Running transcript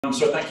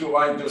So thank you.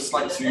 I'd just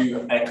like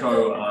to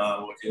echo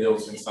what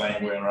Idil's been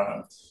saying.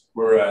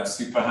 We're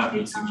super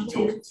happy to be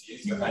talking to you.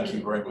 So thank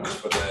you very much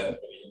for the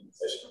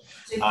invitation.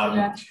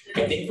 I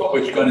think what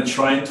we're going to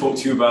try and talk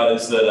to you about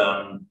is that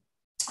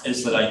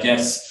I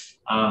guess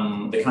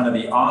the kind of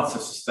the art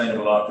of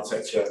sustainable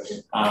architecture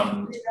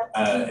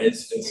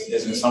is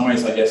in some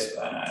ways, I guess,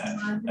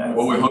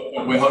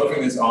 what we're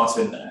hoping is art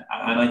in there.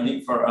 And I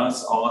think for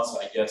us, art,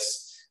 I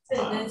guess,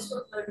 is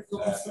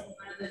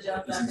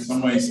in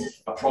some ways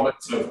a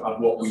product of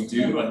what we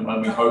do, and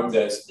we hope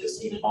there's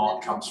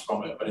art comes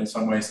from it. But in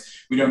some ways,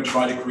 we don't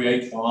try to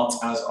create art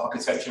as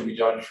architecture. We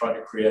don't try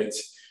to create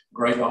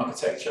great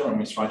architecture, and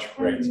we try to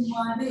create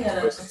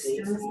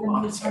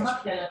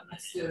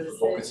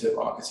evocative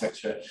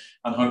architecture,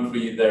 and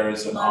hopefully there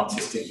is an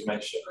artistic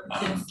dimension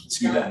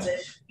to that.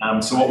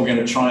 So what we're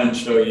going to try and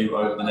show you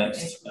over the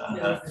next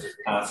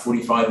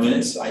 45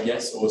 minutes, I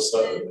guess, or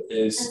so,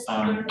 is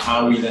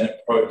how we then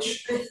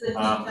approach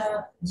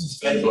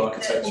sustainable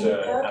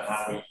architecture and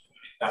how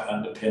that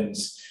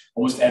underpins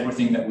almost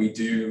everything that we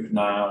do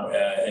now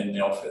in the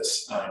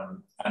office.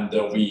 And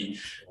there'll be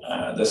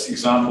there's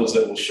examples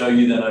that we'll show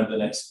you then over the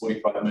next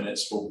 45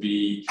 minutes will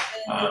be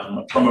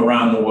from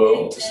around the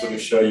world to sort of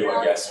show you,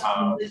 I guess,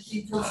 how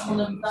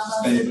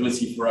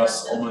sustainability for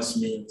us almost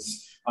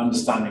means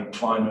understanding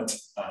climate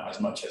as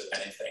much as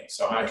anything.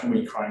 So how can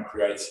we try and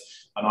create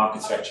an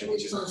architecture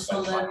which is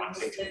also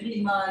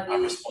climatically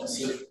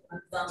responsive,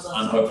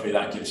 and hopefully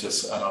that gives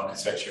us an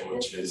architecture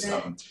which is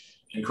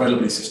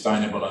incredibly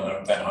sustainable,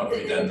 and then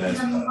hopefully then there's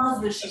an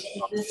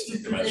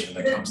artistic dimension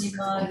that comes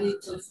through.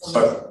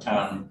 So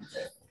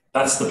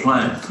that's the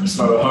plan.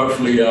 So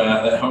hopefully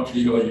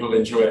you'll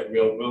enjoy it.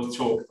 We'll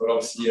talk, but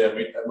obviously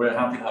we're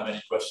happy to have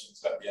any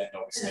questions at the end,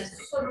 obviously.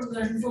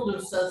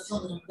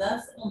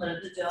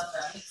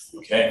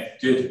 Okay,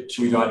 good.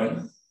 Should we dive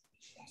in?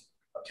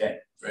 Okay,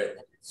 great.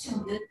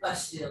 Şimdi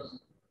başlayalım.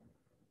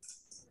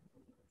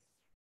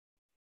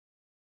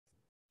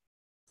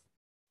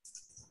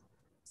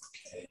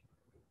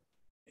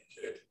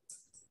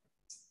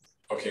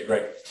 Okay,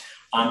 great.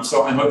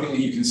 So I'm hoping that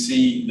you can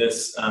see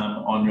this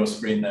on your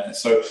screen there.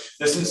 So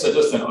this is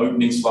just an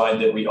opening slide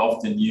that we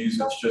often use,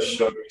 which just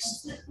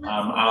shows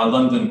our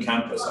London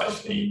campus,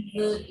 actually.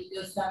 It'll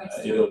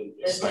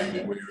say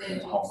that we're in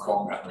Hong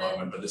Kong at the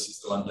moment, but this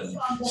is the London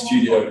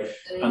studio.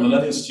 And the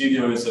London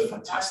studio is a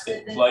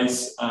fantastic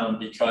place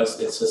because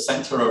it's a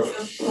center of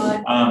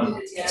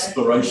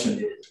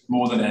exploration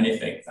more than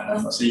anything.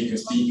 So you can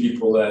see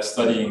people there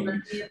studying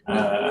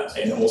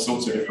in all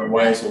sorts of different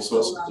ways, all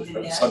sorts of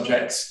different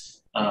subjects.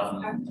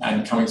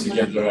 And coming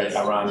together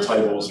around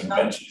tables and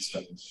benches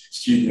and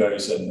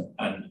studios and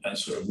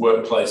sort of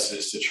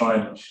workplaces to try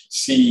and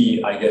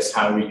see, I guess,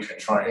 how we can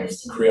try and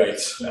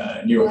create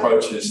new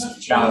approaches,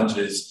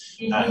 challenges,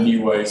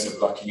 new ways of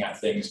looking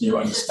at things, new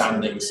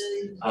understandings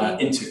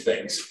into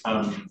things.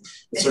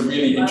 It's a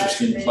really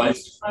interesting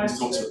place. All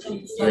sorts of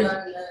people doing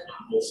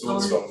all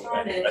sorts of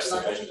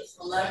investigations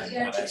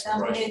and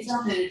explorations.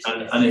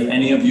 And if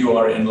any of you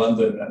are in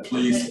London,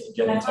 please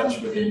get in touch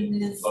with me.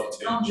 We'd love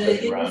to show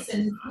you around.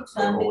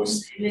 We're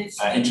always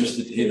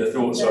interested to hear the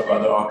thoughts of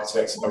other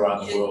architects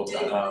around the world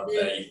and how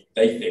they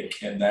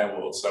think in their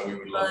world. So we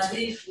would love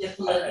to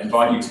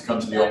invite you to come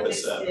to the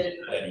office at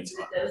any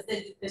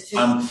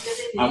time.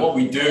 And what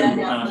we do,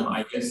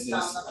 I guess,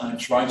 is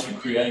try to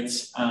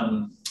create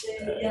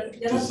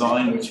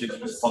design which is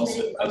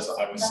responsive, as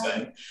I was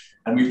saying.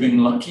 And we've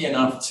been lucky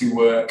enough to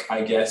work,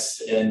 I guess,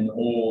 in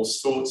all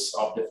sorts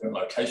of different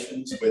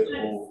locations with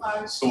all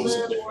sorts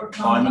of different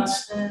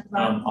climates,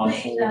 on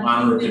all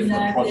manner of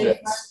different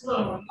projects.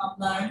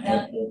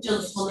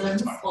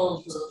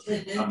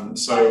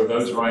 So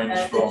those range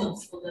from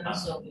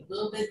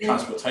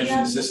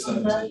transportation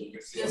systems, that you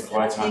can see on the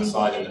right-hand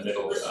side in the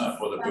middle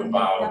for the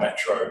Bilbao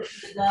Metro,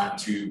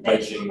 to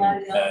Beijing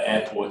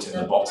Airport in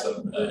the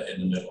bottom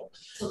in the middle,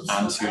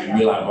 and to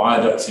Milan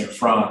Viaducts in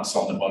France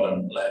on the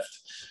bottom left.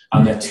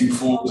 And there are two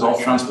forms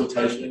of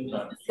transportation,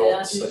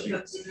 yachts, as you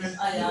can see, and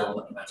cars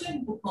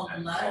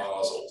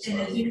also.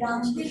 And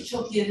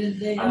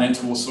then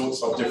to all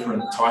sorts of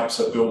different types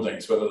of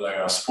buildings, whether they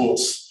are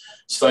sports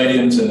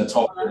stadiums in the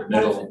top and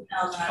middle,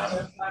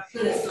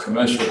 or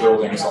commercial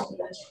buildings on the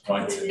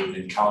right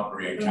in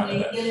Calgary in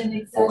Canada,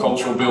 or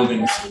cultural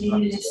buildings,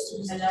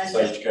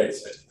 stage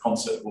gates,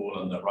 concert hall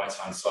on the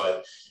right-hand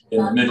side,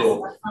 in the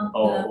middle,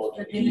 or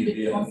the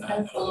Museum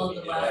and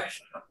the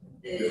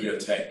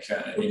bibliothèque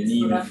in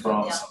Nîmes,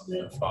 France, on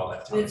the far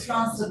left-hand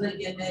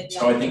side.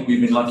 So I think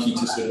we've been lucky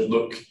to sort of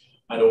look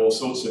at all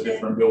sorts of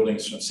different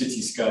buildings from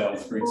city scale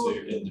through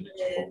to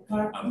individual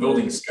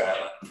building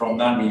scale. And from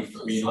that,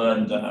 we've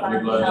learned an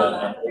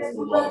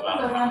awful lot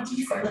about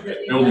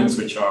buildings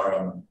which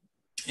are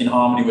in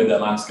harmony with their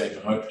landscape,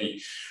 and hopefully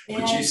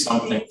produce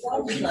something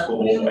for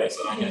people always.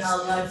 I guess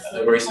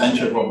the very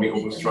center of what we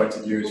always try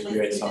to do is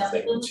create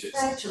something which is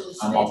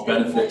of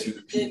benefit to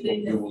the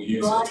people who will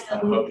use it.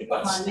 Hopefully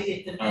that's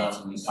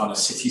on a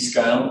city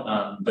scale,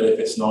 but if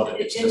it's not, if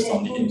it's just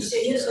on the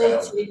industry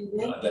scale,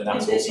 then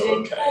that's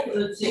also okay.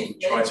 What we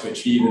try to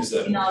achieve is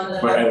that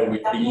wherever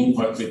we've been,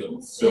 hopefully the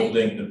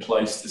building, the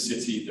place, the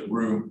city, the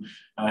room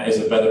is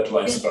a better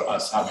place for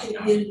us having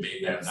been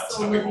there, and that's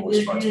how we've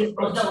always tried to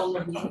approach it.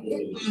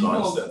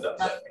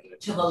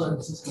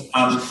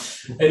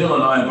 Idil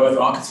and I are both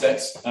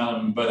architects,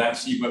 but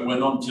we're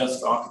not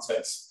just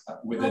architects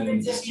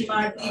within this team.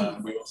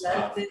 We also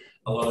have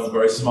a lot of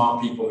very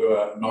smart people who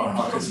are not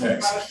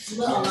architects,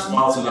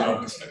 smarter than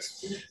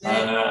architects,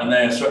 and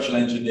they are structural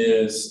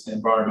engineers,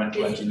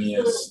 environmental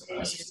engineers,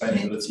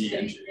 sustainability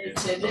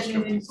engineers,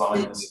 industrial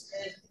designers,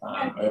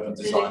 urban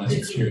designers,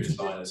 interior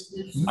designers,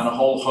 and a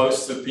whole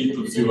host of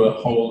people who do a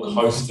whole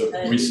host of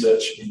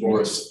research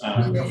for us.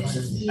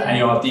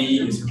 ARD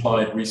is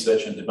Applied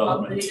Research and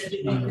Development,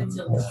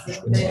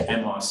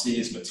 MRC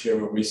is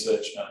Material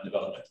Research and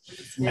Development,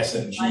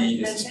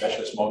 SMG is the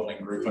Specialist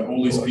Modelling Group, and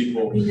all these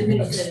people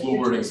explore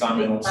and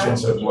examine all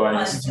sorts of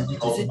ways to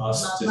help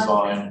us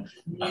design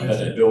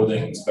better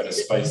buildings, better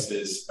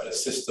spaces, better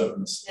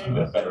systems,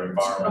 better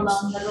environments,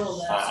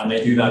 and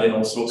they do that in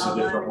all sorts of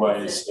different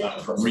ways,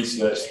 from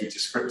research through to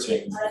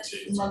scripting to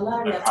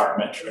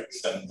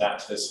parametrics, and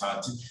that has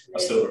had a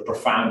sort of a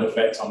profound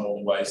effect on all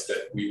the ways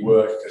that we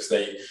work, because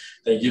they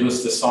give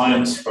us the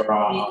science for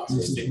our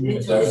artistic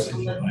windows.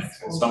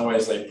 In some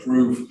ways they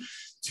prove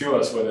to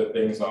us whether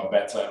things are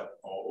better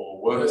or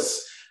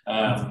worse,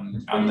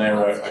 and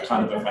they're a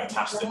kind of a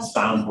fantastic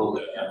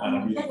soundboard and a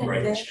really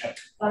great check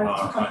on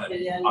our kind of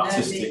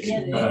artistic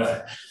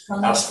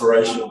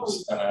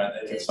aspirations.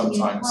 They can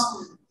sometimes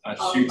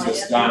shoot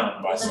us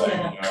down by saying,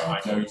 I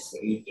know you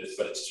believe this,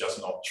 but it's just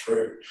not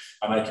true.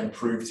 And I can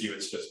prove to you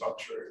it's just not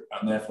true.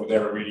 And therefore,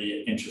 they're a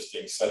really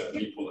interesting set of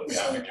people that we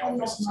have in the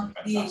office. It's a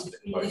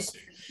fantastic place to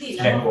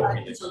check what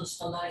we do.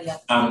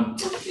 And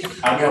we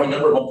have a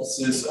number of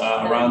offices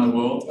around the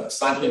world.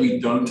 Sadly, we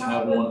don't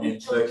have one in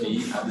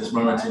Turkey at this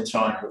moment in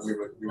time, but we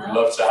would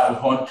love to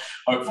have one,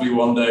 hopefully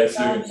one day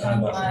soon.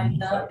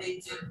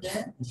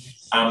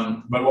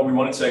 But what we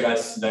wanted to,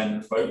 guys,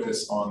 then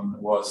focus on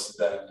was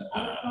then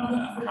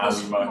how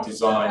we might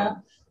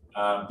design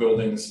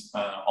buildings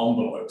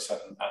envelopes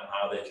and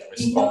how they can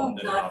respond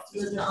in an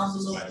artistic way.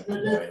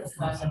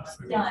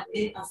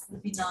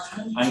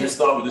 I'm going to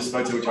start with this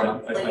photo, which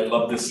I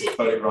love this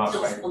photograph.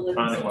 I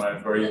found it when I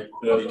very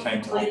early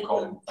came to Hong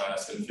Kong,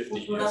 sort of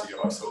 15 years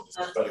ago. I saw this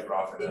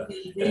photograph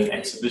in an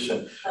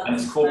exhibition, and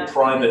it's called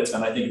Private,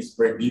 and I think it's a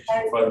very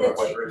beautiful photograph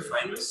by a very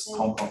famous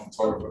Hong Kong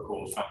photographer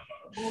called Fan.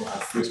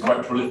 It was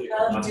quite prolific in the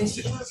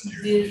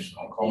 1960s in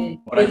Hong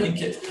Kong, but I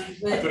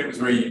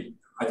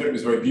thought it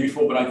was very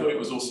beautiful, but I thought it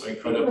was also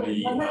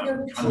incredibly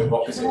kind of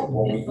opposite of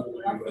what we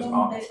do as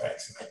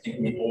architects. And I think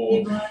we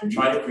all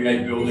try to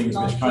create buildings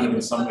which kind of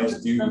in some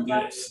ways do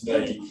this.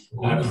 They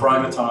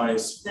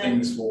privatize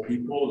things for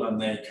people,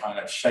 and they kind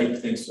of shape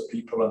things for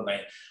people, and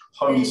they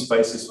home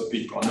spaces for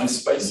people. And those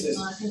spaces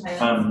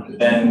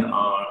then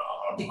are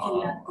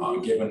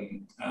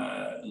given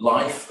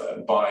life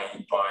by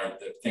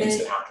the things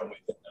that happen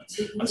within them.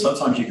 And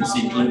sometimes you can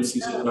see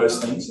glimpses of those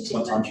things, and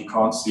sometimes you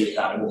can't see it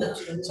at all.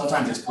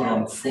 Sometimes it's put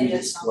on full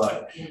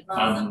display.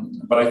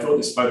 But I thought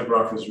this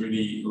photograph was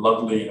really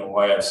lovely in a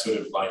way of sort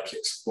of like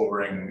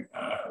exploring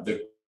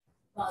the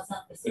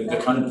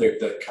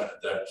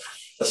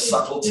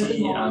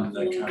subtlety and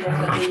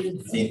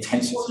the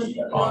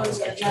intensity of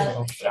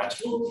architecture.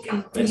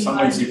 In some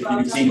ways, if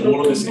you've seen all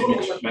of this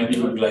image, maybe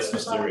it would be less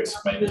mysterious,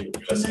 maybe it would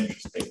be less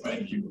interesting,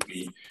 maybe it would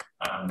be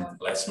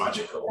less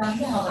magical.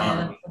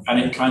 And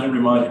it kind of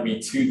reminded me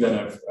too then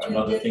of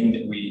another thing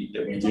that we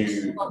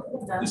do.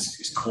 This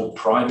is called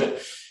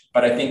Private.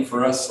 But I think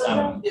for us,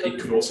 it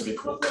could also be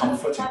called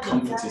comfort, and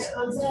comfort is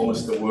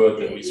almost the word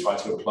that we try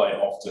to apply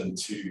often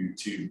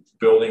to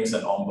buildings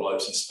and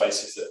envelopes and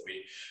spaces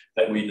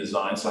that we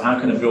design. So how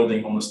can a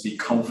building almost be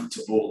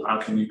comfortable? How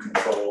can you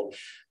control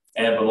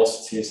air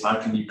velocities? How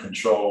can you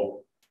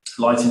control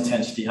light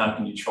intensity? How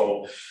can you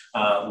control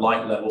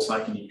light levels? How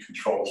can you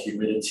control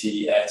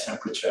humidity, air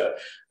temperature?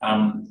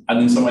 And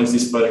in some ways,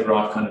 this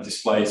photograph kind of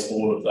displays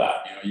all of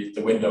that.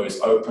 The window is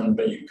open,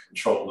 but you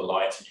control the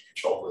light, and you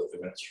control the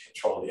windows, you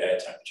control the air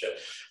temperature.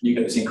 You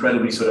get this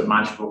incredibly sort of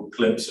magical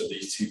glimpse of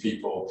these two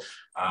people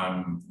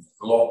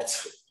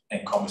locked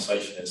in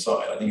conversation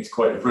inside. I think it's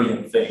quite a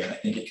brilliant thing, and I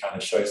think it kind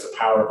of shows the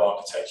power of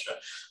architecture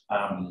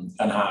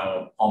and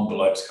how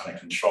envelopes kind of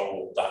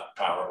control that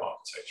power of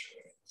architecture.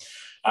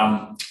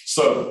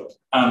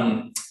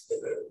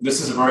 This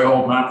is a very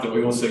old map that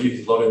we also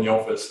use a lot in the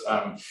office,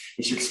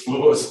 which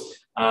explores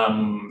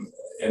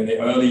in the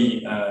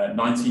early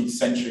 19th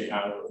century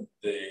how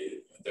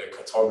the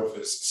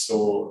cartographers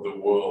saw the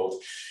world.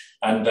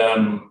 And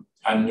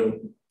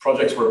the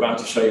projects we're about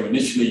to show you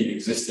initially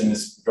exist in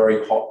this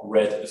very hot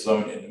red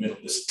zone in the middle,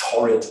 this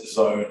torrid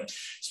zone.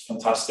 It's a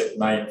fantastic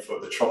name for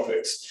the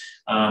tropics.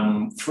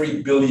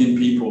 3 billion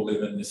people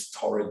live in this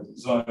torrid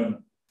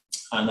zone.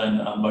 And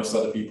then most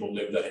other people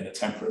live there in the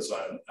temperate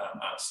zone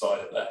outside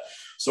of that.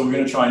 So we're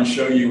going to try and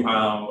show you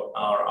how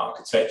our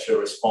architecture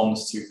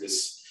responds to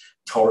this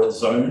torrid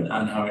zone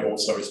and how it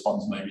also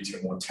responds maybe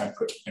to more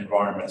temperate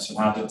environments, and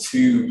how the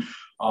two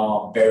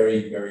are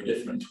very, very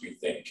different, we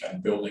think,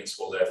 and buildings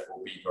will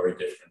therefore be very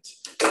different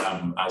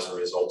as a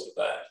result of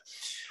that.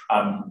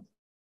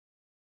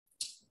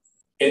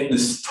 In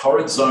this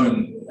torrid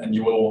zone, and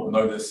you all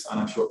know this, and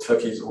I'm sure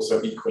Turkey is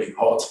also equally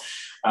hot,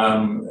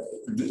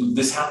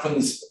 this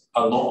happens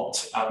a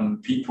lot.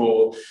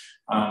 People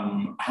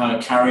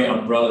carry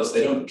umbrellas.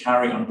 They don't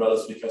carry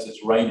umbrellas because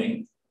it's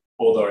raining,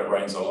 although it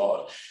rains a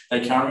lot. They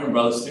carry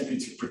umbrellas simply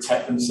to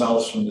protect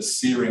themselves from the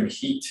searing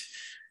heat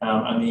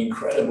and the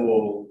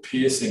incredible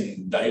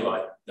piercing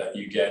daylight that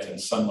you get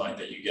and sunlight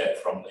that you get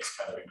from this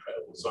kind of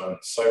incredible zone.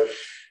 So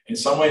in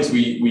some ways,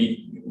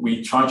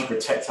 we try to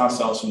protect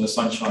ourselves from the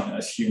sunshine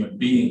as human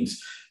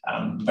beings.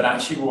 But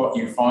actually what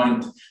you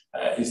find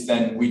is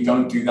then we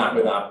don't do that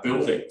with our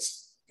buildings.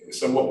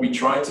 So what we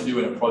tried to do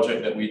in a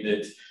project that we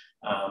did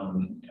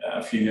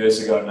a few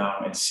years ago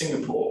now in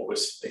Singapore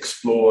was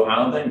explore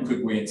how then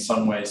could we in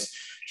some ways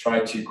try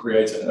to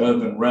create an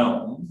urban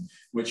realm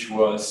which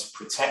was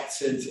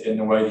protected in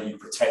the way that you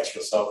protect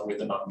yourself with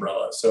an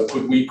umbrella. So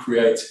could we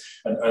create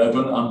an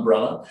urban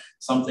umbrella,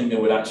 something that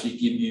would actually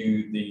give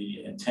you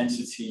the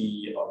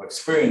intensity of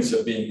experience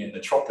of being in the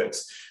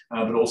tropics,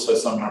 but also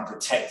somehow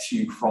protect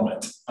you from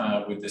it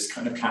with this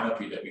kind of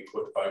canopy that we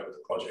put over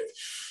the project.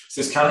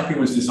 So this canopy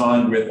was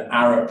designed with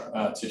Arab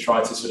to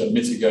try to sort of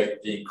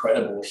mitigate the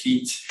incredible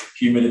heat,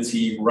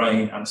 humidity,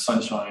 rain, and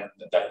sunshine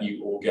that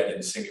you all get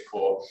in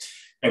Singapore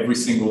every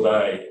single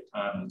day.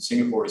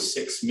 Singapore is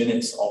 6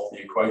 minutes off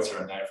the equator,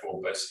 and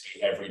therefore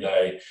basically every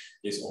day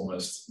is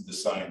almost the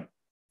same.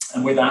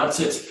 And without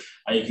it,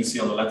 you can see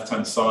on the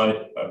left-hand side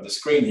of the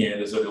screen here,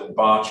 there's a little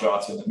bar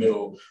chart in the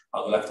middle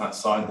of the left-hand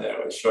side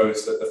there, which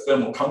shows that the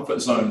thermal comfort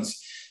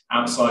zones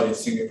outside in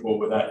Singapore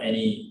without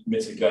any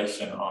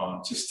mitigation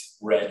are just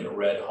red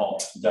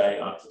hot day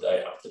after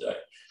day after day.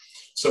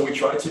 So we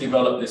tried to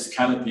develop this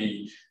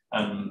canopy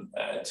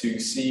to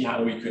see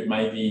how we could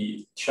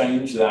maybe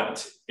change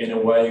that in a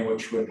way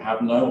which would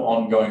have no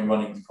ongoing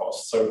running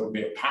costs. So it would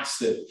be a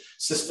passive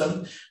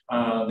system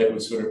that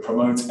would sort of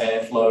promote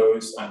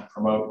airflows and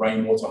promote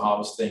rainwater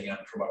harvesting and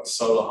promote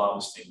solar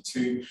harvesting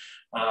too.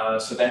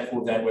 So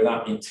therefore then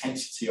without the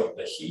intensity of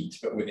the heat,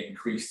 but with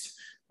increased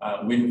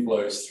wind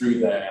flows through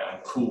there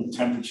and cool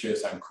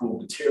temperatures and cool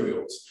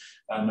materials,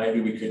 maybe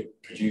we could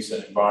produce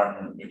an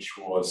environment which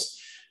was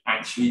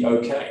actually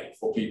okay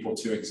for people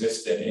to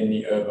exist in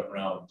the urban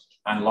realm,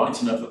 and light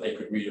enough that they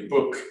could read a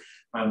book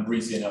and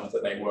breezy enough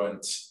that they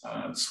weren't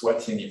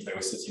sweating if they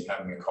were sitting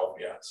having a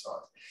coffee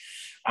outside.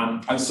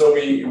 And so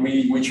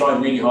we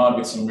tried really hard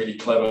with some really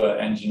clever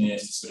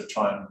engineers to sort of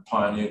try and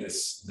pioneer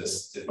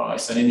this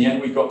device. And in the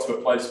end, we got to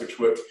a place which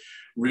worked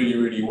really,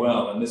 really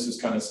well. And this was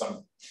kind of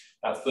some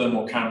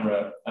thermal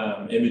camera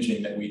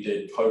imaging that we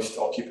did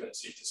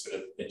post-occupancy to sort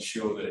of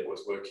ensure that it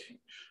was working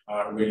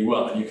really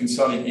well. And you can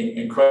see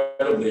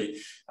incredibly,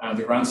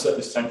 the ground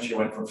surface temperature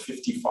went from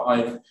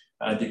 55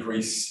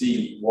 degrees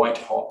C, white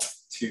hot,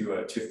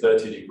 to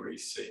 30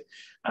 degrees C.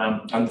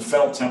 And the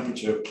felt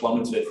temperature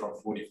plummeted from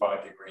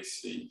 45 degrees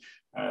C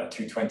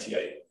to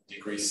 28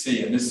 degrees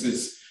C. And this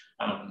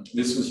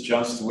was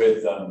just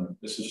with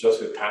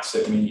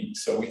passive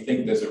means. So we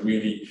think there's a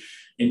really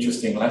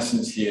interesting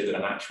lessons here that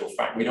in actual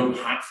fact, we don't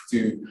have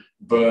to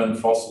burn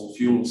fossil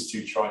fuels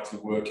to try to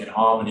work in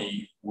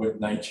harmony with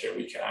nature.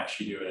 We can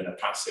actually do it in a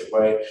passive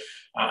way.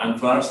 And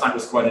for us, that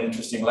was quite an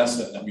interesting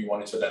lesson that we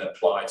wanted to then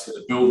apply to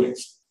the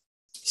buildings.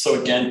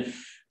 So again,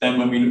 then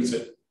when we looked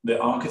at the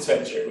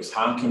architecture, it was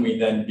how can we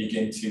then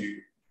begin to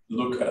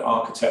look at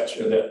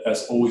architecture that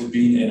has always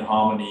been in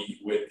harmony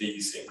with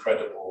these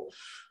incredibly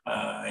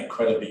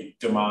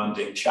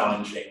demanding,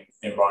 challenging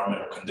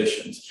environmental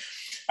conditions.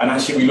 And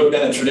actually, we looked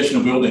then at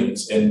traditional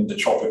buildings in the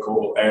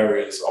tropical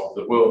areas of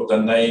the world,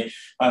 and they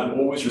have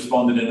always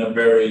responded in a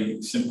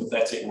very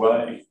sympathetic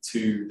way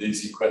to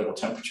these incredible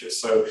temperatures.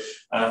 So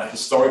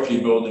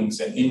historically, buildings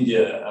in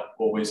India have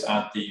always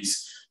had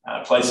these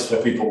places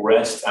where people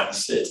rest and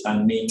sit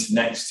and meet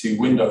next to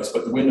windows,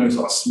 but the windows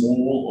are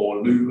small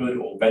or louvered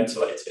or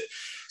ventilated.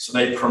 So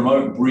they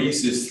promote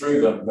breezes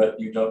through them, but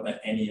you don't let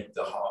any of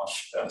the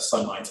harsh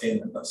sunlight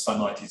in. And that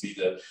sunlight is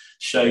either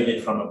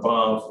shaded from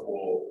above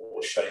or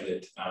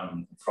shaded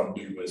from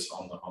louvers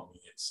on the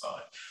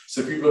inside.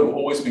 So people have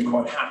always been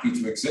quite happy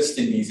to exist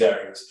in these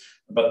areas,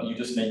 but you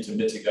just need to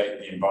mitigate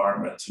the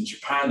environment. In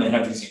Japan, they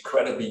have these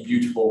incredibly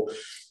beautiful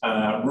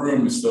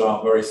rooms that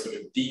are very sort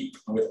of deep,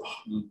 with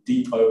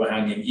deep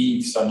overhanging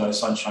eaves so no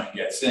sunshine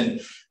gets in,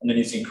 and then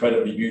these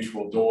incredibly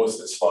beautiful doors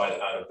that slide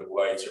out of the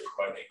way to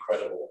promote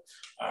incredible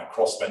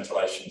cross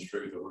ventilation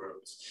through the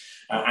rooms.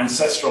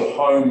 Ancestral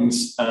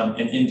homes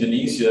in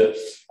Indonesia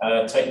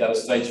take that a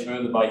stage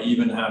further by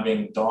even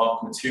having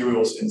dark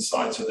materials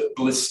inside, so that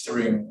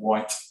blistering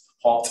white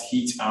hot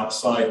heat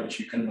outside, which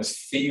you can almost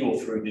feel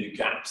through the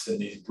gaps in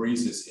these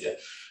breezes here,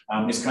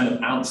 is kind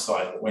of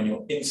outside. But when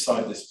you're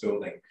inside this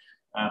building,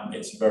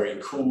 it's very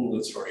cool,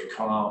 it's very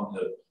calm,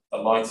 the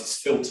light is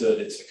filtered,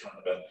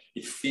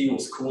 it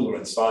feels cooler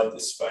inside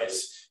this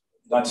space.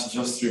 That's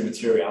just through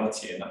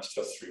materiality, and that's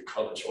just through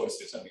color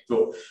choices. And we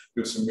thought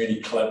there were some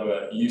really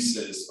clever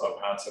uses of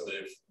how to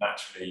live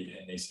naturally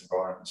in these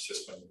environments,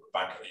 just when we were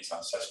back at these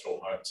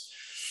ancestral homes.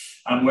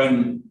 And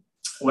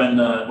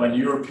when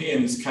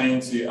Europeans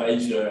came to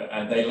Asia,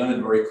 and they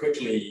learned very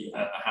quickly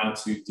how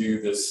to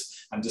do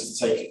this, and just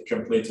to take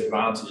complete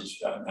advantage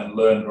and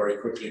learn very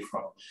quickly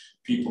from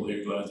people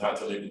who learned how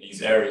to live in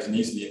these areas. And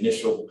these are the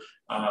initial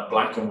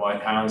black and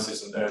white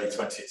houses in the early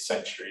 20th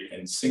century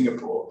in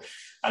Singapore.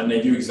 And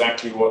they do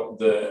exactly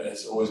what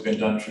has always been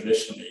done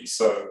traditionally.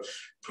 So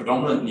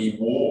predominantly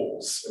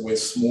walls with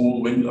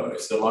small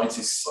windows. The light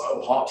is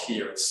so hot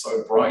here, it's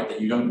so bright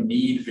that you don't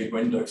need big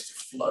windows to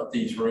flood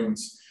these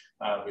rooms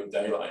with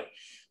daylight.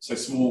 So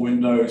small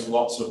windows,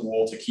 lots of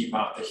wall to keep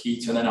out the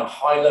heat, and then at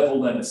high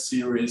level, then a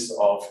series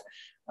of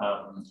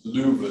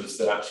louvers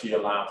that actually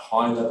allow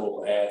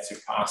high-level air to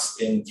pass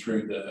in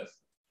through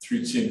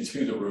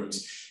the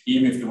rooms,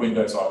 even if the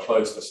windows are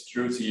closed for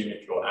security, even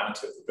if you're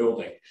out of the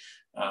building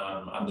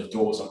and the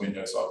doors and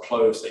windows are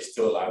closed, they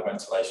still allow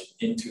ventilation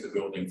into the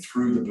building,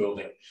 through the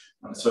building,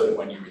 and so that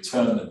when you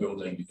return, the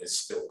building is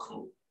still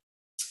cool.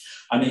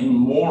 And even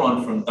more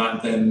on from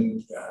that,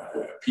 then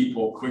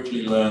people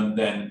quickly learned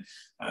then,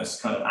 as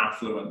kind of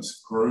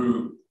affluence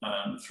grew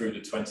through the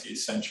 20th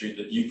century,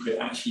 that you could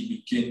actually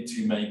begin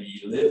to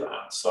maybe live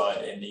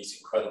outside in these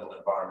incredible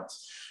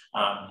environments.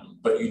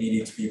 But you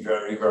needed to be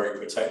very, very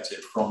protected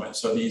from it.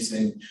 So these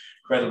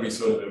incredibly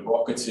sort of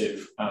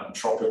evocative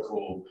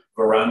tropical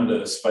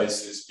veranda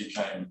spaces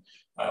became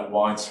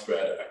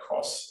widespread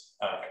across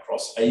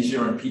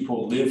Asia, and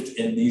people lived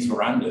in these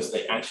verandas.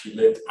 They actually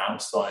lived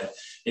outside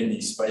in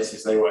these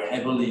spaces. They were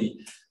heavily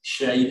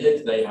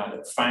shaded. They had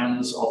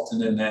fans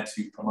often in there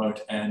to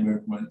promote air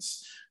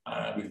movements,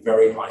 with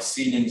very high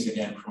ceilings,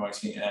 again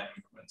promoting air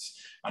movements,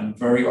 and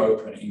very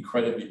open,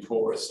 incredibly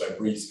porous, so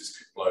breezes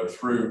could blow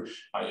through.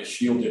 You're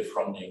shielded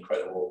from the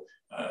incredible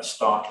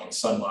startling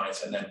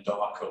sunlight, and then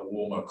darker,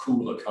 warmer,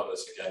 cooler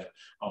colors again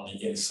on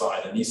the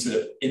inside. And these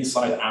sort of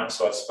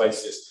inside-outside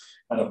spaces,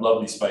 kind of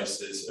lovely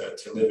spaces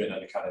to live in,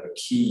 and kind of a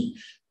key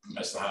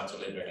as to how to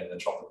live in the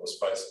tropical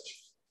spaces.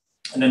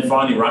 And then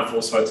finally,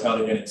 Raffles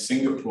Hotel again in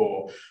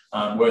Singapore,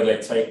 where they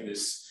take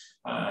this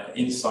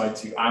inside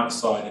to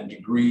outside in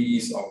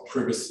degrees of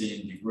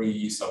privacy and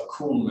degrees of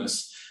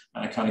coolness,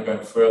 kind of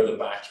going further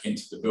back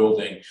into the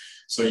building.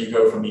 So you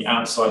go from the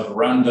outside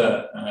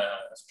veranda,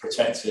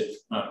 protected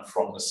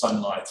from the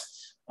sunlight,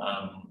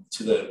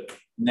 to the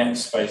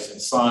next space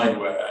inside,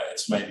 where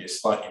it's maybe a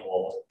slightly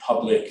more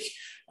public,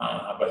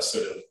 but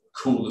sort of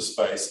cooler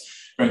space,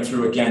 going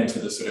through again to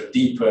the sort of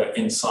deeper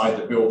inside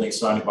the building,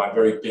 surrounded by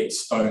very big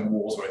stone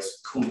walls, where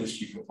it's the coolest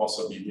you can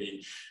possibly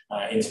be,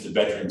 into the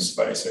bedroom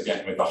space,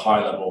 again with the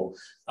high level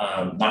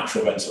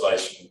natural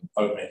ventilation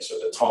openings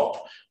at the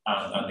top,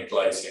 and the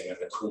glazing and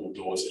the cool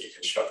doors that you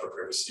can shut for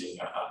privacy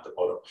at the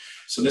bottom.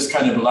 So this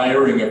kind of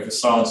layering of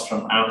facades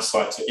from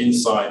outside to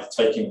inside,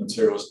 taking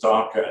materials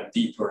darker and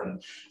deeper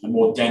and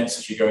more dense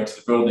as you go into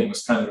the building,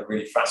 was kind of a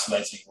really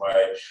fascinating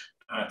way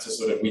to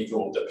sort of, we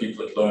thought that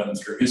people had learned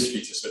through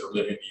history to sort of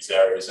live in these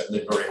areas and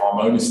live very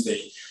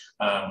harmoniously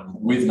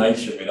with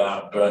nature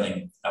without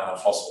burning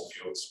fossil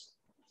fuels.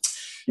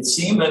 It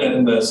seemed that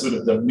in the sort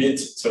of the mid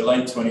to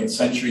late 20th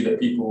century that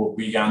people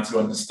began to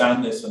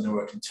understand this, and there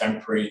were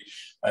contemporary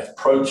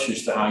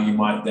approaches to how you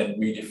might then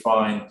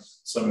redefine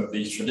some of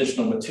these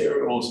traditional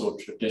materials or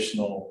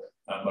traditional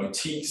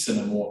motifs in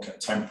a more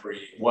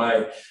contemporary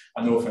way.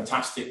 And there were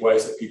fantastic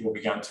ways that people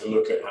began to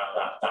look at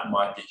how that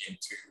might begin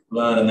to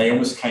learn. And they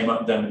almost came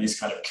up then with these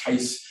kind of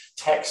case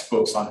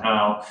textbooks on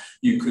how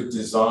you could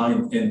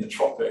design in the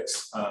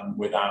tropics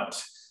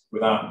without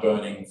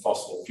burning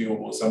fossil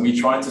fuels. And we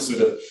tried to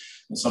sort of,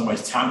 in some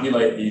ways,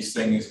 tabulate these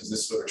things as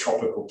this sort of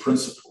tropical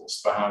principles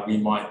for how we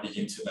might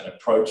begin to then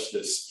approach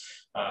this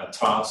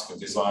task of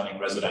designing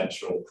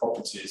residential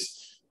properties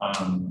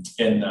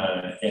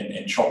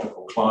in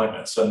tropical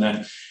climates. And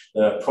then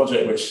the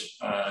project which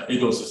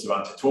Idil's just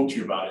about to talk to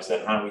you about is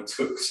then how we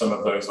took some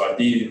of those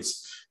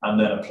ideas and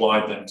then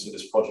applied them to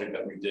this project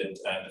that we did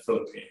in the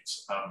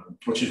Philippines,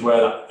 which is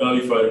where that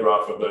early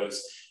photograph of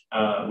those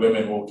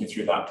women walking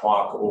through that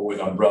park, all with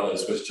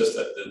umbrellas, was just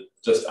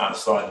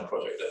outside the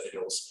project that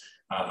Idil's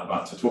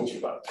about to talk to you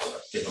about.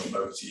 So, Idil,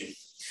 over to you.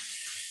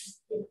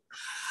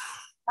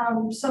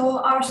 So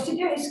our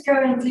studio is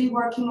currently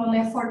working on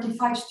a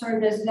 45-story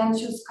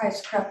residential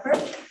skyscraper,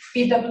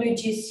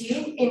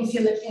 BWGC, in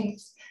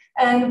Philippines.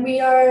 And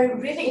we are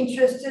really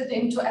interested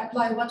in to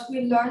apply what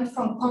we learned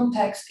from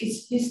context,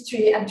 its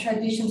history and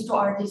traditions to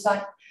our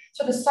design.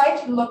 So the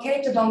site is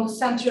located on the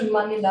central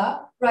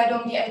Manila, right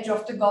on the edge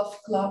of the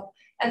golf club.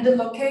 And the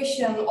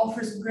location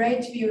offers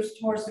great views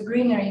towards the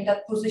greenery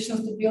that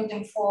positions the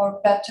building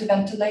for better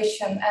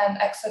ventilation and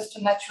access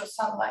to natural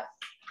sunlight.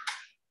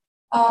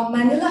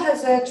 Manila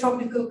has a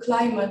tropical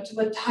climate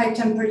with high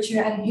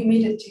temperature and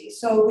humidity.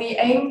 So we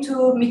aim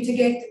to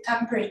mitigate the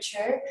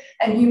temperature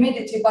and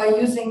humidity by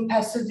using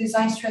passive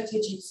design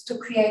strategies to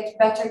create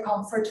better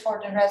comfort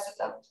for the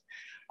resident.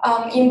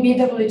 In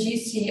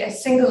BWGC, a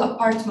single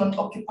apartment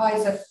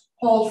occupies a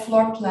whole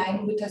floor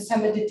plan with a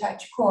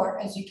semi-detached core,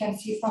 as you can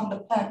see from the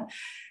plan.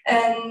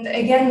 And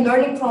again,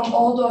 learning from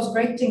all those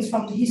great things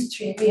from the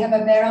history, we have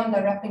a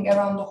veranda wrapping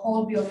around the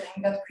whole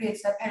building that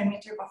creates a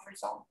perimeter buffer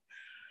zone.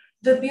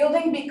 The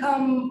building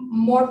become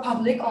more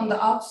public on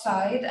the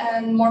outside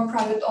and more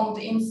private on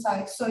the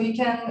inside. So you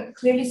can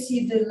clearly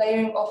see the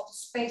layering of the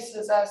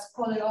spaces, as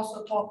Colin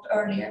also talked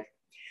earlier.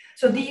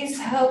 So these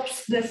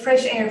helps the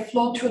fresh air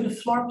flow through the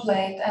floor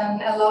plate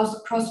and allows the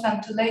cross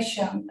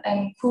ventilation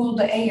and cool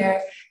the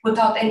air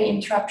without any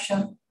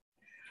interruption.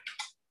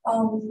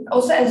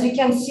 Also, as you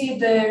can see,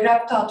 the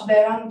wrapped out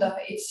veranda,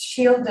 it's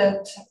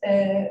shielded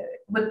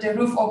with the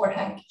roof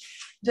overhang.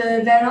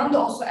 The veranda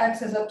also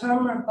acts as a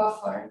thermal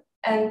buffer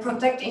and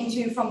protect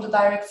interior from the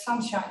direct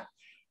sunshine.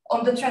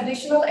 On the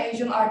traditional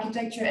Asian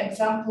architecture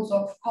examples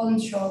of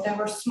Colin's show, there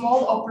were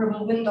small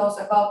operable windows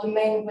above the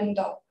main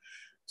window.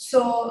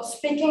 So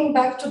speaking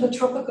back to the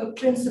tropical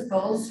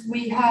principles,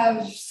 we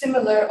have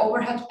similar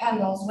overhead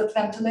panels with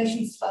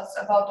ventilation slats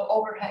above the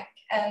overhang,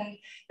 and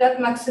that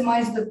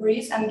maximize the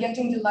breeze and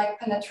getting the light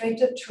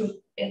penetrated through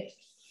it.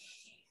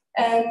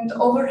 And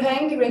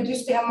overhang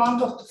reduce the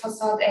amount of the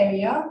facade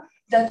area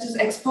that is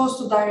exposed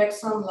to direct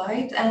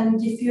sunlight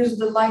and diffuse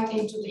the light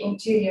into the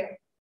interior.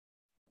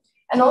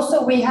 And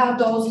also we have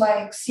those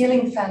like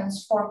ceiling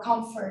fans for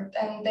comfort,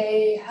 and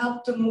they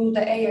help to move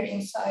the air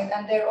inside,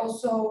 and they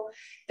also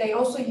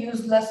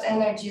use less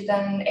energy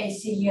than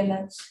AC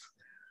units.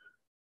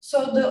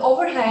 So the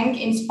overhang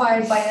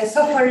inspired by a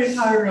safari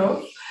car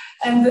roof,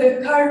 and the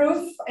car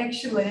roof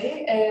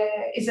actually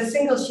is a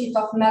single sheet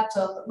of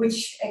metal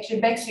which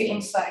actually backs you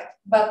inside.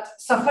 But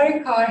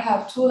safari car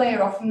have two layers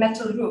of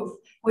metal roof,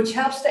 which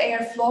helps the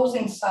air flows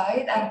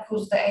inside and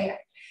cools the air.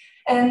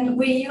 And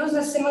we use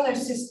a similar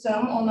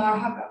system on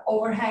our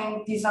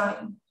overhang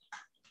design.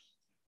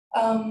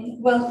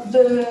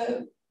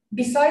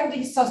 Beside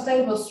these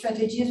sustainable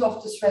strategies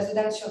of this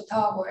residential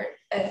tower,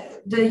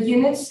 the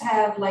units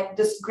have like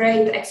this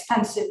great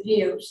expansive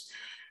views,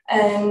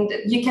 and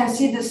you can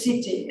see the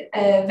city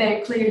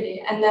very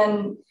clearly. And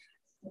then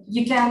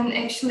you can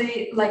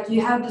actually, like,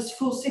 you have this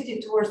full city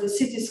towards the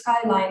city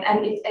skyline,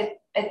 and it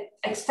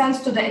extends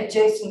to the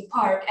adjacent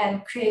park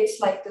and creates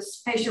like the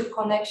spatial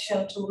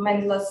connection to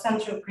Manila's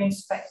central green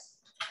space.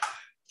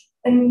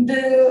 And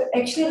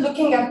actually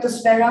looking at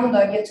this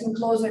veranda, getting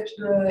closer to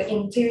the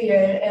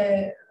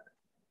interior,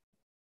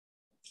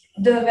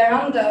 the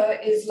veranda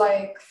is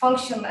like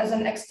function as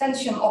an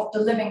extension of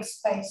the living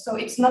space. So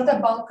it's not a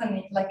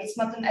balcony, like it's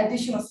not an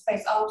additional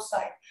space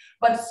outside,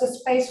 but it's a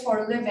space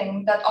for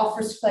living that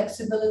offers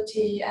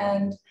flexibility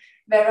and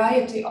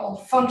variety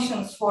of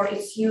functions for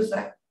its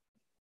user.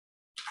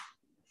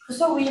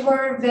 So we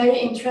were very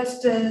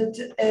interested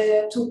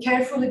to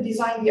carefully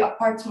design the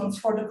apartments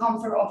for the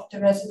comfort of the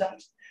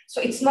resident. So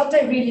it's not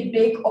a really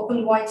big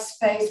open wide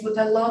space with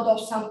a lot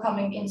of sun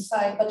coming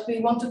inside, but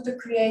we wanted to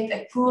create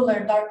a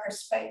cooler, darker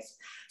space.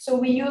 So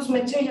we use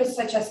materials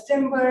such as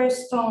timber,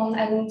 stone,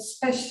 and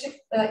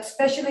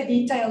specially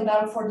detailed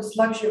down for this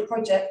luxury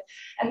project.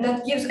 And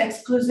that gives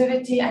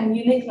exclusivity and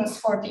uniqueness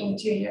for the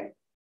interior.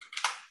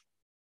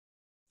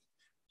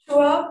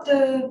 Throughout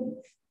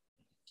the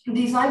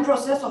design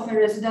process of a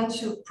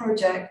residential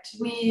project,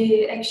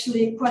 we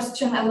actually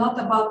question a lot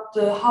about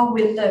how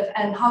we live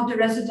and how the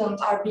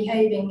residents are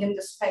behaving in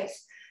the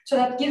space. So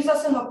that gives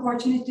us an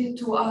opportunity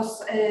to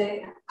us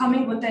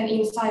coming with an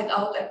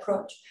inside-out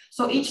approach.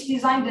 So each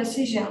design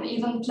decision,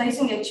 even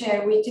placing a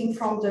chair, we think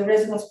from the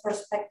resident's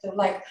perspective,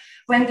 like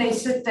when they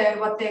sit there,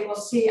 what they will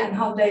see and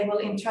how they will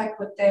interact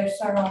with their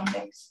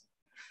surroundings.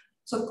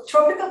 So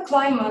tropical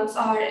climates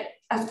are,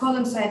 as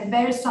Colin said,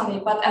 very sunny,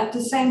 but at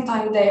the same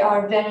time, they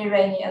are very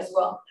rainy as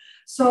well.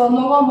 So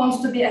no one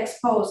wants to be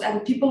exposed,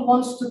 and people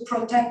want to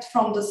protect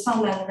from the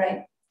sun and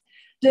rain.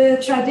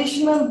 The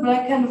traditional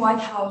black and white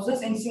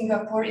houses in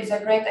Singapore is a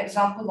great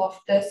example of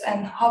this,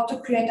 and how to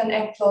create an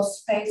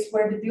enclosed space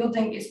where the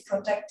building is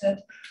protected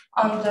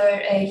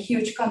under a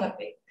huge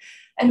canopy.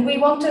 And we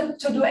wanted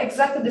to do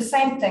exactly the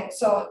same thing.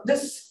 So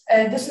this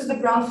is the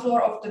ground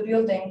floor of the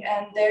building,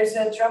 and there's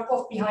a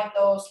drop-off behind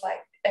those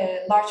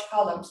large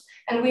columns.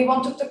 And we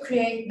wanted to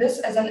create this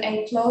as an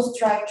enclosed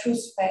drive-through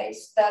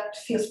space that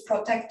feels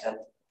protected.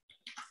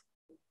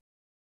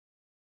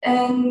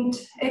 And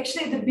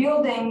actually the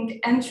building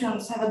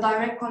entrance have a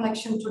direct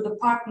connection to the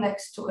park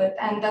next to it,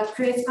 and that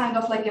creates kind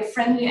of like a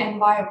friendly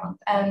environment.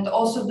 And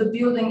also the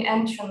building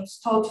entrance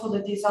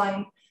thoughtfully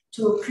designed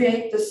to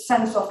create the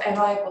sense of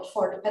arrival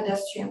for the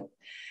pedestrian.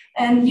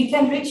 And you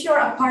can reach your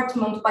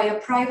apartment by a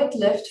private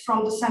lift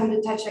from the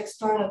semi-detached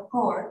external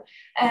core.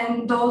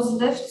 And those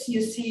lifts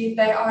you see,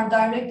 they are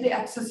directly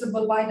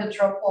accessible by the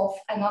drop-off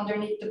and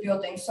underneath the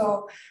building.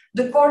 So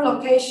the core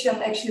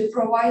location actually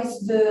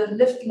provides the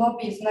lift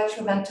lobby's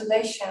natural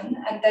ventilation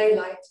and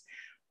daylight.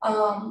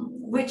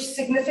 which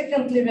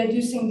significantly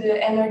reducing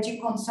the energy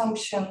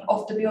consumption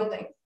of the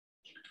building.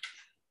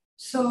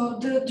 So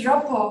the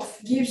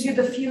drop-off gives you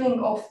the feeling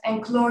of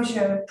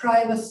enclosure,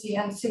 privacy,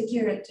 and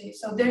security.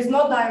 So there's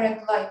no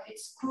direct light.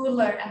 It's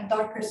cooler and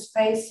darker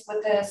space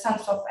with a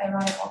sense of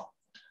arrival.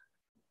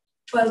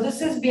 Well,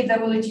 this is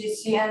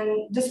BWGC,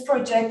 and this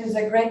project is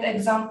a great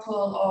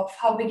example of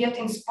how we get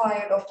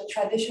inspired of the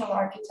traditional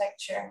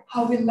architecture,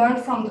 how we learn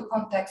from the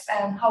context,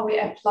 and how we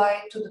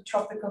apply to the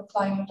tropical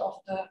climate of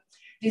the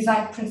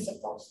design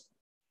principles.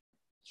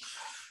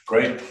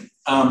 Great.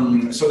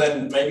 So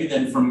then maybe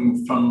then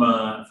from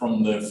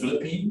the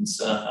Philippines,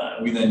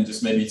 we then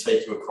just maybe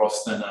take you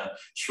across then a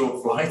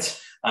short flight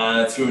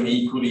to an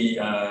equally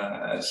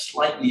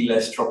slightly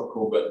less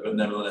tropical but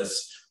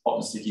nevertheless hot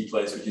and sticky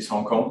place, which is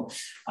Hong Kong,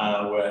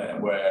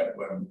 where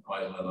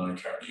Idil and I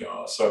currently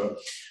are. So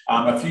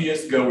a few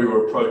years ago, we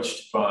were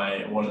approached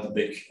by one of the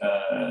big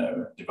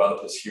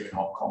developers here in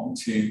Hong Kong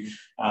to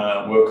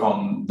work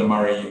on the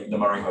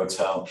Murray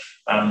Hotel.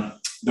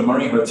 The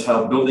Murray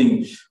Hotel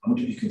building, I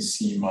wonder if you can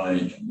see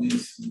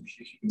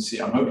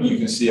I'm hoping you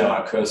can see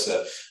our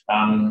cursor.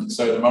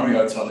 So the Murray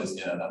Hotel is,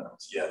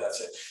 that's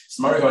it. It's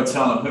the Murray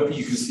Hotel. I'm hoping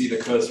you can see the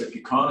cursor. If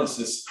you can't, it's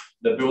this,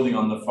 the building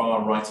on the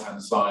far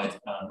right-hand side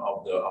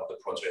of the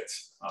project,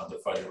 the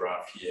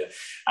photograph here,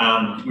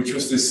 which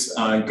was this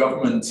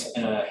government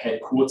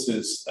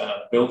headquarters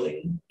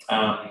building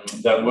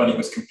that when it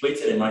was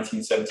completed in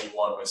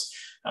 1971 was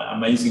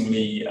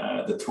amazingly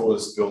the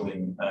tallest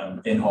building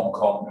in Hong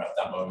Kong at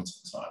that moment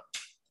in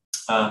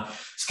time.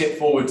 Skip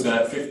forward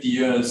 50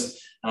 years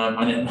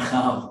and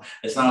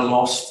it's now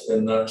lost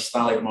in the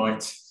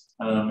stalagmite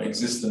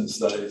existence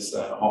that is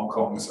Hong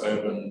Kong's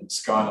urban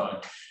skyline.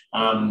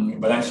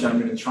 But actually, I'm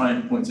going to try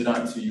and point it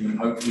out to you, and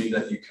hopefully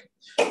that you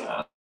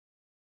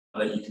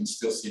can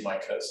still see my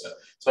cursor.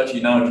 So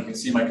actually, now if you can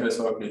see my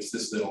cursor, hopefully it's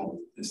this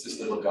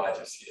little guy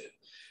just here.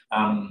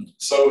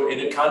 So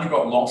it kind of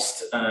got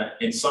lost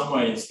in some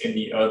ways in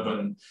the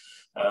urban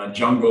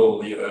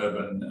jungle, the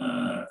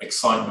urban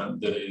excitement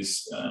that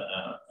is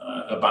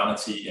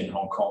urbanity in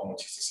Hong Kong,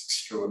 which is this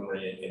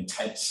extraordinarily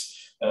intense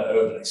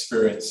urban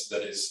experience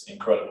that is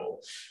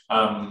incredible.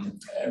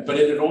 But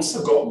it had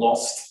also got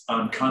lost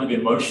kind of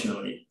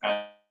emotionally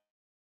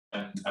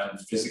and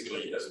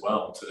physically as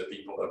well to the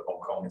people of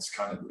Hong Kong.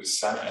 It was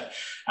sad.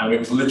 And it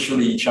was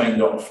literally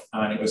chained off,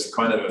 and it was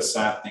kind of a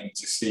sad thing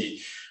to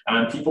see.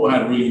 And people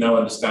had really no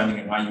understanding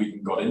of how you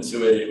even got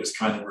into it. It was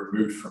kind of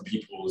removed from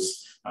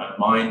people's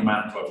mind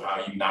map of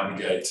how you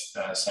navigate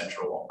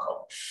central Hong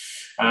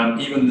Kong.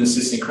 Even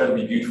this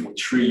incredibly beautiful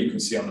tree you can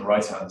see on the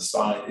right-hand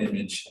side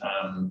image,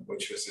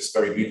 which was this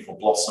very beautiful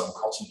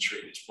cotton tree,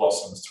 which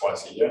blossoms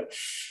twice a year.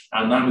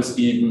 And that has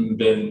even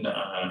been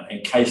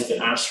encased in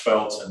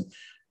asphalt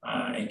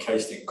and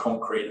encased in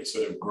concrete,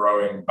 sort of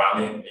growing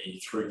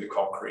valiantly through the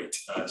concrete,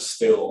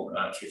 still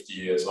 50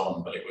 years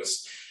on. But it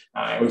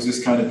was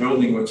this kind of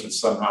building which had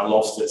somehow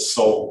lost its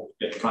soul.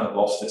 It kind of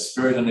lost its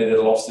spirit, and it had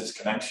lost its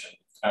connection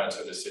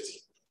to the city.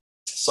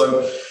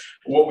 So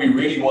what we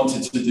really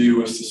wanted to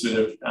do was to sort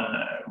of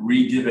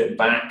re-give it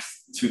back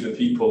to the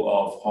people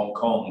of Hong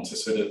Kong, to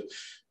sort of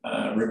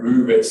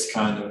remove its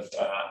kind of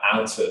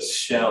outer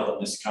shell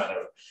and this kind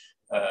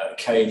of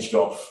caged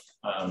off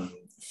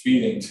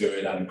feeling to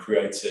it, and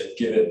create it,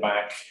 give it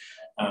back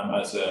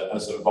as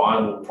a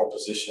viable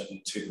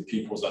proposition to the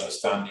people's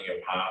understanding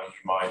of how you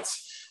might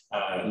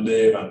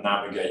live and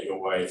navigate your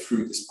way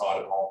through this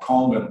part of Hong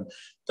Kong. And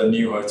the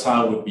new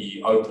hotel would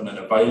be open and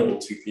available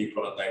to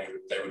people, and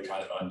they would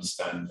kind of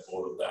understand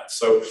all of that.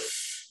 So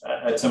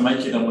to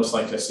make it almost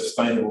like a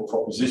sustainable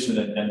proposition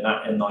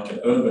in like an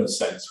urban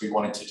sense, we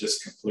wanted to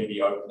just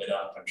completely open it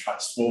up and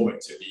transform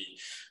it to be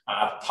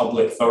a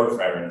public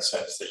thoroughfare, in a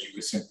sense that you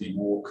could simply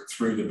walk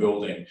through the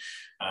building,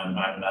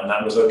 and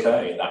that was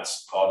okay.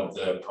 That's part of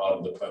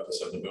the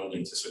purpose of the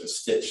building, to sort of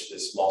stitch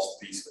this lost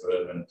piece of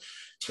urban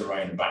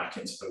terrain back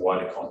into the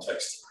wider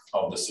context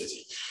of the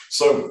city.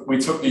 So we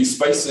took these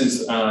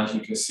spaces, as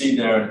you can see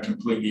there, and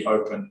completely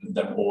opened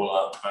them all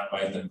up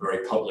and made them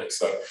very public.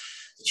 So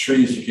the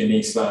trees you can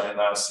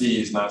now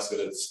see is now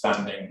sort of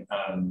standing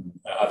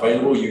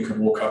available. You can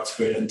walk up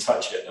to it and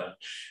touch it.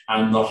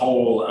 And the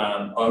whole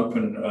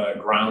open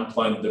ground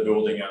plane of the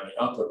building and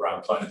the upper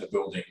ground plane of the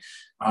building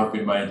have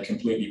been made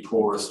completely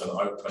porous and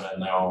open, and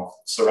now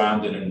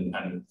surrounded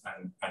and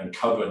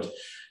covered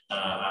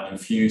and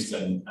infused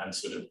and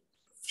sort of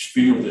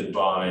shielded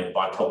by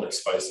public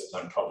spaces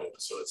and public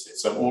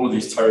facilities. So all of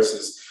these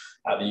terraces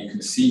that you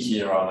can see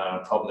here are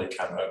now public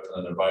and open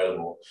and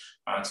available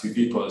to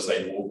people as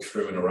they walk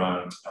through and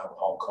around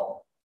Hong Kong.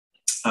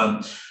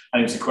 And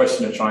it's a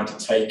question of trying to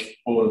take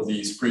all of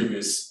these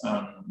previous,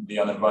 the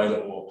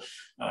unavailable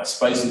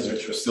spaces,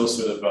 which were still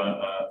sort of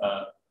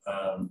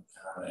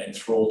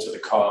enthralled to the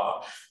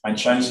car, and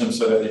change them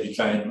so that they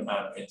became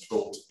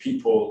enthralled to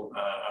people,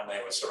 and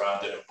they were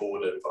surrounded and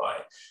bordered by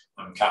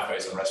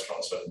cafes and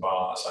restaurants and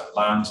bars and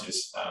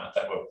lounges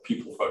that were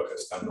people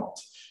focused and not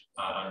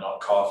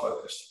car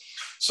focused.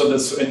 So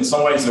there's in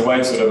some ways a way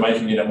of sort of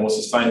making it a more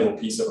sustainable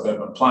piece of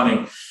urban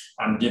planning,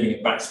 and giving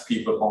it back to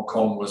people of Hong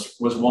Kong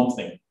was one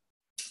thing.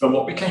 But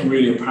what became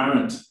really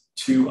apparent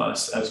to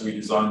us as we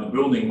designed the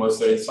building was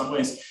that in some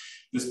ways,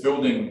 this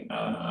building,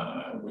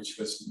 which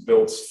was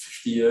built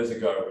 50 years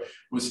ago,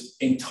 was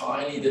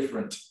entirely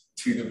different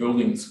to the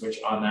buildings which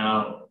are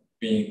now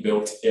being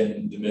built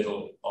in the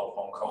middle of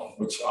Hong Kong,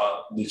 which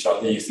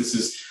are these. This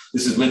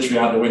is literally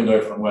out the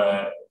window from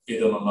where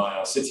Idil and I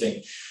are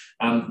sitting.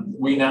 And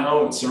we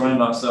now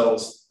surround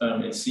ourselves,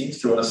 it seems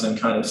to us, and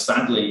kind of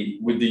sadly,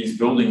 with these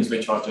buildings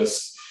which are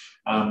just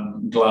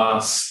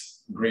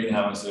glass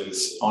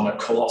greenhouses on a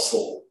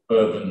colossal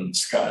urban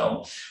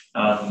scale.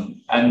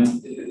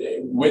 And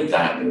with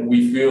that,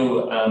 we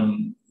feel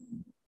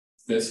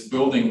this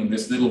building,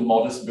 this little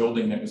modest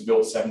building that was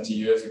built 70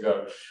 years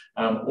ago,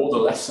 all the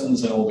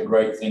lessons and all the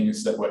great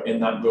things that were in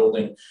that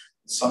building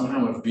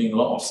somehow have been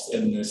lost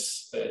in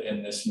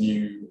this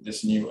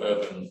new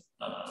urban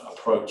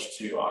approach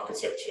to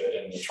architecture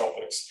in the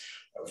tropics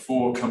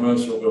for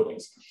commercial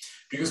buildings.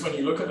 Because when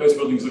you look at those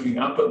buildings, looking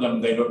up at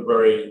them, they look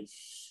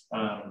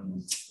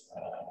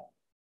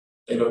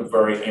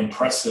very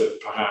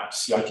impressive,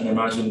 perhaps. I can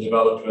imagine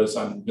developers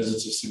and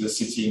visitors to the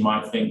city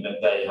might think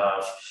that they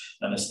have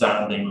an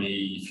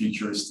astoundingly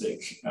futuristic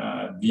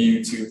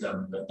view to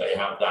them, that they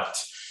have that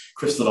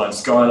crystalline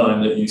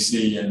skyline that you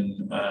see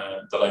in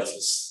the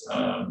latest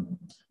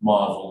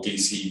Marvel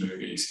DC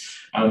movies.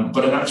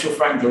 But in actual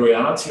fact, the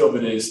reality of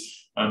it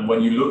is,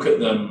 when you look at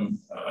them,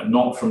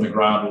 not from the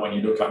ground, but when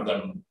you look at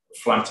them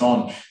flat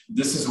on,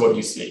 this is what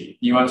you see.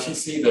 You actually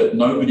see that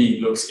nobody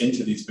looks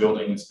into these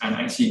buildings, and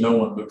actually no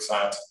one looks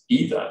out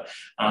either,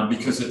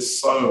 because it's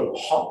so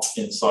hot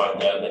inside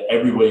there that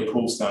everybody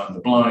pulls down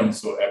the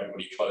blinds or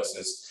everybody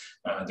closes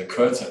the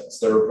curtains.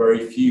 There are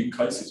very few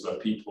places where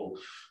people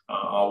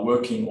are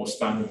working or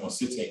standing or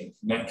sitting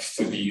next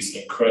to these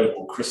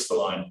incredible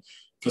crystalline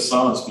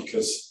facades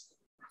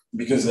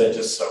because they're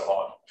just so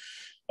hot.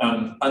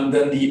 And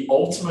then the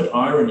ultimate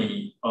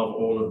irony of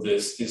all of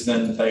this is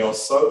then they are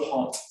so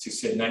hot to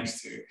sit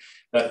next to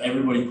that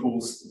everybody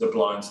pulls the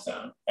blinds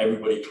down,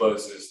 everybody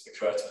closes the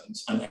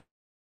curtains, and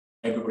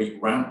everybody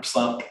ramps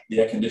up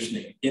the air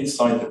conditioning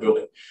inside the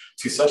building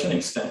to such an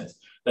extent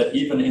that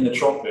even in the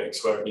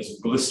tropics, where it is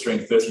blistering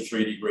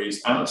 33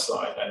 degrees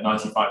outside and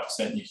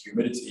 95%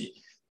 humidity,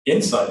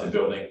 inside the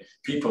building,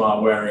 people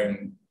are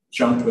wearing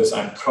jumpers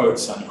and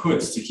coats and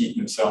hoods to keep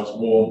themselves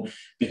warm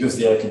because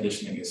the air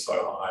conditioning is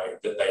so high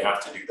that they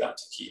have to do that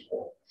to keep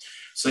warm.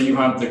 So you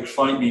have the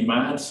slightly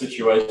mad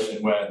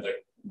situation where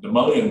the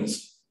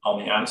mullions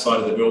on the outside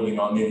of the building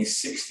are nearly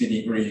 60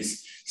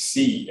 degrees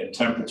C in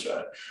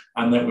temperature,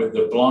 and then with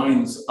the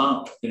blinds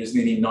up, it is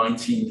nearly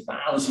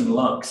 19,000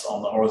 lux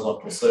on the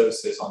horizontal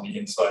surfaces on the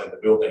inside of the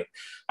building.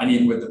 And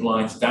even with the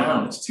blinds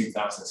down, it's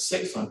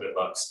 2,600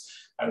 lux.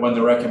 And when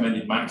the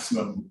recommended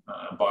maximum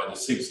by the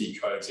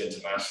CIBSE codes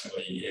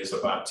internationally is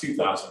about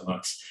 2,000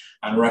 lux,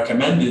 and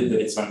recommended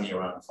that it's only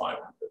around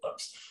 500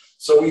 lux.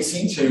 So we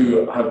seem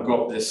to have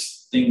got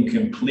this thing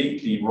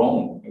completely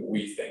wrong,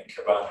 we think,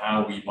 about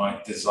how we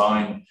might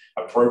design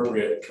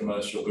appropriate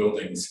commercial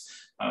buildings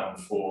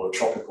for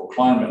tropical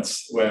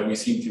climates, where we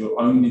seem to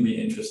only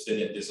be interested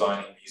in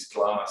designing these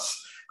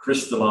glass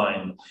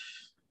crystalline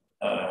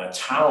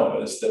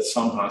towers that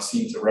somehow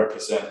seem to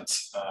represent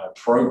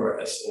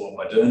progress or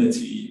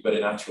modernity, but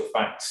in actual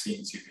fact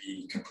seem to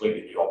be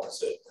completely the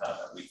opposite,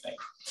 we think.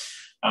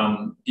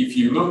 If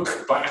you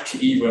look back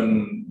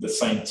even the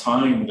same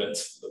time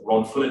that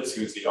Ron Phillips,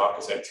 who is the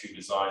architect who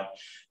designed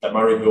the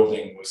Murray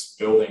building, was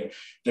building,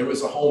 there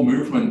was a whole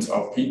movement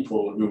of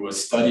people who were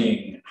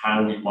studying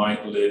how we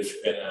might live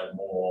in a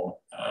more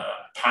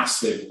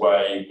passive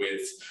way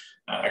with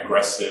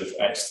aggressive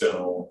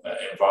external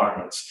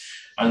environments.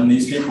 And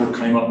these people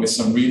came up with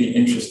some really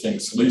interesting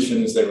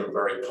solutions. They were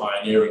very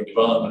pioneering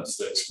developments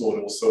that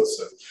explored all sorts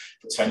of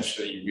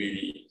potentially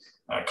really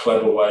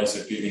clever ways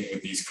of dealing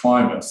with these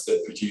climates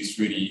that produced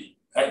really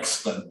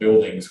excellent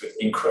buildings with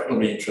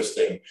incredibly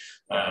interesting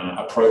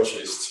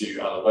approaches to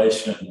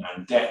elevation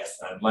and depth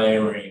and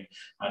layering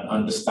and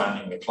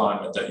understanding the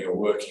climate that you're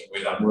working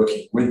with and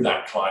working with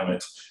that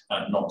climate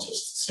and not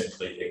just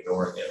simply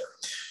ignoring it.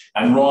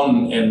 And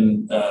Ron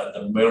in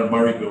the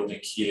Murray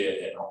building here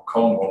in Hong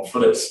Kong, Ron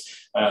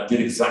Phillips,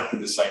 did exactly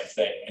the same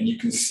thing. And you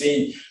can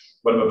see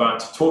what I'm about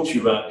to talk to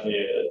you about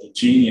here, the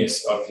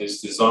genius of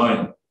his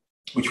design,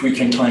 which we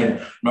can claim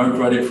no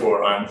credit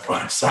for, I'm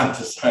quite sad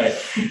to say.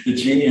 The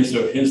genius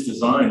of his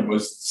design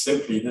was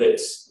simply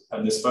this,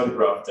 and this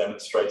photograph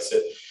demonstrates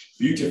it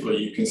beautifully.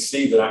 You can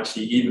see that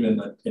actually even in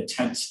the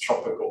intense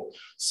tropical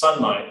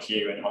sunlight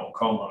here in Hong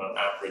Kong on an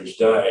average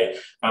day,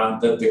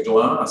 that the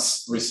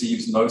glass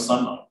receives no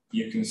sunlight.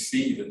 You can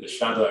see that the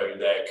shadow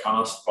there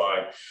cast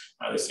by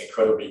this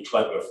incredibly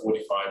clever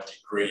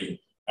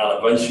 45-degree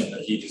elevation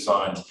that he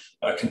designed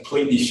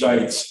completely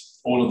shades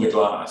all of the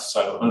glass.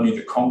 So only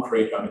the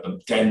concrete, only the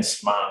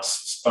dense mass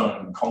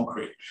stone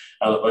concrete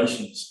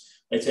elevations,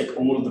 they take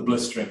all of the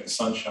blistering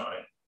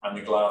sunshine, and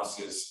the glass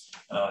is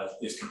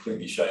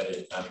completely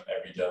shaded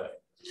every day.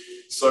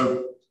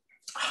 So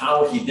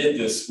how he did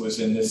this was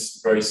in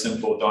this very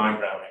simple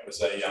diagram. It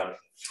was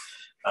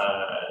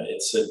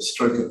It's a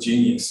stroke of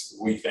genius,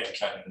 we think,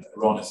 and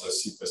Ron is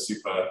a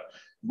super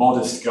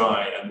modest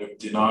guy and would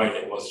deny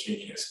it was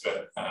genius,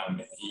 but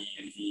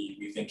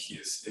we think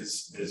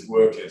his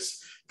work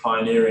is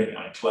pioneering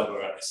and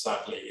clever and is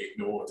sadly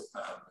ignored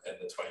in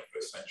the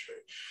 21st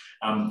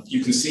century.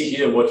 You can see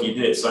here what he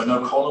did. So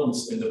no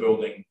columns in the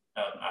building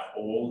at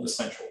all, the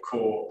central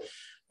core.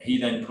 He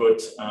then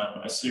put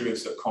a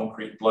series of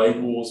concrete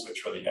blade walls,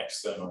 which are the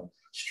external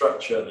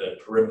structure, the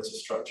perimeter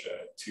structure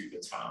to the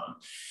tower,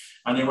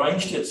 and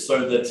arranged it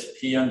so that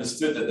he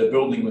understood that the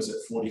building was at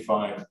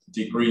 45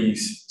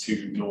 degrees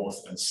to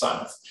north and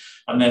south.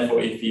 And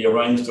therefore, if he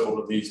arranged all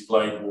of these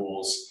blade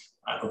walls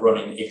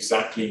running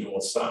exactly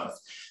north-south,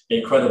 the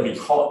incredibly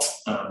hot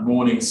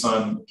morning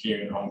sun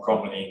here in Hong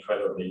Kong and the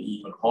incredibly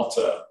even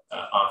hotter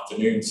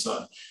afternoon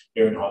sun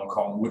here in Hong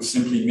Kong would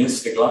simply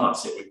miss the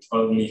glass. It would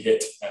only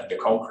hit the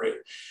concrete.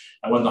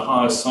 And when the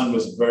highest sun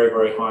was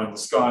very high in the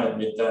sky at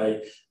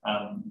midday,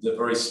 the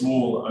very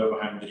small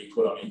overhang that he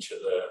put on each of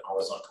the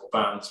horizontal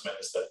bands meant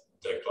that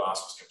the glass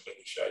was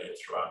completely shaded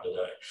throughout the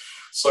day.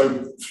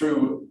 So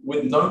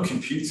with no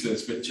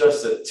computers, with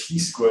just a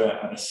T-square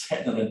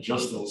and an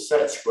adjustable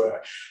set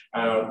square,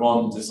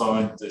 Ron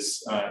designed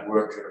this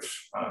work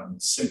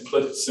of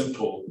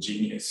simple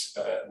genius,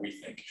 we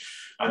think,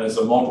 and as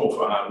a model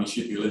for how we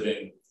should be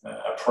living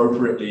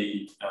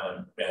appropriately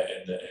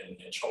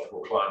in tropical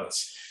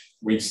climates.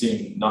 We've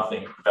seen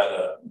nothing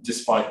better,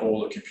 despite all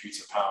the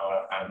computer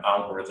power and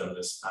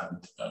algorithms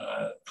and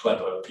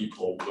clever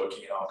people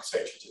working in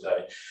architecture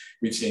today.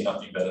 We've seen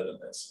nothing better than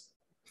this.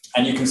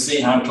 And you can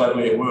see how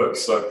cleverly it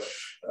works. So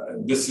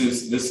this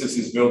is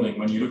his building.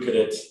 When you look at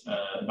it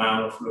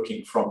now,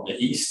 looking from the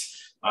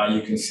east,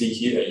 you can see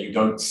here, you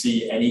don't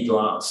see any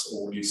glass.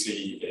 All you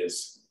see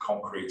is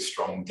concrete,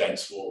 strong,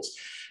 dense walls.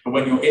 But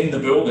when you're in the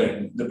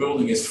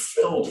building is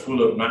filled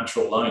full of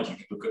natural light. You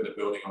can look at the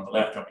building on the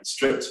left, and it's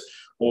stripped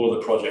all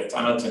of the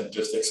projectility and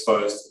just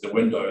exposed the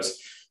windows.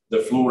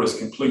 The floor is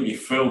completely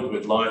filled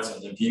with light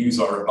and the views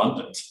are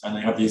abundant, and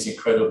they have these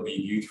incredibly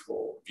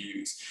beautiful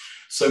views.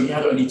 So he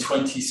had only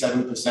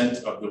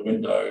 27% of the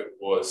window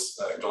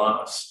was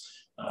glass,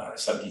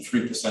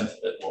 73% of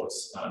it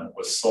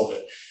was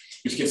solid,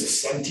 which gives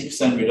a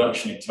 70%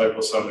 reduction in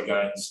total solar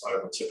gains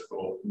over a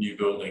typical new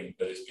building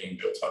that is being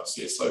built up.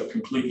 So it's so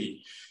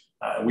completely,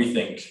 we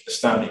think,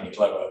 astoundingly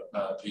clever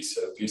piece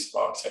of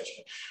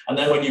architecture. And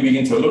then when you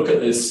begin to look at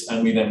this,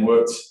 and we then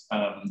worked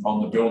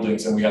on the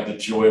buildings, and we had the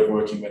joy of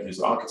working with his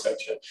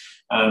architecture,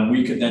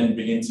 we could then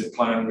begin to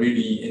plan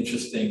really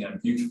interesting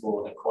and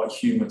beautiful and quite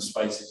human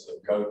spaces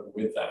that go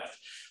with that.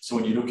 So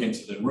when you look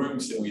into the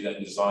rooms that we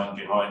then designed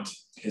behind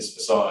his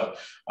facade,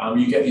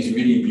 you get these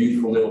really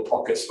beautiful little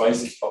pocket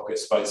spaces for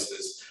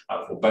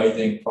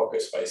bathing,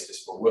 pocket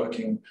spaces for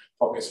working,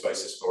 pocket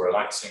spaces for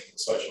relaxing, for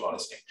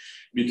socializing.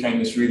 It became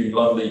this really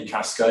lovely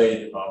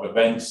cascade of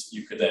events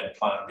you could then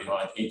plan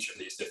behind each of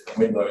these different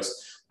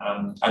windows.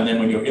 And then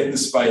when you're in the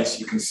space,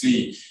 you can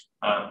see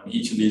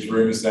each of these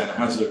rooms then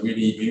has a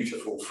really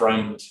beautiful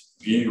framed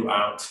view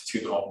out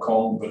to Hong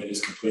Kong, but it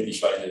is completely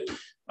shaded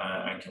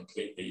and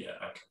completely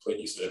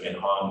sort of in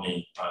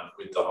harmony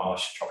with the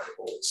harsh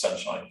tropical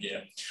sunshine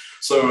here.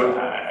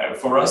 So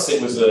for us,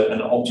 it was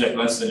an object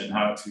lesson in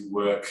how to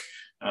work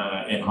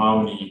in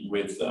harmony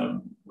with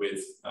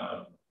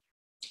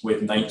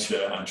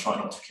nature and try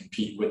not to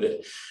compete with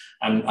it,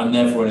 and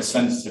therefore, in a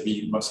sense, to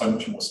be so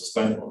much more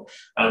sustainable.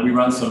 We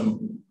ran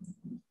some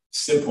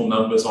simple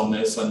numbers on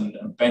this and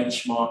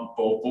benchmark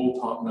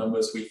ballpark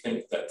numbers. We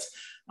think that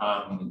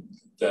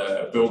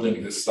the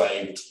building has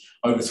saved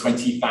over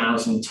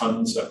 20,000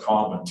 tons of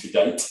carbon to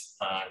date,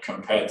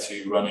 compared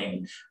to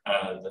running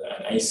an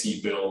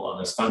AC bill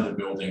on a standard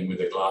building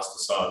with a glass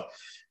facade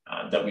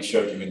that we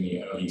showed you in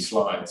the early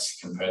slides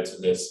compared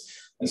to this.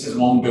 This is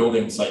one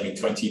building saving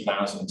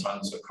 20,000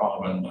 tons of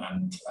carbon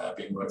and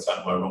being worked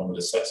out by Ron with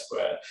a set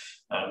square.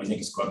 We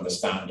think it's quite an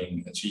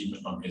astounding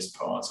achievement on his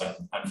part,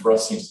 and for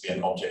us seems to be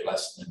an object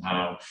lesson in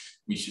how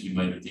we should be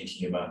maybe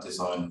thinking about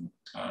design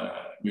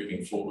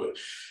moving forward.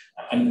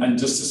 And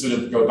just to sort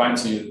of go back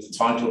to the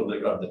title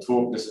of the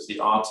talk, this is the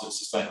art of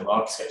sustainable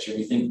architecture.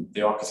 We think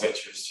the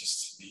architecture is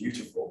just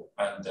beautiful,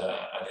 and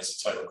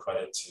it's a total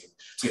credit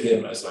to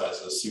him as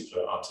a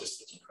super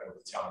artistic,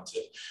 incredibly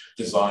talented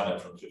designer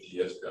from 50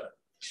 years ago.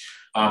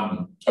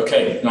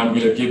 Okay, now I'm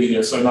going to give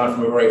you, so now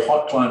from a very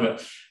hot climate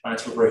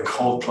to a very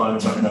cold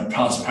climate, I'm going to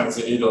pass back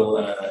to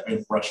Idil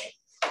in Russia.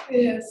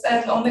 Yes,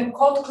 and on the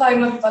cold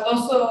climate, but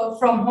also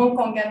from Hong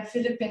Kong and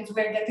Philippines,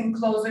 we're getting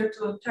closer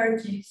to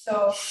Turkey.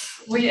 So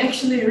we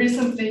actually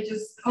recently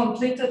just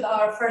completed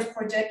our first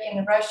project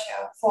in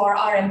Russia for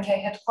RMK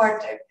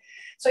headquarters.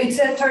 So it's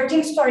a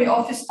 13-story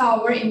office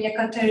tower in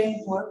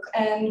Yekaterinburg,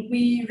 and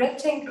we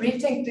rethink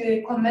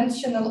the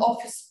conventional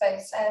office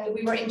space, and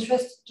we were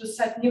interested to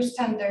set new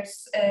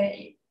standards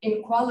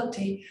in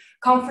quality,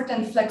 comfort,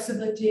 and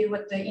flexibility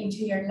with the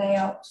interior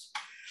layout.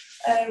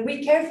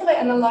 We carefully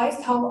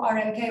analyzed how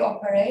RMK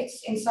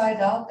operates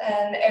inside out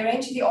and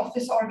arranged the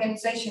office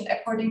organization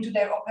according to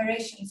their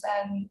operations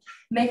and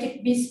make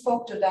it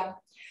bespoke to them.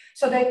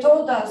 So they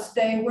told us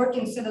they work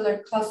in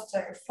similar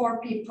cluster,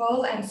 4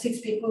 people and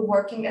 6 people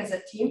working as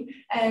a team,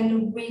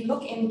 and we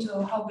look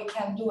into how we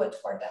can do it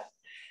for them.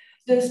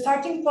 The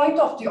starting point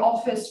of the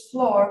office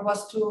floor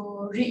was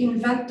to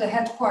reinvent the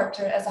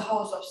headquarters as a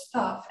house of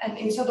staff, and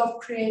instead of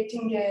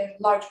creating a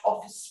large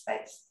office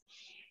space.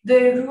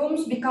 The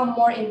rooms become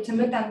more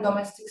intimate and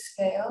domestic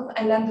scale,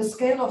 and then the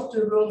scale of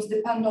the rooms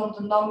depend on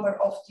the number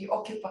of the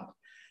occupant.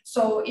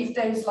 So if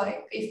there's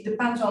it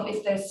depends on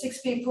if there's 6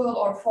 people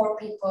or 4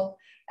 people,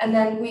 and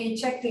then we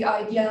check the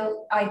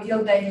ideal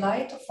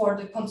daylight for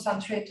the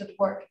concentrated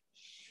work.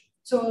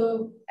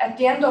 So at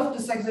the end of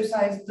this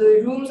exercise,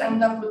 the rooms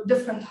end up with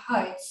different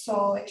heights.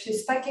 So actually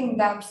stacking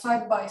them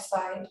side by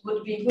side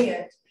would be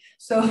weird.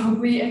 So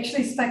we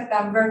actually stack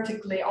them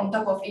vertically on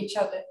top of each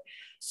other.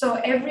 So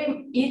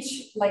every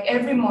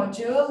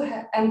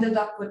module ended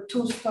up with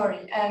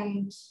 2-story,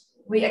 and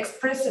we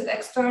express it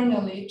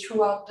externally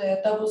throughout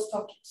the double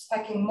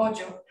stacking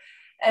module,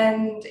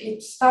 and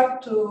it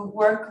starts to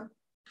work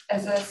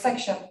as a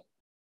section.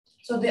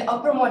 So the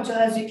upper module,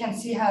 as you can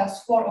see,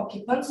 has 4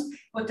 occupants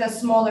with a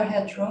smaller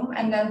headroom,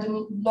 and then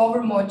the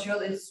lower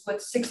module is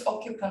with 6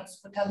 occupants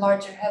with a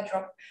larger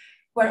headroom,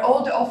 where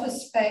all the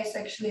office space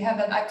actually have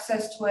an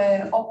access to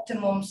an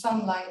optimum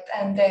sunlight,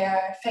 and they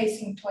are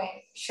facing to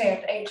a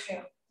shared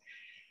atrium.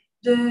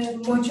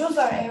 The modules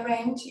are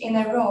arranged in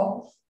a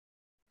row,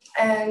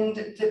 and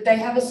they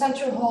have a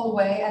central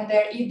hallway, and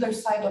they're either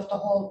side of the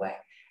hallway.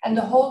 And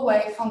the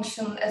hallway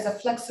functions as a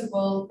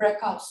flexible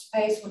breakout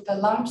space with a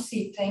lounge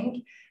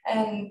seating,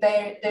 and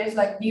there's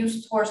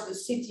views towards the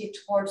city,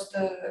 towards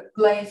the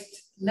glazed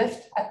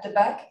lift at the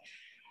back.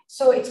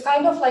 So it's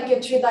kind of like a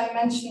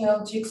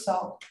 3-dimensional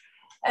jigsaw.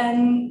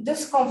 And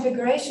this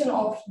configuration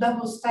of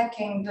double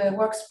stacking the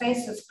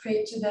workspaces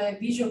created a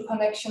visual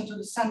connection to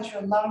the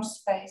central lounge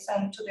space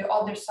and to the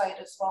other side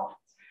as well.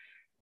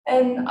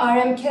 And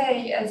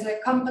RMK as a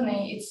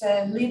company, it's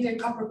a leader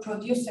copper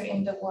producer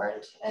in the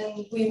world,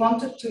 and we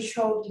wanted to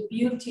show the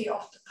beauty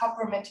of the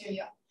copper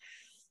material.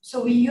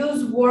 So we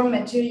use warm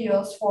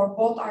materials for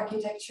both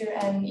architecture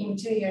and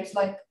interiors,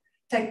 like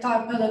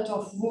tactile palette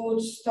of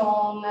wood,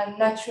 stone, and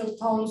natural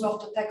tones of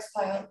the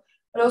textile.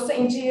 But also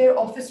interior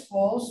office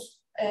walls,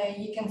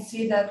 you can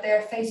see that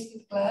they're faced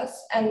with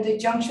glass, and the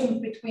junctions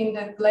between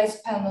the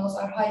glazed panels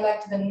are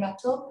highlighted in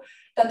metal.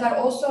 That are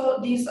also,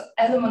 these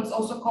elements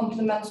also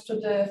complements to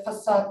the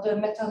facade, the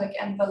metallic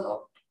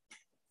envelope.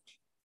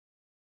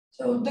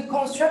 So the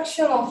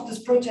construction of this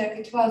project,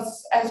 it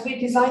was, as we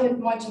designed it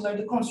modular,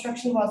 the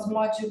construction was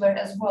modular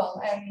as well.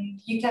 And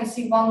you can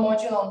see one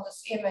module on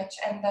this image,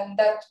 and then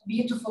that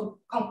beautiful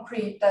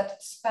concrete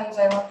that spans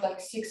around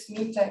 6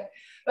 meters.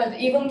 But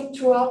even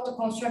throughout the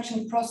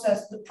construction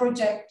process, the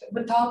project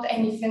without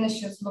any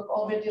finishes look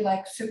already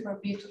super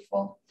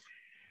beautiful.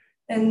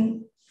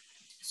 And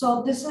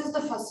so this is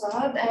the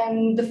facade,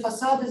 and the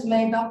facade is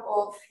made up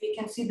of, you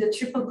can see the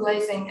triple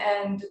glazing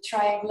and the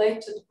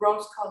triangulated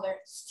bronze colored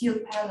steel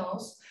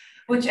panels,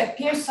 which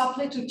appear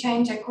subtly to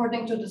change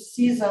according to the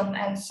season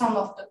and sun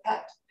of the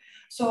pet.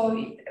 So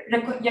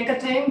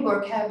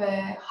Yekaterinburg have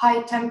a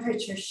high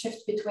temperature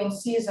shift between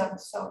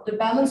seasons. So the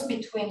balance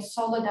between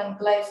solid and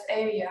glazed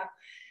area,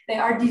 they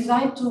are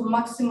designed to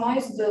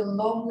maximize the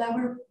low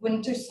level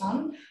winter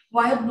sun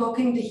while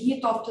blocking the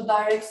heat of the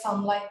direct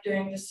sunlight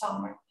during the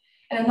summer.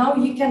 And now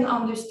you can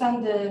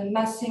understand the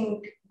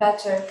massing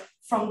better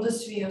from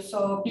this view.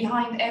 So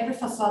behind every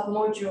facade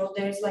module,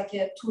 there's a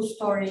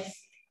 2-story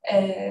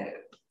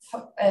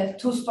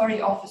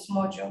office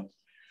module.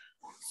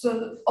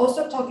 So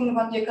also talking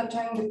about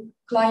Yekaterinburg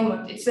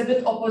climate, it's a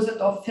bit opposite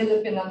of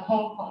Philippines and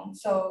Hong Kong.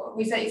 So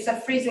we say it's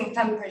a freezing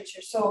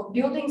temperature. So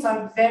buildings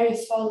are very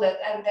solid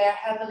and they are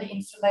heavily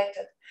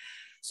insulated.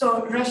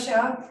 So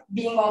Russia,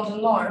 being on the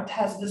north,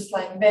 has this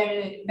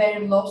very,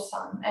 very low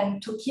sun,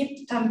 and to keep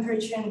the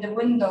temperature in the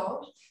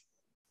window,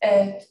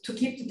 to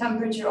keep the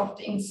temperature of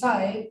the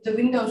inside, the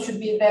windows should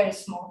be very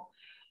small,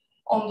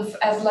 on the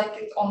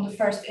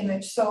first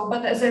image. So,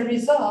 but as a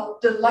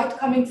result, the light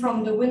coming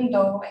from the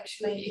window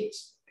actually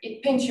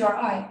it pinch your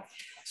eye.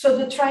 So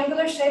the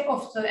triangular shape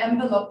of the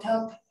envelope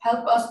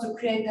help us to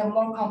create a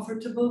more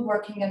comfortable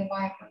working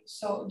environment.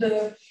 So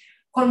the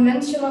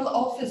conventional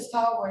office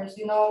towers,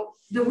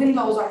 the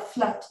windows are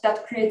flat.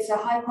 That creates a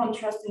high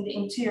contrast in the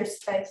interior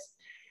space.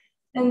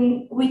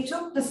 And we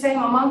took the same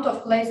amount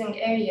of glazing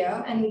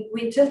area and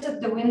we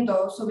tilted the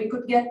window so we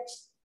could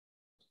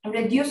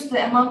reduce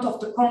the amount of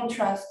the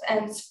contrast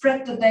and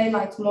spread the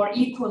daylight more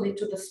equally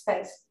to the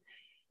space.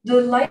 The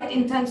light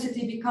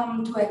intensity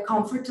become to a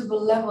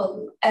comfortable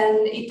level,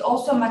 and it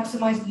also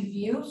maximized the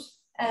views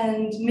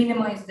and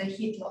minimized the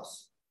heat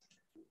loss.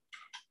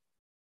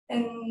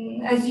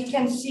 And as you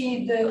can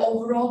see, the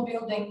overall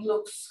building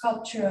looks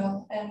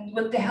sculptural, and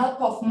with the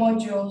help of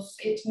modules,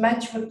 it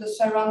matched with the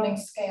surrounding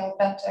scale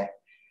better.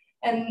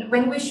 And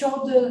when we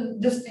showed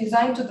this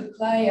design to the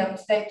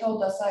clients, they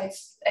told us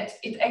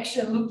it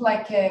actually looked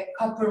like a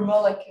copper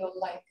molecule,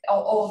 like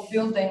our old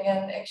building.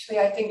 And actually,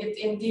 I think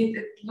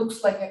it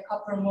looks like a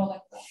copper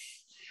molecule.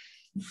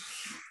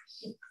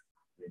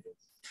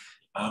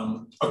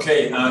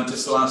 Okay,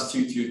 just the last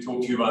two to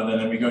talk to you about,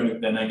 then we go to,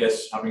 then I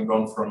guess, having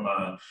gone from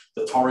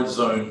the torrid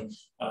zone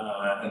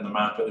and the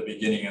map at the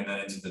beginning, and then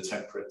into the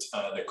temperate,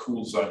 the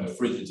cool zone, the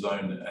frigid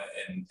zone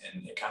in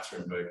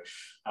Ekaterinburg.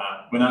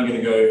 We're now going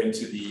to go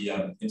into the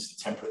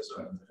temperate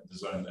zone, the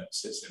zone that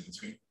sits in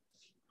between.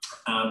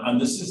 And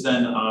this is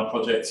then our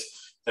project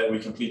that we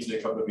completed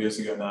a couple of years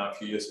ago now, a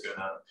few years ago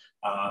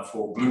now,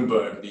 for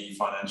Bloomberg, the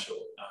financial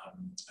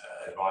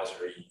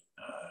advisory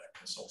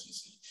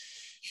consultancy.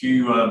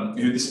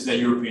 Who this is their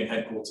European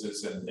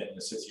headquarters in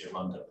the city of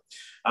London.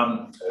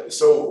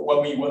 So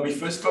when we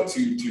first got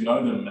to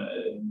know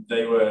them,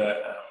 they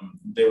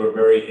were a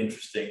very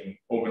interesting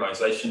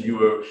organisation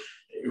who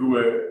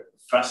were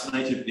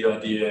fascinated with the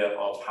idea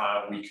of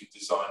how we could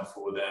design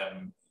for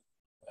them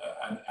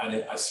and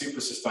a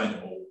super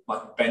sustainable,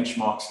 like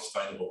benchmark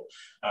sustainable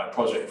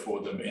project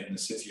for them in the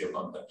city of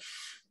London.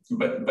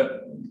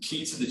 But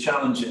key to the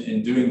challenge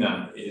in doing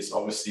that is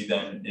obviously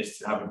then is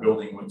to have a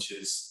building which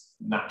is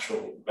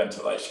natural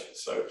ventilation.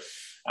 So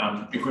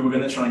if we were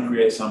going to try and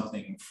create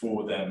something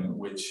for them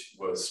which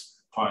was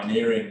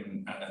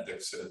pioneering at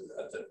the sort of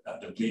at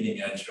the bleeding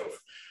edge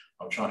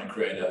of trying to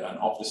create an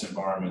office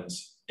environment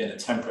in a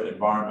temperate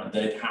environment,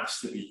 then it has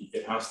to be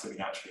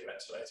naturally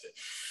ventilated.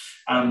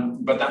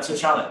 But that's a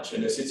challenge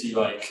in a city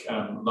like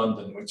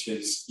London, which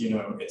is,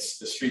 it's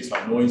the streets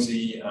are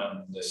noisy,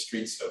 the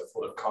streets are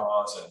full of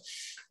cars,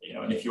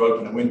 and if you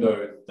open a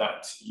window,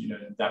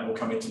 that will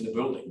come into the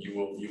building. You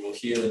will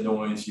hear the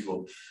noise.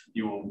 You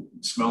will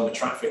smell the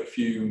traffic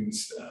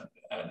fumes,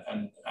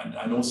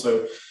 and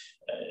also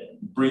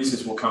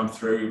breezes will come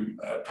through.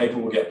 Paper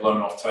will get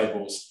blown off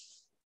tables.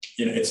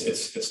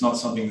 It's not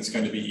something that's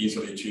going to be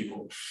easily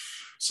achievable.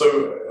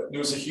 So there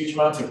was a huge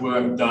amount of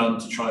work done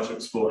to try to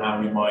explore how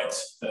we might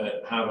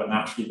have a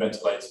naturally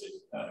ventilated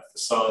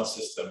facade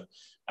system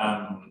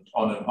on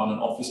an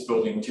office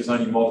building, which is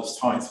only modest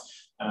height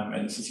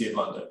in the city of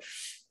London.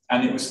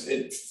 And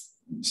it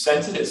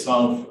centered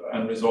itself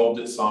and resolved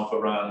itself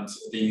around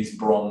these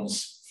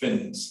bronze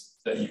fins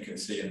that you can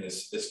see in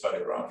this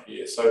photograph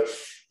here. So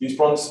these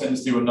bronze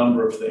fins do a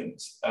number of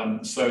things.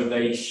 So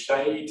they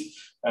shade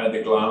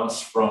the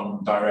glass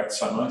from direct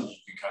sunlight, as you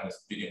can kind of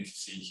begin to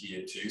see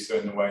here too. So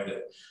in the way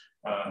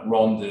that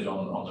Ron did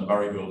on the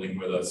Murray building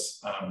with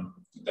us,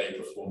 they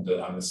performed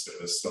this sort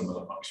of a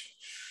similar function.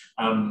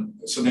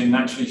 So they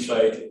naturally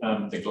shade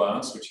the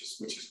glass, which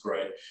is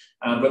great.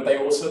 But they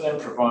also then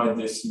provide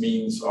this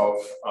means of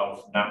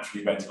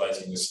naturally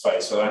ventilating the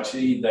space. So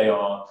actually they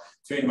are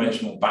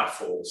three-dimensional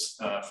baffles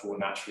for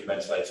naturally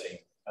ventilating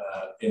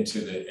into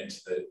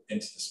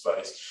the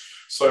space.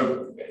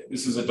 So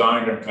this is a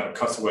diagram kind of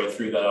cut away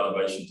through that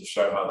elevation to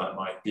show how that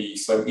might be.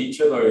 So each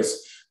of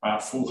those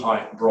full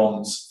height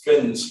bronze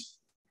fins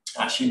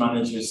actually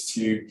manages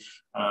to,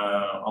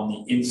 on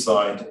the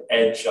inside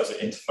edge as it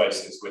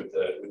interfaces with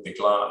the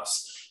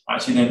glass,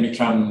 actually then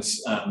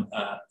becomes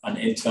an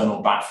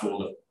internal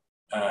baffle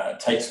that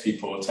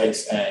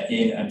takes air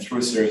in and through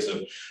a series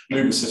of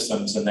louver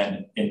systems and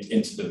then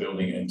into the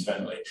building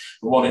internally.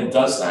 But what it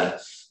does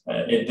there,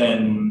 it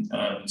then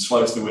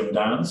slows the wind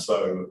down,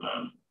 so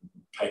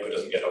paper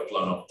doesn't get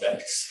blown off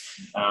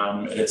decks.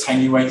 It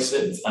attenuates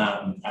it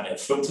and it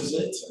filters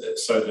it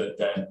so that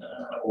then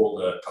all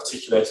the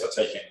particulates are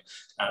taken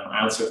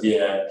out of the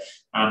air.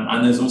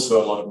 And there's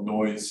also a lot of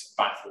noise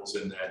baffles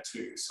in there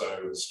too.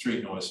 So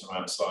street noise from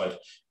outside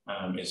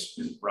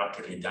is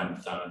rapidly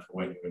damped down for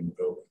when you're in the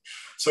building.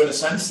 So in a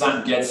sense,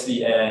 that gets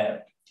the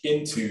air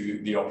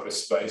into the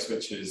office space,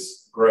 which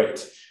is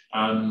great.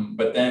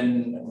 But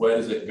then where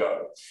does it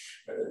go?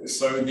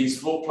 So these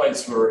floor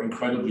plates were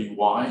incredibly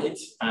wide,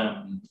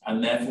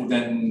 and therefore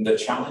then the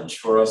challenge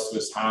for us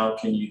was how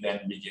can you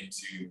then begin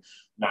to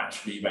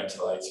naturally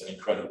ventilate an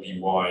incredibly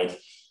wide,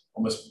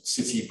 almost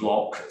city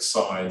block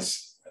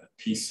size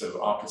piece of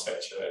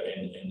architecture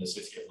in the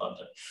city of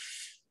London.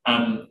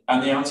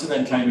 And the answer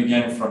then came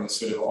again from the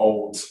sort of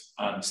old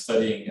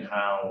studying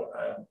how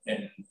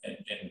in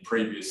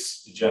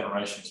previous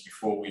generations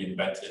before we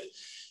invented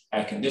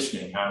air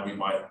conditioning, how we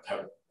might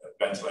have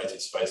ventilated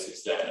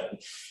spaces there.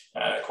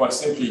 And quite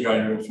simply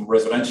going from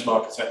residential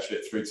architecture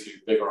through to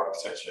bigger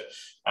architecture,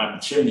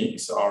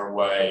 chimneys are a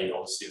way,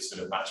 obviously, of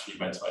sort of naturally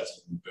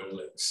ventilating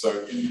buildings.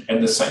 So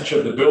in the center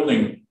of the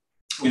building,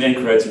 we then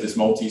created this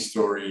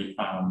multi-story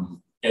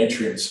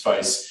atrium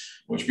space,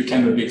 which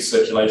became a big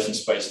circulation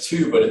space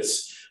too, but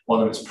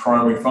one of its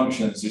primary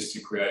functions is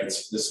to create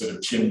this sort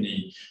of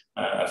chimney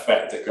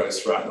effect that goes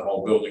throughout the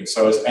whole building.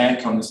 So as air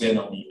comes in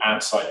on the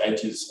outside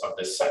edges of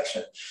this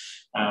section,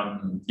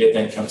 it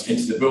then comes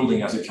into the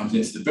building. As it comes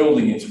into the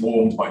building, it's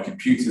warmed by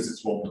computers,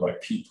 it's warmed by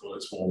people,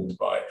 it's warmed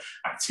by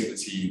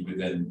activity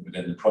within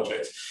the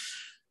project.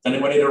 And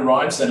then when it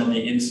arrives then on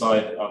the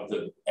inside of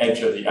the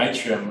edge of the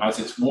atrium, as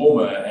it's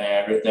warmer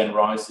air, it then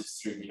rises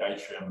through the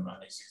atrium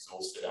and is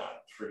exhausted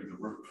out through the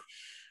roof.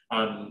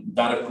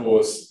 That, of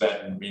course,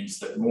 then means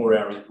that more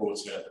air is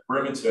brought in at the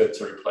perimeter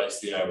to replace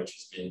the air which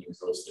is being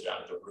exhausted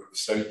out of the roof.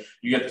 So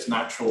you get this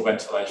natural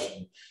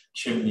ventilation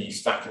chimney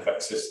stack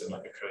effect system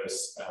that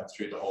occurs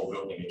through the whole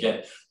building.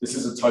 Again, this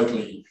is a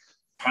totally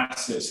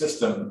passive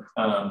system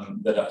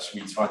that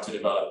actually we tried to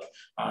develop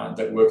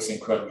that works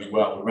incredibly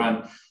well. We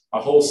ran a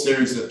whole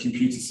series of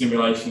computer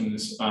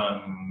simulations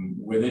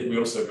with it. We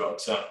also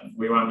got,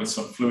 we ran with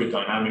some fluid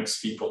dynamics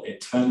people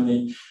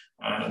internally.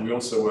 We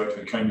also worked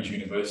with Cambridge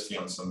University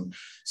on some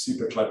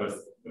super clever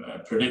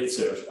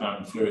predictive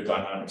fluid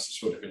dynamics to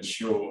sort of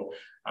ensure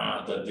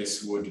that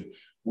this would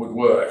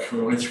work.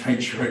 We wanted to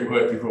make sure it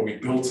worked before we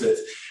built it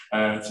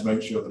to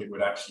make sure that it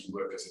would actually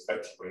work as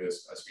effectively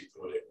as we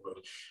thought it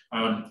would.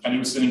 And it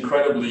was an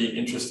incredibly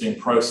interesting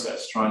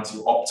process trying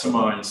to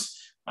optimize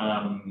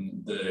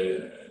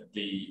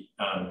the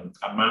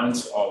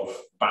amount of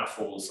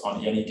baffles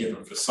on any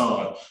given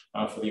facade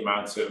for the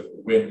amount of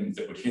wind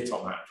that would hit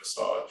on that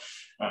facade,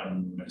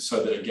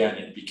 so that again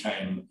it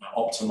became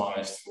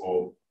optimized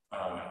for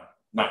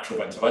natural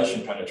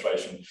ventilation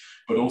penetration,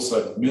 but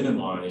also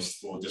minimized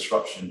for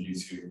disruption due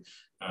to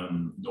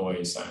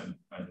noise and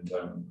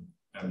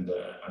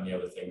the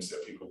other things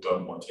that people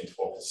don't want into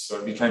office. So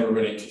it became a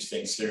really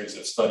interesting series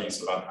of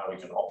studies about how we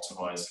can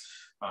optimize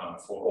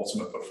for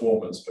ultimate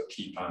performance, but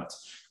keep out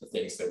the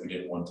things that we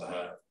didn't want to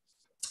have.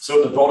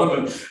 So at the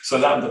bottom of, so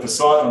that the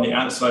facade on the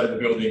outside of the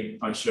building,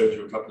 I showed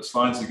you a couple of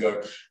slides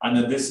ago, and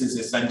then this is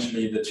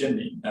essentially the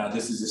chimney.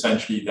 This is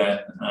essentially then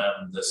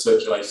the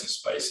circulation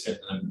space in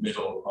the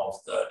middle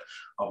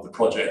of the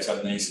project,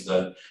 and these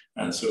are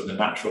the sort of the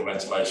natural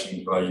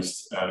ventilation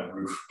glazed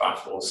roof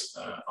baffles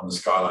on the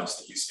skylights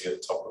that you see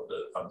at the top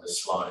of the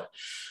slide.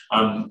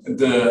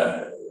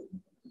 The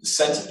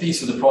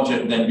centerpiece of the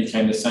project then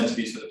became the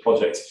centerpiece of the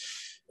project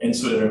in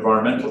sort of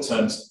environmental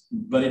terms,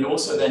 but it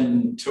also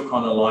then took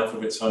on a life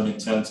of its own in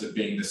terms of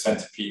being the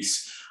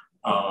centerpiece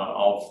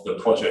of the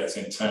project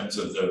in terms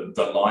of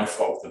the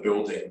life of the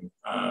building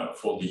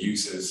for the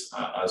users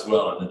as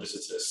well and the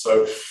visitors.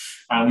 So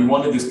we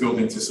wanted this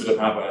building to sort of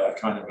have a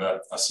kind of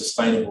a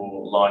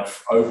sustainable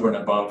life over and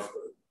above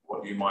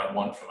what you might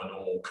want from a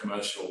normal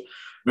commercial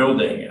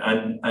building.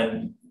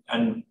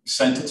 And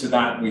centered to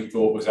that, we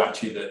thought was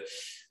actually that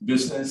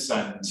business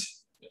and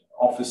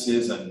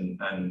offices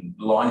and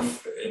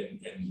life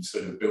in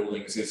sort of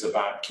buildings is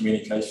about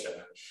communication.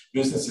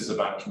 Business is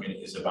about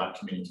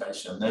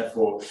communication. And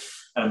therefore,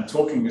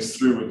 talking this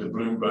through with the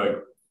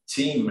Bloomberg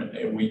team,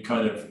 we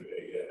kind of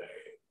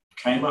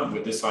came up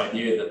with this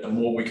idea that the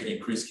more we could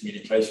increase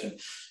communication,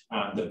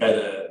 the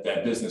better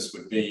their business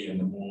would be, and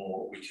the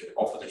more we could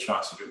offer the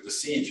chance to be able to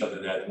see each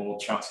other there, the more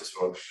chances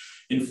for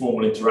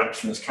informal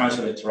interactions,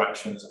 casual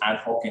interactions, ad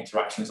hoc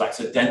interactions,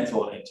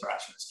 accidental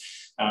interactions.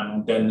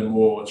 And then the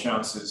more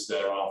chances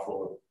there are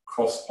for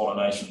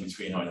cross-pollination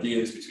between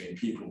ideas, between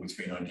people,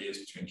 between ideas,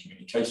 between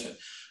communication.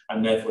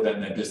 And therefore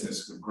then their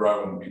business would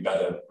grow and would be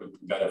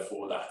better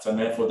for that. And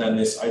therefore then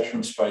this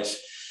atrium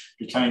space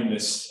became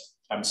this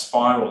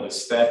spiral,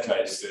 this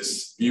staircase,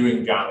 this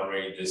viewing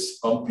gallery, this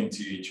bump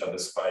into each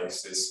other's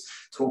space, this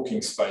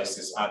talking space,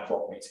 this ad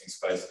hoc meeting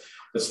space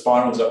that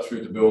spirals up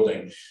through the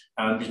building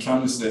and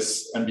became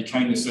this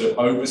sort of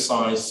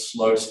oversized,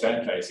 slow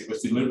staircase. It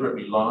was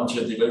deliberately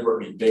larger,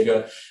 deliberately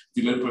bigger,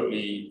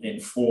 deliberately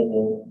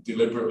informal,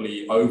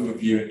 deliberately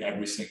overviewing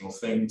every single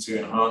thing to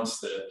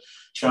enhance the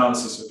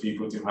chances for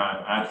people to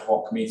have ad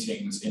hoc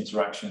meetings,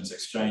 interactions,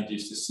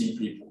 exchanges, to see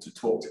people, to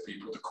talk to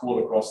people, to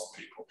call across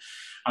to people,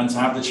 and to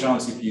have the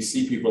chance, if you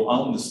see people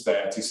on the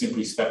stair, to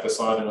simply step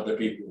aside and other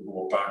people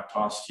will walk back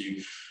past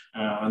you.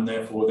 And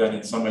therefore then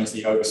in some ways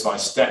the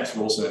oversized steps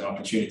were also an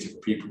opportunity for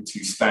people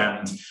to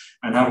stand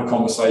and have a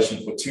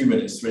conversation for 2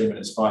 minutes, 3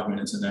 minutes, 5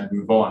 minutes, and then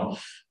move on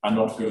and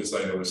not feel as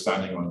though they were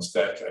standing on a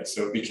staircase.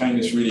 So it became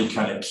this really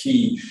kind of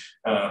key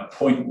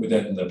point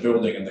within the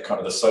building, and the kind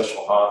of the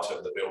social heart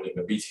of the building,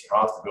 the beating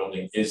heart of the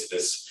building is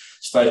this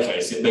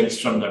staircase. It links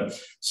from the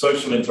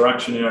social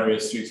interaction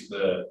areas through to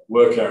the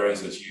work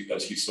areas, as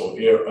you saw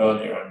here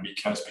earlier, and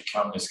has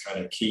become this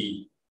kind of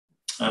key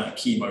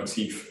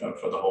motif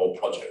for the whole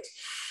project.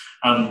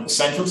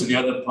 Central to the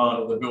other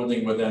part of the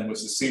building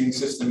was the ceiling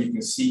system. You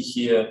can see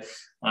here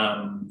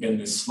in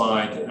this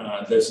slide,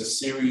 there's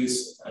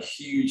a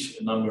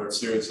huge number of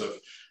series of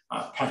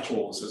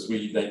petals, as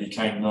they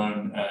became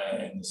known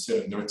in the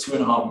ceiling. There are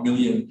 2.5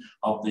 million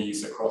of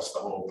these across the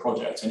whole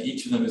project, and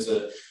each of them is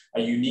a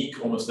unique,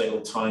 almost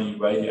little tiny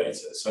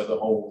radiator. So the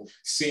whole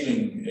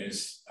ceiling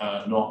is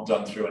not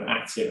done through an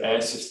active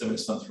air system,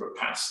 it's done through a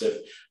passive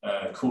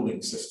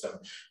cooling system.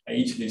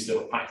 Each of these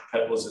little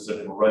petals is a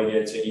little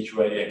radiator. Each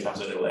radiator has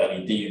a little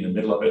LED in the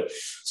middle of it.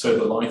 So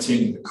the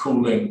lighting, the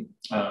cooling,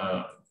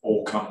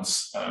 all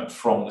comes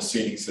from the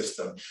ceiling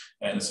system,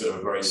 and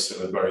a very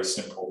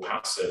simple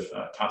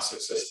passive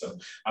system,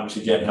 which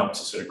again helps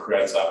to sort of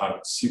create a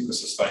super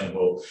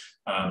sustainable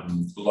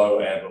low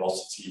air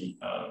velocity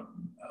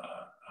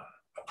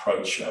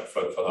approach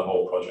for the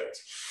whole project.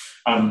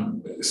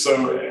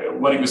 So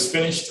when it was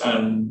finished,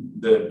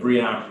 the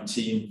BRIAM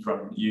team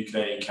from the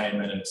UK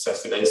came in and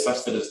assessed it. They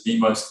assessed it as the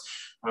most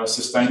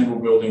sustainable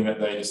building that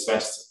they'd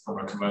assessed from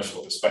a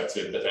commercial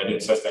perspective that they'd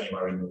assessed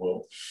anywhere in the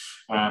world.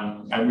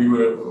 And we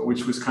were,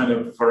 which was kind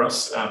of, for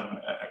us,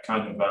 a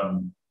kind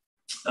of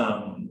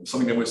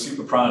something that we're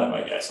super proud of,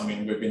 I guess. I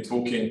mean, we've been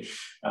talking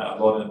a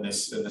lot in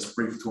this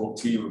brief talk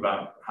to you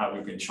about how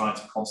we've been trying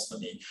to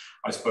constantly,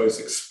 I suppose,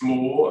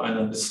 explore and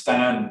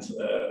understand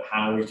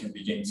how we can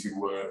begin to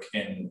work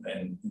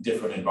in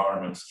different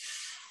environments.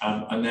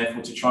 And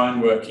therefore, to try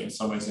and work in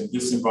some ways in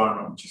this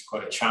environment, which is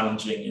quite a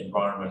challenging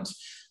environment,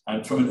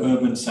 and from an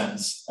urban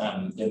sense,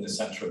 in the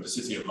centre of the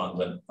city of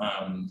London,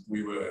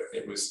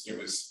 it was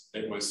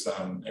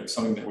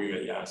something that we were,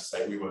 yeah, as I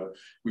say,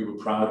 we were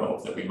proud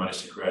of, that we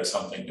managed to create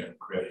something that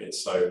created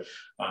so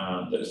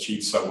that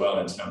achieved so well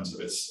in terms of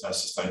its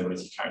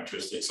sustainability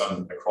characteristics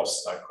and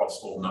across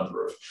all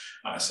number of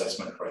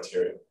assessment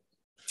criteria.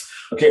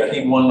 Okay, I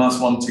think one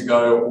last one to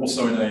go,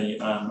 also in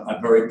a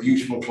very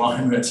beautiful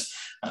climate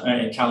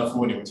in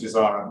California, which is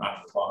our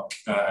Apple Park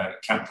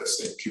campus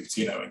in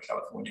Cupertino in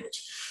California,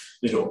 which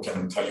Idil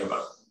can tell you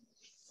about.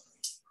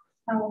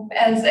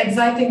 As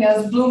exciting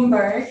as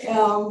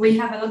Bloomberg, we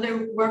have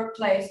another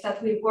workplace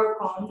that we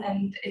work on,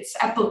 and it's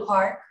Apple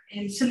Park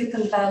in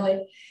Silicon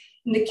Valley.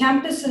 And the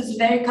campus is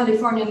very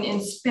Californian in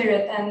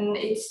spirit, and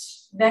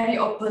it's very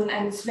open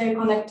and it's very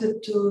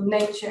connected to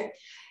nature.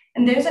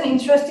 And there's an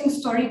interesting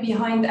story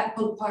behind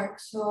Apple Park.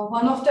 So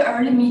one of the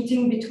early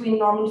meetings between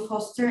Norman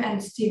Foster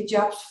and Steve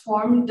Jobs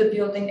formed the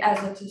building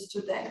as it is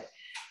today.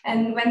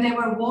 And when they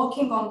were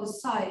walking on the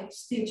site,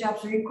 Steve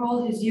Jobs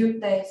recalled his youth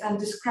days and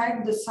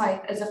described the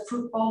site as a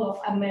fruit bowl of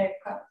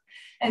America.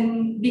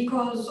 And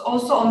because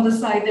also on the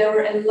site, there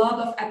were a lot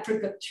of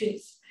apricot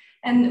trees.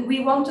 And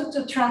we wanted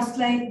to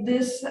translate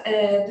this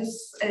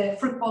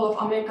fruit bowl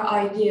of America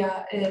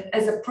idea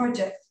as a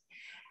project.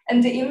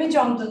 And the image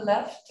on the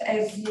left,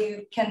 as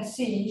you can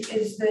see,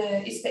 is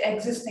the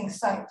existing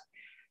site.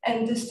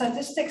 And the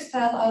statistics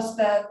tell us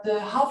that the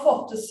half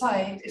of the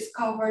site is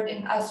covered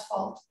in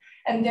asphalt.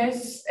 And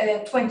there's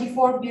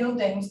 24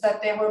 buildings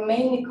that they were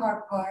mainly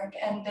car park,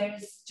 and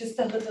there's just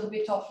a little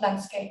bit of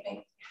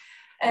landscaping.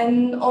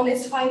 And on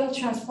its final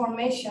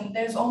transformation,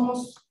 there's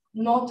almost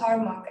no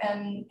tarmac,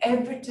 and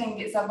everything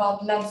is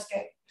about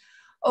landscape.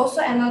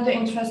 Also, another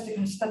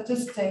interesting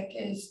statistic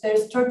is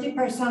there's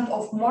 30%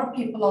 of more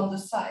people on the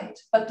site,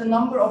 but the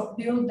number of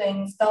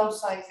buildings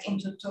downsized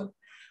into 2.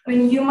 I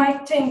mean, you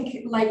might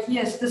think like,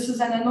 yes, this is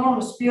an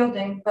enormous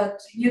building,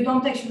 but you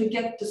don't actually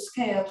get the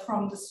scale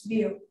from this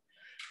view.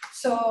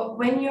 So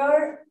when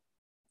you're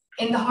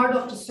in the heart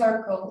of the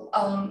circle,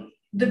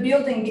 the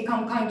building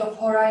become kind of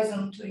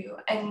horizon to you,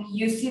 and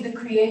you see the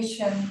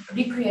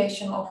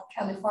recreation of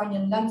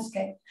Californian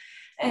landscape.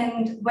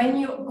 And when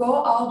you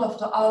go out of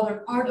the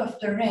outer part of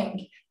the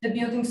ring, the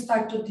buildings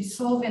start to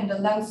dissolve in the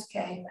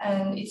landscape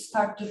and it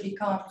starts to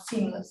become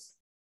seamless.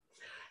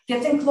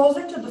 Getting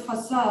closer to the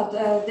facade,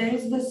 there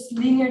is this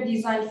linear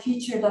design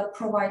feature that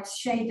provides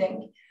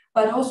shading,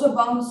 but also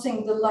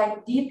bouncing the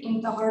light deep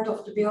in the heart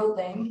of the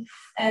building.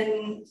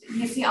 And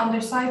you see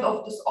underside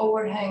of this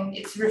overhang,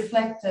 it's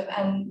reflective,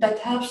 and that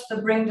helps to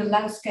bring the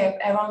landscape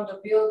around the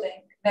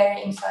building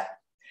very inside.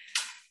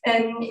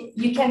 And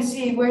you can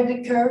see where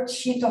the curved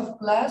sheet of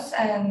glass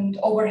and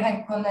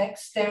overhang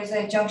connects, there's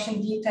a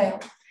junction detail.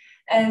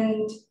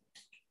 And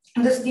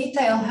this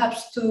detail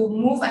helps to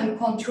move and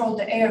control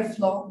the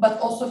airflow, but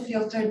also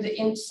filter the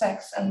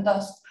insects and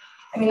dust.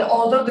 I mean,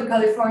 although the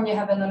California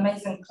have an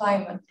amazing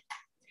climate.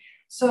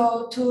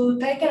 So to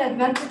take an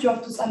advantage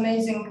of this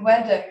amazing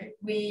weather,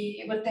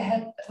 we, with the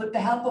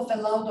help of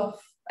a lot of,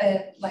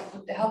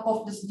 with the help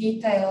of these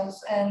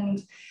details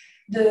and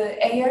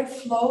the air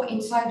flow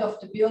inside of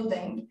the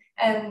building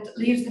and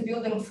leaves the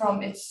building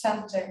from its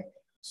center.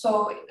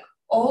 So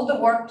all the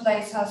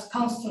workplace has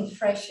constant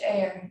fresh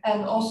air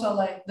and also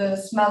like the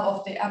smell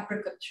of the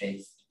apricot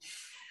trees.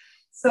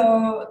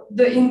 So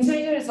the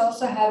interior is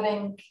also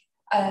having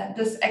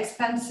this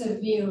expansive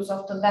views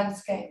of the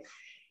landscape.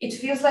 It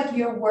feels like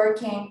you're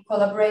working,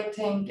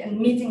 collaborating, and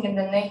meeting in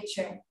the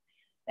nature.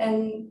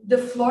 And the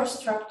floor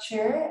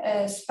structure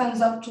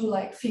spans up to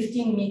like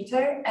 15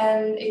 meters,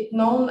 and it's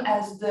known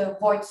as the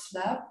void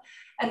slab.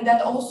 And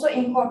that also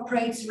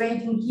incorporates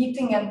radiant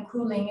heating and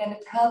cooling, and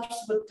it helps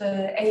with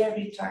the air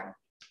return.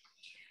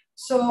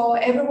 So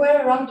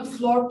everywhere around the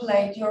floor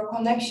plate, your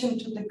connection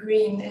to the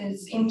green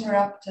is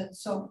interrupted.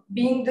 So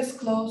being this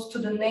close to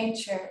the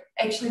nature,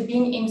 actually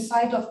being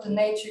inside of the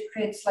nature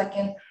creates like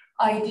an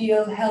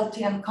ideal,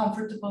 healthy, and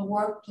comfortable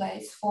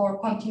workplace for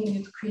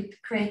continued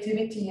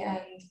creativity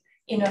and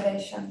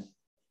innovation.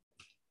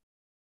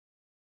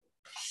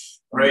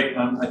 Great.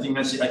 I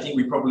think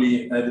we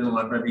probably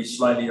maybe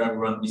slightly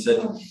overrun. We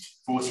said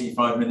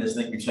 45 minutes.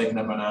 I think we've taken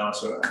up an hour,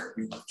 so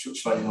we took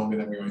slightly longer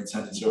than we were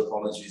intended. So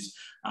apologies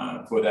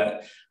for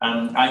that.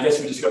 I guess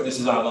we just got this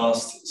as our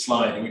last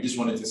slide, and we just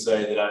wanted to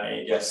say that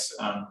I guess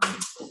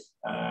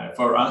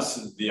For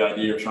us, the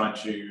idea of trying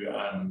to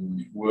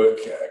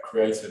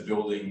create a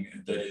building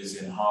that is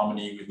in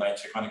harmony with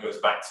nature kind of goes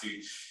back to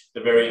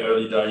the very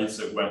early days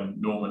of when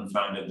Norman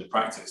founded the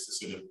practice. The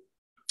sort of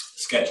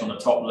sketch on the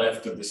top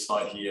left of this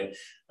slide here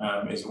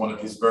is one of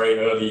his very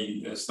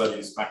early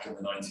studies back in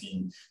the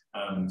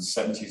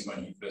 1970s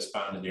when he first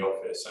founded the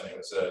office. And it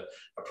was a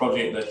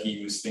project that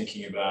he was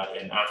thinking about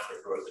in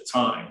Africa at the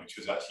time, which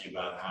was actually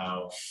about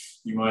how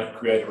you might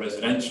create a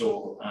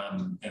residential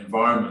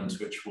environment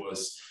which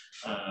was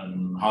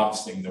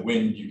harvesting the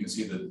wind. You can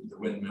see the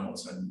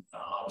windmills and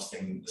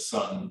harvesting the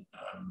sun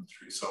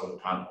through solar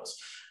panels,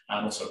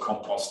 and also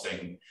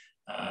composting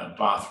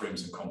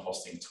bathrooms and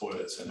composting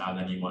toilets, and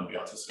then you might be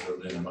able to sort of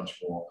live in a much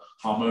more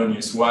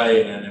harmonious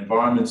way in an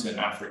environment in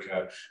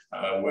Africa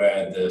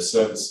where the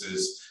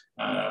services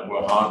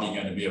were hardly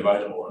going to be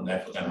available, and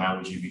therefore then how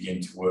would you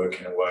begin to work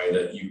in a way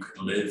that you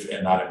could live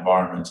in that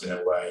environment in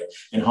a way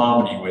in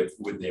harmony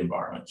with the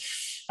environment.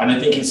 And I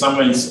think in some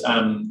ways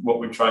what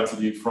we've tried to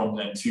do from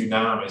then to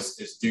now is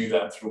do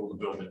that through all the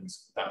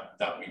buildings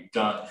that we've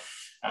done.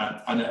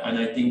 And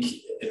I think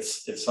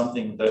it's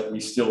something that we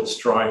still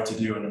strive to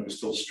do, and we're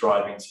still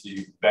striving to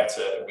do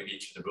better with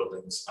each of the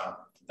buildings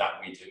that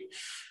we do.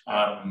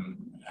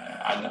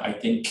 And I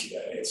think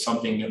it's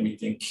something that we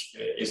think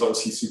is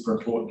obviously super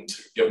important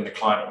given the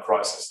climate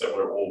crisis that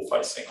we're all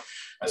facing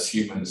as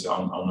humans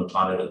on the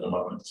planet at the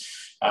moment.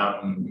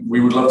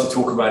 We would love to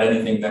talk about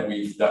anything that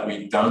we've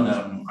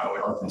done.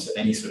 We're open to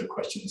any sort of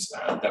questions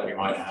that we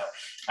might have.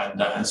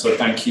 And so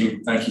thank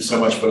you so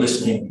much for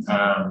listening.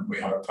 We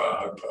hope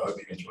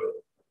you enjoyed it.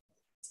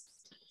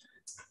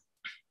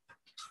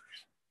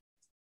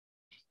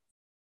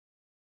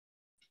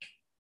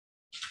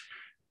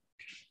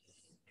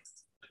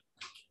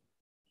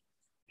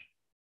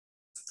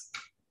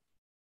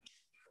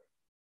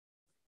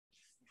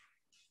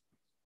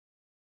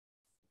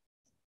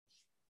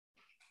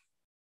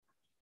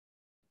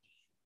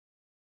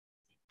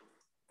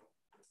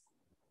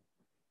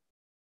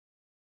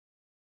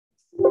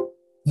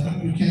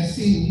 You can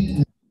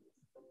see,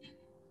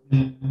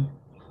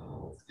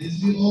 as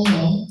we all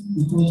know,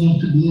 because of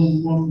the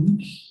global warming,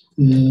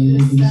 the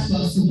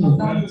responsibility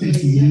of architects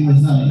is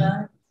really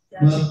high.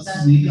 But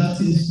we got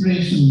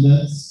inspiration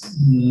that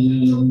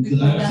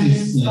the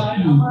architects like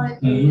you are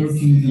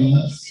working a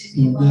lot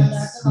for that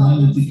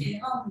climatic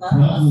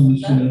problem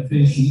which we are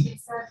facing.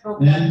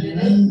 And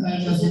when I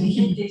was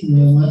looking at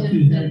what we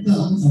have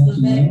done up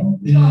to now,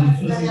 it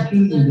was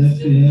incredible that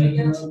we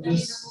are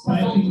just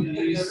finding a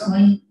very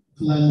fine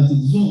climatic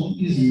zone,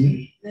 Izmir,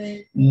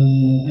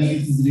 and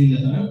it is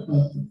really hard,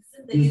 but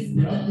the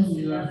problem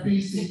we are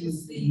facing is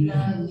we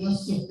have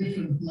lots of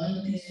different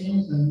climatic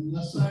zones and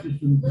lots of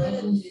different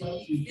problems, but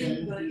we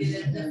can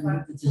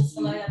perfect to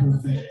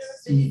realize that.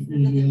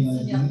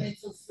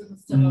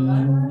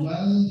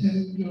 While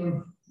having your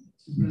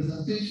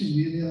presentation,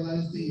 we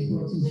realized the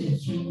importance of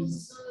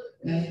trees,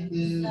 and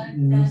the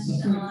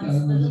safari car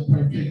was a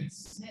perfect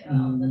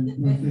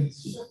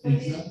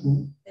example.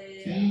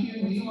 Can you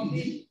hear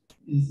me?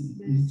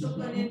 Çok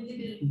önemli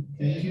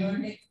bir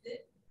örnekti.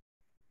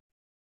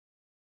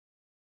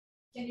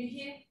 Can you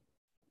hear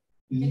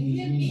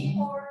me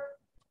or?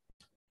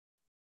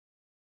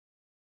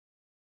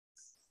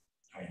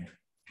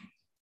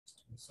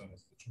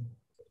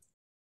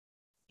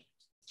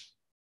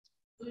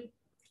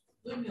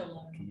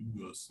 Duymuyorlar.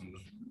 Duyuyor aslında.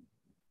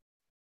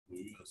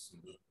 Duyuyor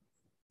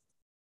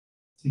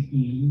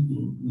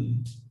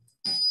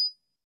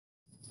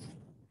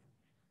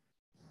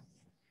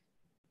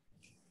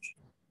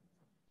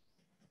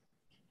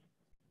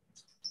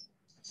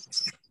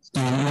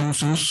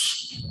musunuz?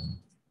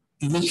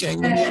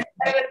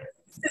 Evet,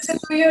 sizi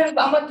duyuyoruz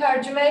ama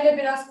tercümeyle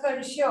biraz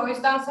karışıyor. O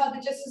yüzden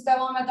sadece siz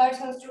devam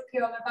ederseniz çok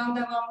iyi olur. Ben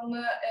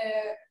devamını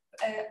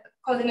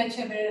Colin'e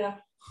çeviririm.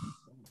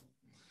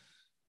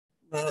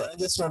 I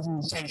just want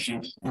to thank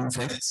you, in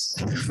fact,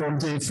 for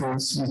the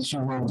efforts which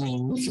you were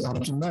doing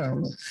up to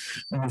now,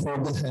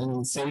 for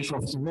the sake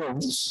of the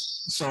world.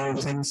 So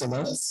thanks a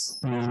lot,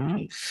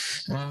 really.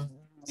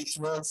 It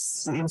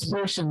was the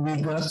inspiration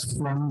we got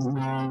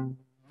from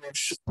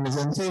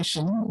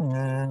presentation.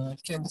 I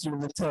can't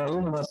really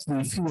tell what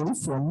we feel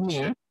from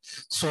here.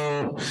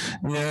 So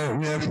we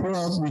are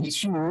proud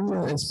with you,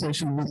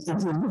 especially with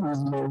Idil,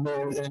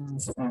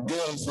 who's and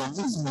girl from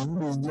Izmir,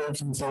 who's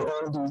working for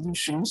all these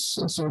issues.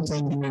 So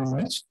thank you very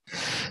much.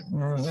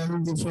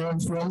 And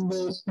from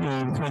the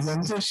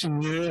presentation,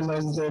 we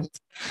realized that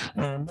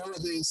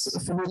nowadays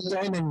fluid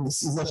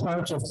dynamics is a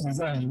part of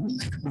design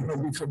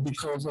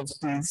because of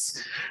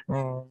these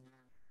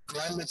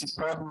climatic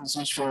problems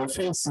which we are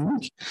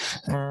facing,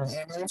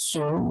 and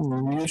also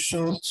you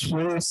showed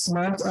very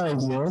smart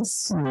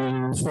ideas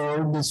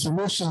for the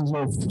solutions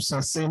of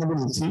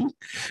sustainability,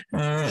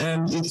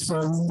 and it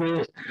was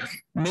the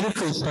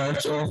medical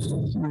part of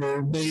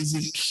your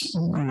basic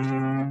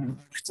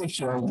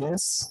architecture, I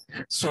guess.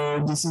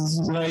 So this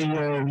is why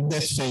you're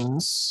that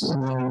famous.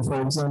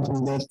 For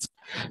example, that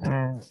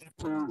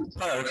Apple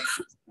Park.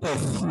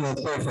 Yeah,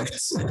 perfect.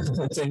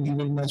 Thank you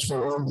very much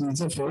for all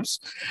these efforts.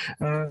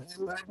 And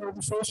I have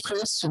the first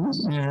question,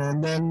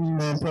 and then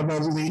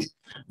probably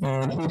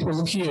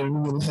people here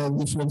will have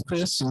different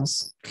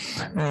questions.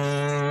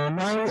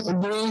 Now,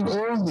 doing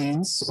all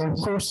these, of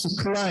course,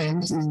 the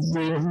client is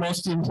the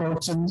most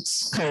important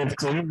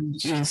character,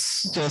 which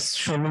is just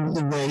showing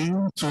the way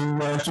to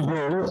where to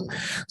go.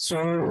 So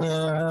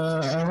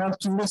I want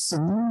to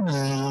listen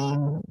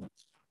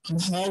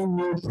how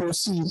you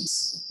proceed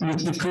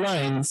with the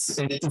clients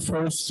at the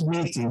first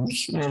meeting.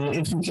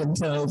 If you can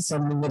tell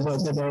something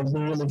about that, I'll be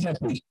really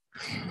happy.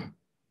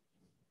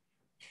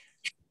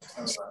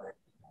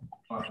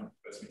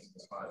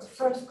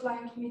 First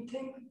client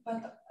meeting,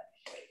 but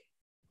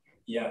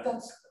yeah,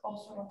 that's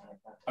also what I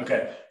thought.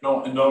 Okay,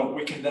 no,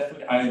 we can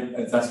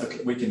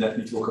definitely, we can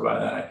definitely talk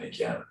about that. I think,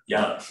 yeah.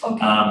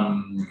 Okay.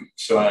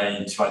 Shall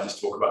I just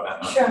talk about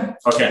that now? Sure.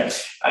 Okay,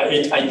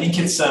 I think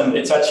it's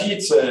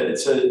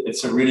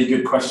a really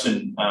good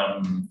question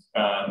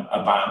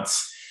about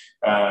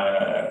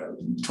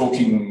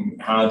talking.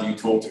 How do you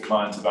talk to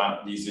clients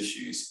about these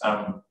issues?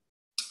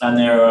 And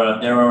there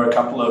are a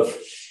couple of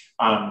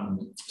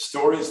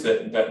stories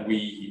that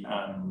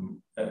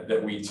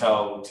we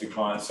tell to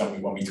clients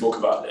when we talk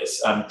about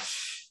this.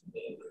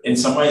 In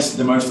some ways,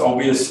 the most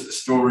obvious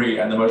story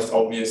and the most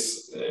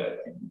obvious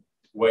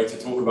way to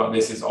talk about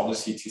this is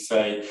obviously to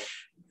say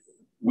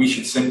we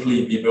should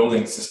simply be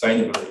building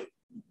sustainably.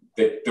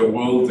 The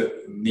world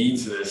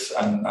needs this,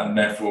 and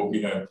therefore,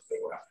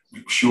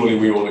 surely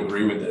we all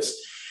agree with this.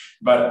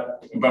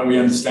 But we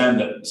understand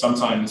that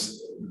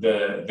sometimes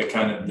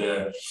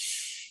the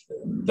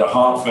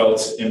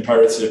heartfelt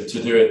imperative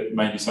to do it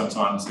maybe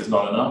sometimes is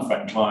not enough,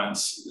 and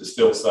clients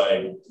still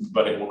say,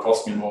 but it will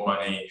cost me more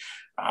money,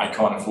 I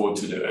can't afford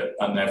to do it,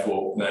 and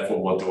therefore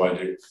what do I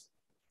do?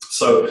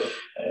 So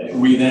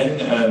we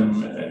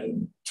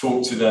then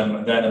talk to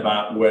them then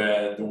about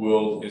where the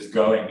world is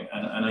going,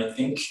 and I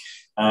think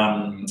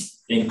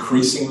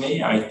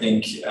increasingly I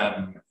think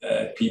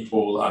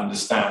people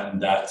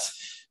understand that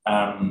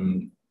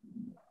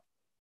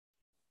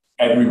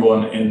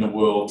everyone in the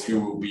world who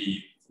will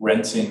be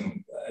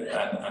renting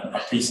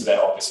a piece of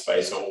their office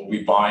space or will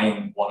be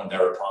buying one of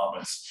their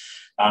apartments,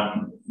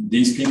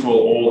 these people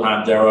all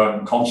have their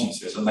own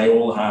consciences, and they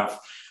all have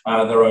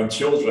their own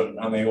children,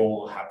 and they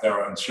all have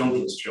their own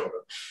children's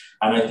children.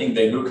 And I think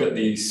they look at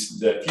the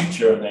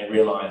future and they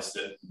realize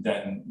that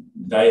then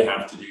they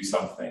have to do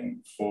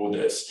something for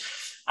this.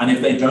 And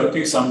if they don't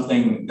do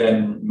something,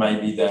 then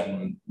maybe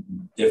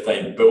if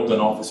they build an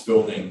office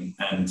building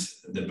and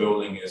the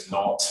building is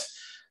not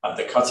at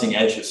the cutting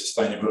edge of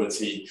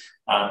sustainability,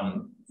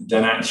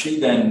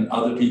 then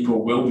other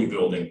people will be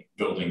building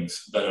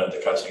buildings that are at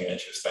the cutting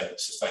edge of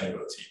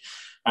sustainability.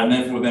 And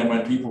therefore, then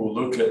when people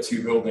look at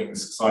two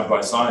buildings side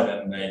by side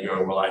and they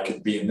go, well, I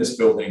could be in this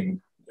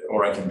building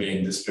or I can be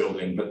in this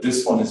building, but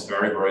this one is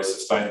very, very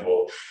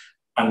sustainable.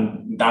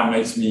 And that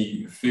makes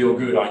me feel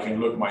good. I can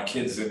look my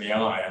kids in the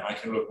eye, and I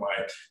can look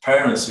my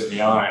parents in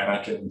the eye, and I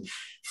can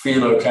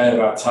feel okay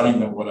about telling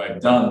them what I've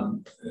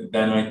done.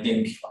 Then I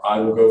think I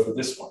will go for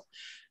this one.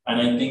 And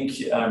I think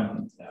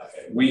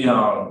we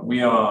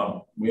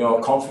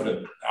are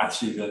confident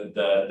actually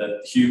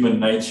that human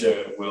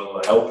nature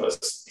will help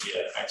us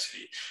here.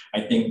 Actually,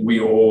 I think we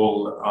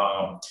all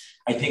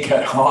I think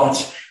at heart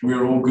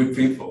we're all good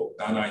people,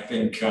 and I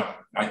think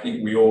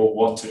we all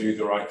want to do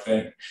the right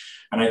thing.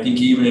 And I think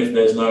even if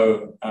there's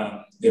no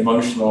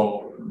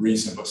emotional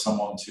reason for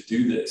someone to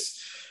do this,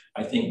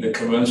 I think the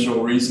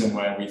commercial reason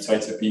where we say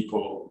to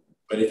people,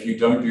 but if you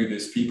don't do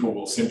this, people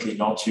will simply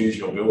not choose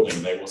your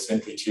building. They will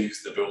simply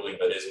choose the building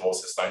that is more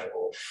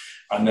sustainable.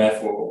 And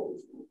therefore,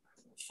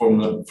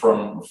 from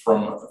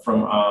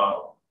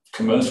our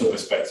commercial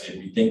perspective,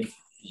 we think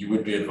you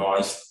would be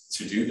advised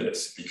to do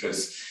this,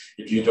 because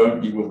if you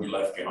don't, you will be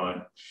left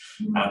behind.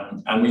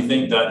 And we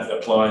think that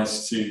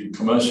applies to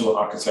commercial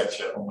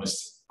architecture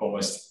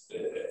almost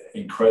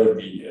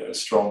incredibly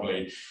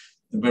strongly.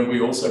 But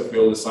we also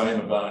feel the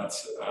same about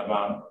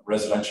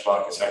residential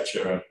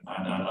architecture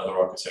and other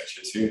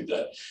architecture too,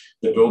 that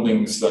the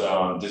buildings that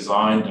are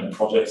designed and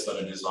projects that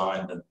are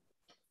designed and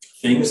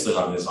things that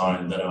are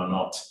designed that are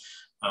not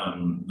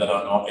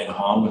in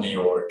harmony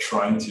or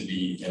trying to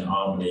be in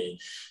harmony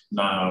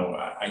now,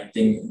 I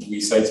think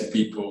we say to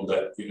people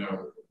that,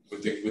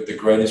 with the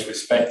greatest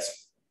respect,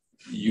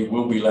 you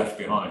will be left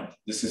behind.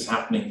 This is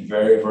happening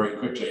very, very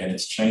quickly, and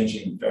it's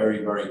changing very,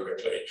 very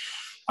quickly.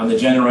 And the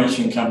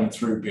generation coming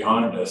through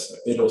behind us,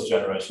 Idil's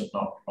generation,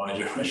 not my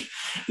generation,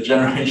 the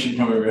generation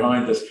coming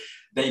behind us,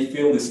 they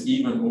feel this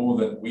even more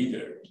than we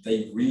do.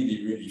 They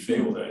really, really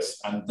feel this,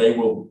 and they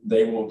will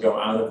go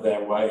out of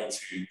their way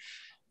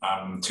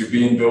to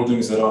be in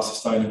buildings that are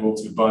sustainable,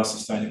 to buy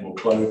sustainable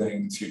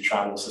clothing, to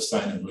travel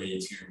sustainably,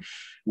 to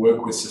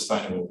work with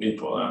sustainable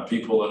people,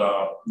 people that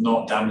are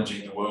not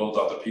damaging the world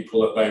are the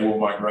people that they will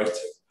migrate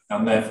to.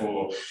 And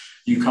therefore,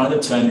 you kind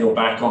of turn your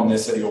back on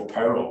this at your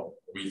peril,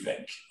 we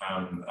think.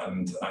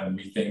 And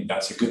we think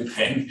that's a good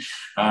thing.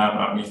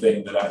 And we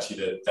think that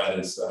actually that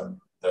is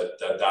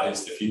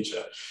the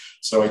future.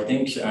 So I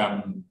think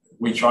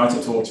we try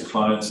to talk to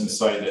clients and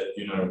say that,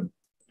 you know,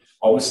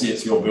 obviously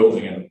it's your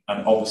building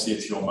and obviously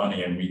it's your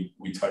money, and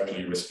we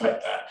totally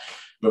respect that.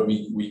 But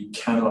we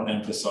cannot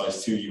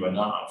emphasize to you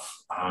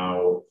enough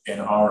how, in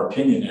our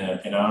opinion,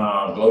 in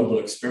our global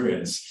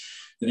experience,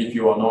 that if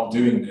you are not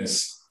doing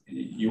this,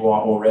 you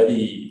are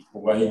already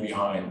way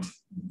behind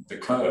the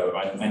curve,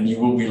 and you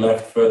will be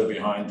left further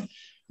behind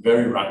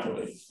very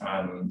rapidly.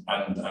 And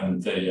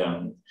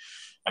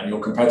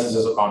your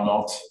competitors are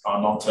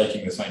not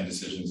taking the same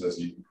decisions as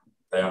you.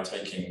 They are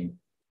taking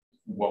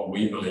what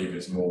we believe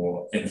is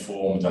more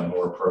informed and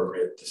more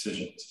appropriate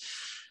decisions,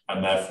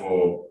 and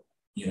therefore,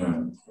 you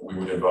know, we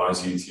would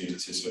advise you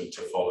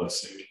to follow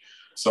suit.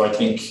 So I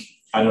think,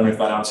 I don't know if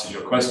that answers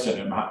your question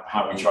and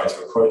how we try to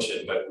approach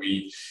it, but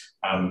we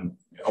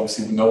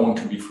obviously no one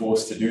can be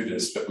forced to do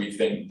this, but we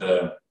think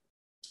the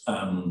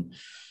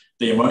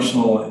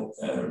emotional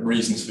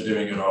reasons for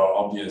doing it are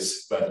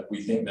obvious, but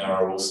we think there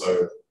are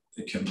also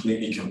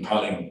completely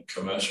compelling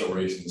commercial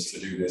reasons to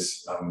do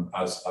this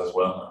as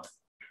well.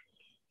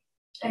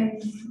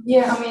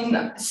 Yeah, I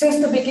mean, since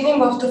the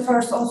beginning of the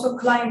first also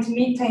client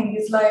meeting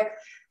is like,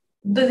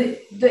 the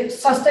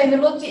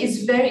sustainability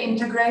is very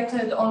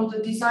integrated on the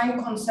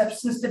design concept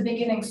since the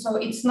beginning. So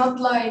it's not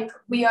like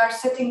we are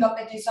setting up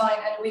a design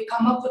and we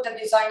come up with a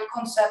design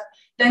concept,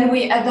 then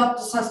we adopt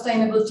the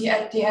sustainability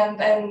at the end.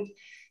 And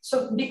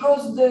so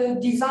because the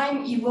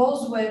design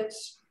evolves with,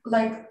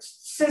 like,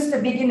 since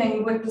the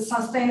beginning with the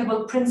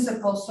sustainable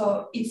principles,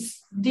 so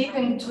it's deep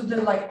into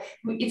the, like,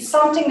 it's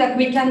something that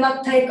we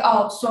cannot take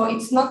out. So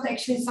it's not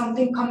actually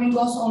something coming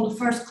also on the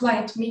first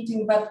client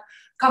meeting, but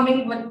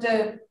coming with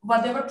the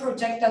whatever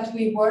project that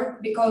we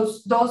work,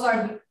 because those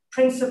are the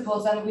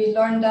principles and we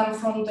learn them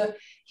from the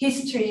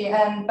history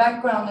and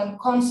background and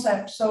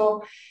concept.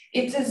 So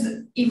it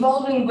is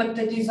evolving with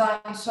the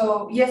design.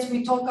 So yes,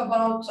 we talk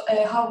about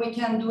how we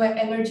can do an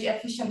energy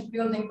efficient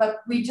building,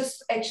 but we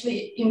just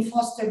actually in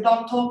Foster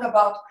don't talk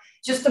about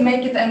just to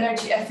make it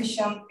energy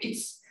efficient.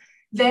 It's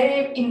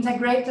very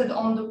integrated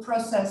on the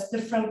process,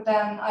 different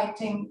than, I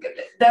think,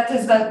 that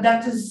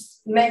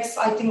is makes,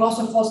 I think,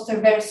 also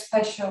Foster very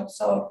special.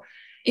 So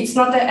it's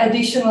not an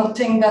additional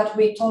thing that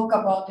we talk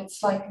about.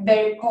 It's like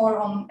very core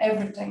on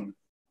everything.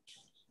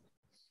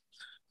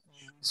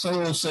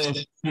 So also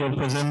your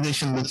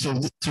presentation,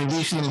 the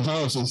traditional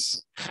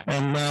houses,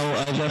 and now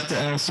I got the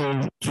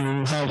answer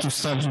to how to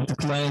start with the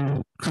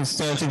client,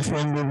 starting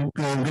from the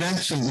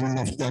grandchildren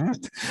of them,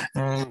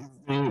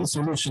 the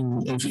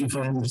solution, if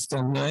I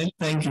understand right.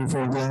 Thank you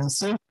for the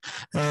answer.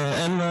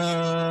 And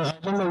I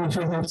don't know if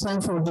you have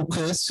time for the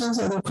questions,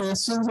 other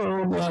questions,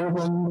 or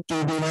do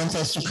you want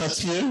us to cut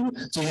here?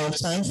 Do you have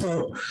time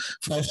for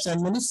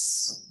 5-10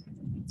 minutes?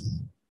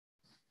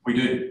 We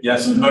do,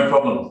 yes, no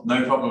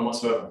problem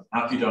whatsoever.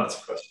 Happy to answer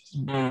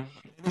questions.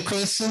 Any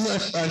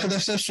questions?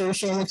 Arkadaşlar soru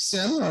sormak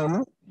isteyen var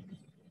mı?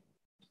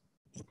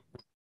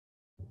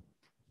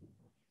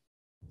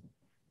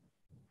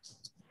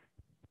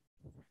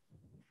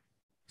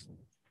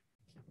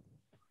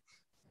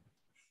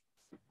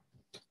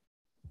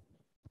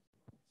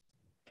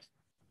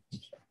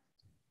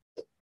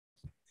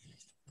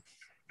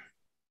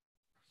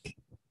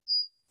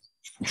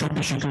 Çok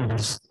teşekkür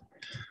ederiz.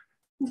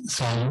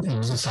 Sağ olun,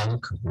 elinize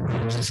sağlık,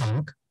 elinize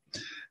sağlık.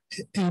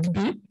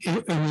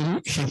 Bir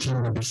öneri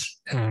şeklinde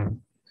bir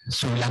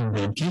söylem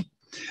belki.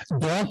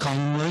 Doğa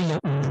kanunlarıyla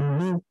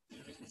uyumlu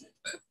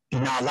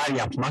binalar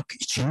yapmak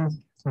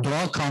için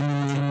doğa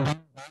kanunlarından da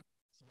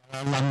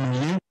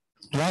yararlanmayı,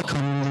 doğa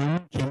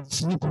kanunlarının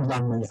kendisini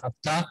kullanmayı,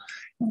 hatta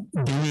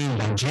deneyin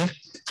bence.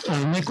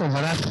 Örnek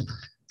olarak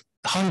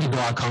hangi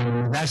doğa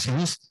kanunu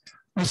derseniz,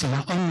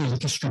 mesela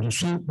annelik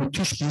içgüdüsü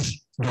müthiş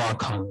bir doğa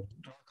kanunu.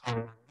 Doğa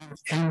kanunlarının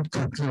en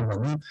köklü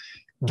olanı,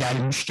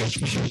 gelmiş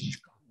geçmiş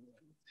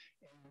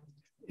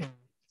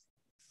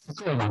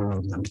sıkı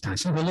olanlarından bir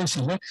tanesi.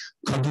 Dolayısıyla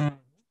kadın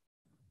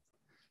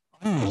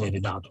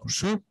anneleri, daha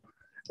doğrusu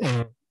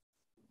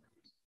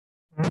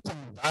bu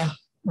konuda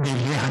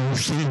belli, hani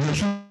müşteri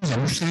diyorsunuz ya,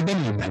 müşteri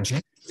demeyin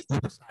bence.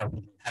 Yapı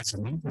sahibi her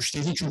zaman.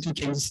 Müşteri çünkü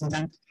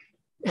kendisinden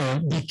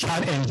bir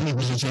kar elde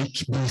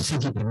edilecek birisi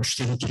gibi,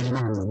 müşteri kelime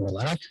anlamı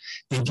olarak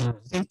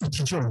dediğinizde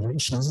itici oluyor,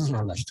 işinizi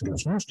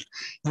zorlaştırıyorsunuz.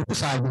 Yapı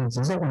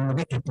sahibinizde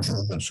onları etmiş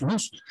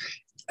oluyorsunuz.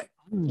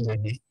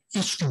 Anneleri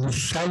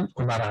içgüdüsel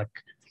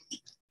olarak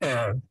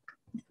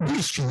bu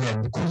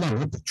içgüdülerini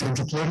kullanıp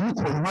çocuklarını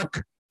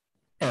korumak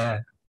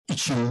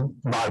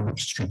için var bu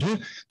içgüdü.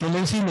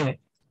 Dolayısıyla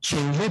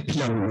çevre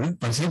planını,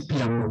 vaziyet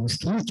planını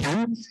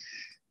oluştururken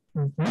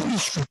bu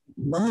içgüdü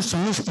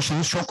kullanırsanız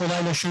işiniz çok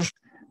kolaylaşır.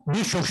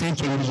 Birçok şey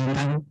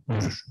kendiliğinden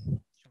yürür.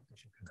 Çok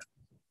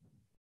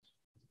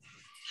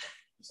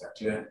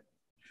teşekkür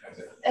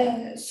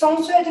ederim.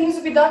 Son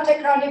söylediğinizi bir daha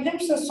tekrarlayabilir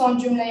misiniz, son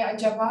cümleyi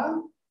acaba?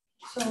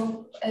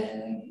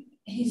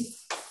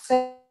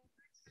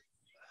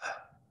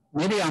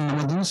 Nereye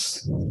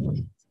anlamadınız?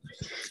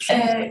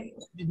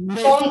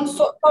 Son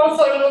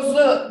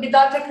sorunuzu bir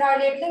daha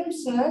tekrarlayabilir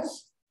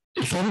misiniz?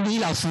 Soru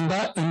değil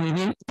aslında,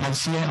 öneri,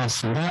 tavsiye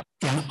aslında.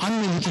 Yani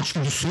annelik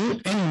içgüdüsü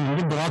en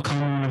önemli doğa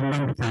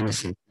kanunlarından bir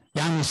tanesi.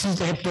 Yani siz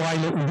de hep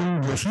doğayla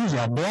uyum diyorsunuz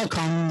ya, doğa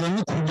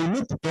kanunlarını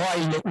kullanıp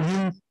doğayla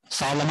uyum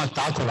sağlamak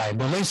daha kolay.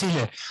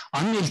 Dolayısıyla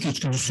annelik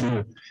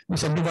içgüdüsünü,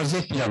 mesela bir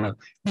vaziyet planı,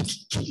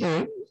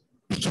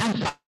 bir kent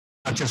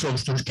parçası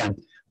oluştururken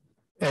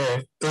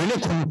öyle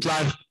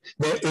konutlar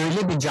ve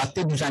öyle bir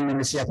cadde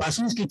düzenlemesi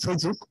yaparsınız ki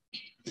çocuk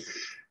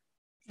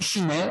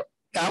işine,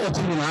 yani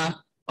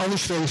okuluna,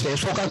 alışverişe,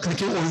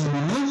 sokaktaki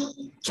oyununu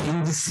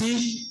kendisi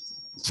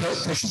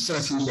taşıt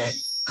trafiğiyle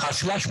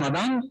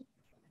karşılaşmadan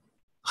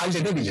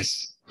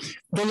halledebilir.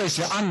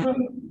 Dolayısıyla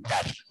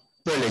anneler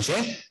böylece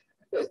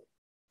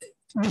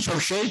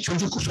birçok şey,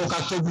 çocuk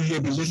sokakta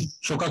büyüyebilir.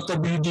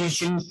 Sokakta büyüdüğü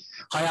için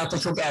hayata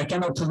çok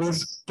erken atılır.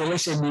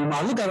 Dolayısıyla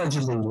mimarlık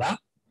aracılığıyla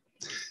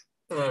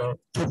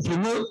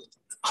toplumu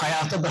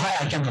hayata daha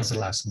erken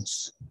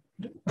hazırlarsınız.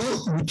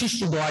 Bu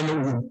müthiş bir doğayla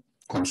uyum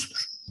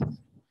konusudur.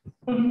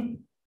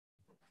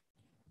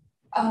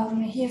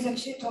 He is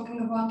actually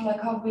talking about like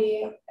how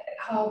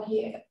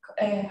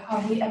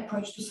we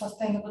approach to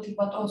sustainability,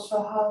 but also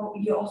how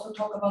you also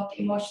talk about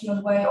the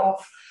emotional way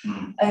of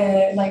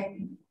like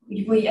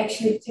we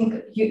actually think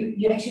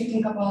you actually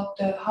think about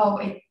how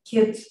a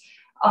kid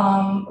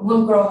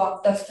will grow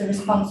up. That's the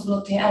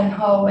responsibility, and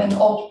how an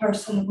old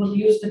person will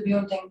use the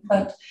building.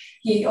 But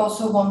he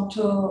also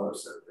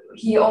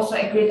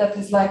agreed that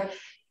it's like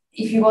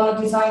if you want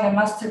to design a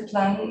master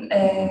plan,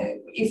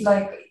 it's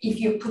like if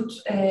you put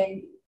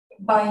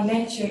by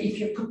nature, if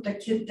you put the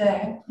kid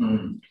there,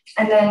 and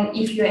then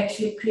if you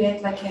actually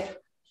create like a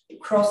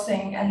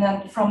crossing, and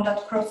then from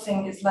that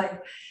crossing is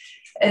like,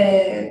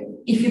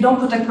 if you don't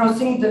put a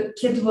crossing, the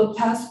kid will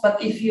pass,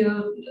 but if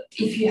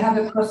you have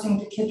a crossing,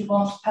 the kid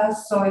won't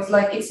pass. So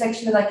it's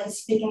actually like he's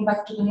speaking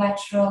back to the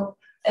natural,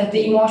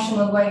 the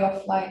emotional way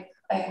of like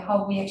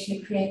how we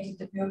actually created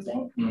the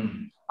building.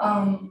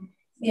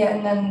 Yeah,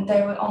 and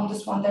then on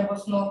this one there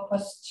was no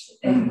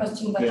question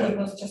that he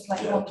was just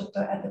like wanted to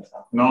add it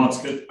up. No, it's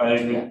good. I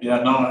agree.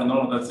 Yeah,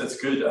 no, that's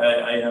good.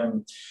 I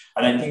and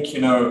I think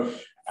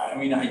I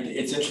mean,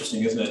 it's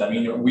interesting, isn't it? I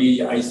mean,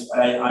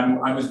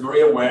 I was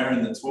very aware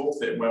in the talk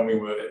that when we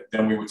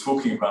were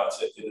talking about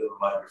it a little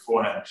night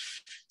beforehand,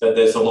 that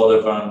there's a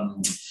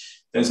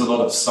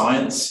lot of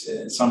science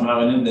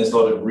somehow in it. There's a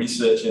lot of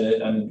research in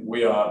it, and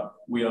we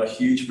are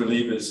huge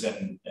believers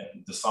in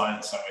the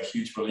science, and we're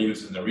huge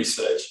believers in the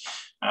research.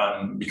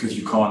 Because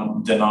you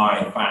can't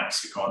deny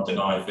facts, you can't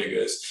deny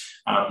figures.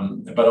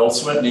 But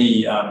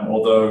ultimately,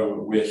 although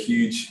we're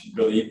huge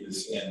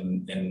believers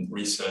in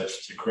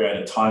research to create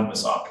a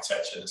timeless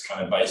architecture that's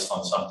kind of based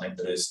on something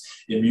that is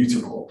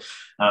immutable,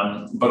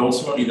 but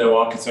ultimately, though,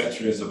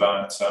 architecture is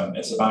about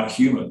it's about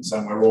humans,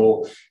 and we're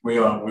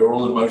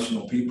all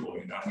emotional people.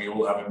 You know, we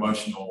all have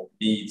emotional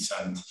needs,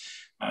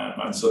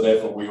 and so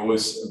therefore we're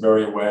always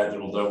very aware that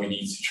although we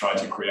need to try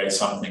to create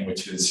something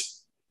which is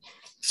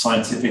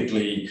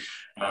scientifically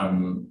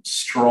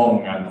strong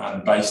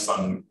and based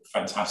on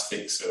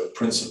fantastic sort of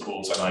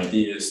principles and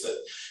ideas that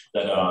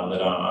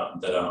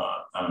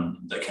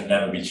can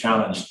never be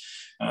challenged.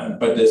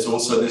 But there's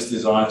also this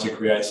desire to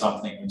create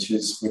something which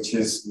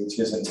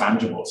is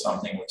intangible,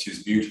 something which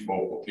is beautiful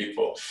for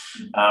people,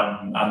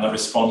 and that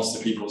responds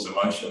to people's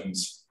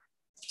emotions.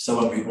 So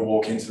when people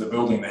walk into the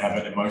building, they have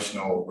an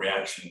emotional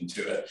reaction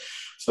to it.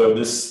 So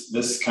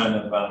this kind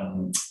of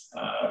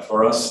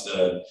for us,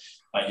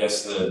 I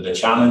guess the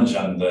challenge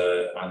and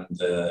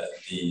the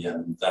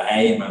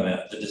aim and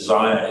the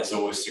desire is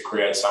always to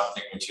create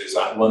something which is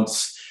at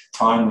once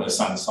timeless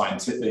and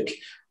scientific,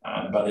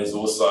 but is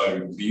also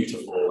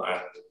beautiful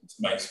and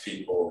makes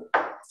people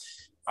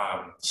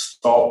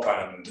stop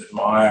and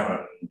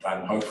admire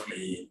and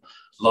hopefully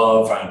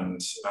love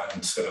and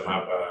sort of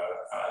have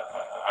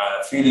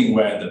a feeling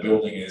where the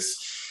building is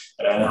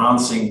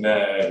enhancing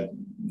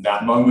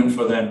that moment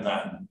for them,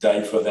 that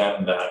day for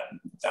them,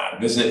 that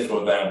visit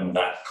for them,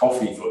 that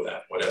coffee for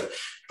them, whatever.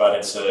 But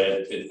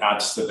it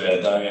adds to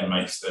their day and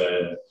makes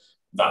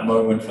that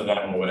moment for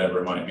them or whatever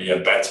it might be a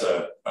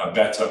better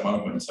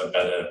moment, a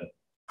better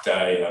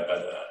day, a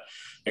better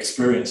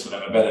experience for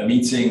them, a better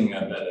meeting,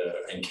 a better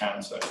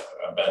encounter,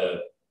 a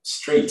better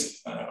street,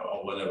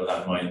 or whatever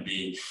that might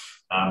be.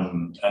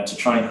 And to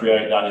try and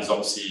create that is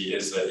obviously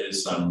is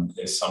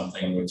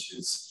something which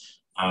is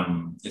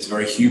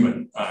very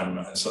human,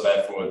 and so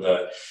therefore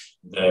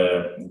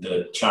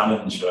the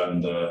challenge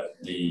and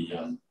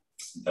the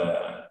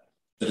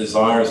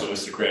desire is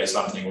always to create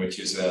something which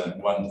is at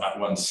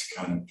once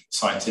kind of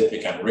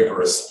scientific and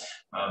rigorous,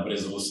 but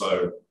is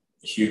also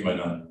human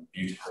and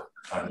beautiful.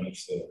 And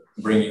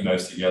bringing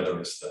those together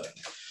is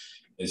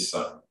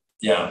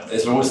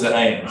always the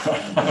aim.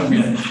 I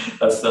mean,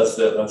 that's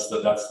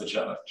the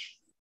challenge.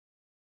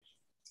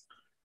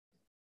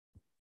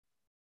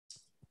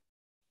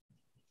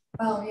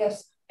 Well,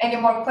 yes. Any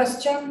more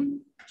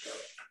questions?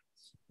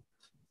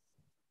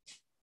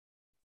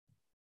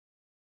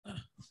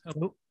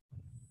 Hello.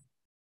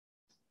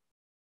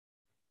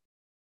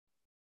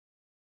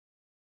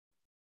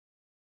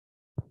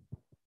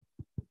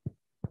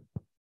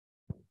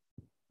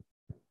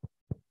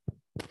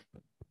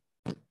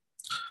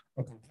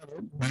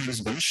 My name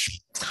is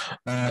Barış.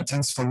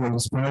 Thanks for your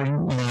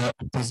inspiring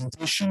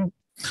presentation.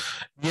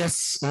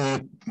 Yes,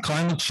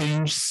 climate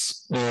change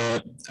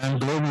and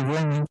global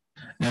warming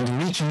and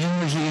reaching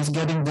energy is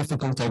getting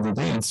difficult every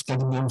day, and it's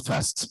getting more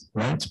fast,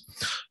 right?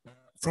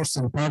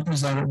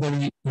 Foster+Partners are a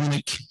very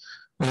unique,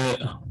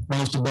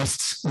 one of the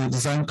best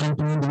design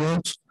company in the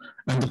world,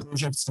 and the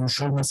projects you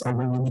showed us are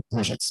very unique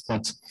projects.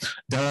 But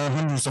there are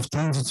hundreds of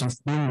thousands of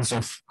billions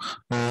of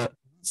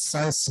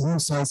small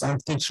size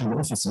architectural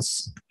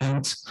offices,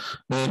 and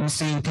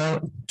Mr.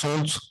 Ilkar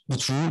told the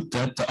truth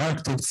that the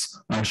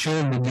architects are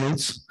sharing the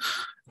guilt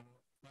by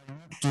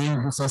not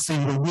doing the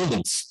sustainable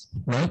buildings,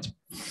 right?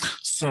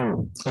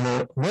 So,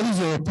 what is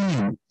your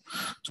opinion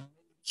to make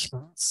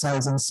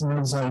size and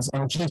small size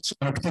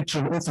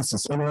architectural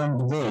offices all around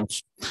the world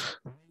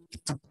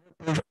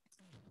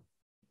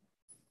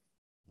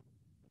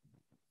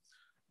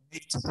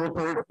make the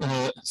proper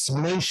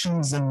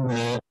simulations and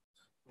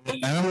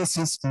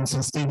analysis on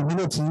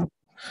sustainability,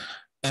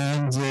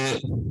 and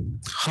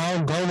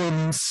how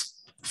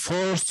governments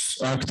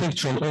force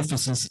architectural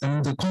offices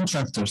and the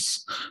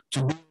contractors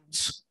to build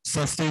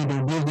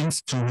sustainable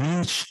buildings to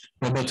reach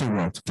a better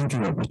world? Thank you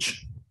very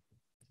much.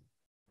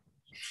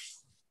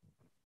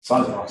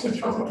 Size of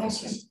architectural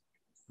offices.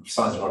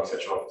 Size of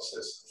architectural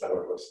offices. Is that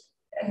what it was?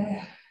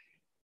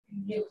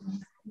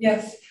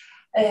 Yes.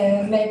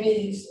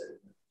 Maybe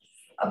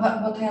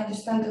what I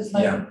understand is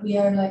like we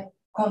are like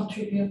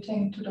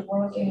contributing to the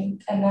world,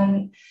 and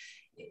then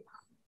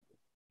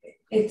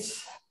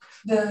it's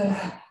the.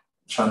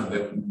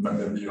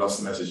 You lost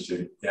the message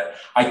too. Yeah,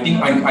 I think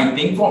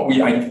what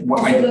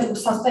the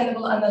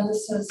sustainable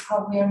analysis,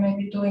 how we are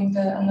maybe doing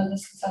the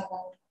analysis and then.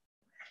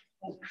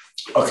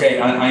 Okay,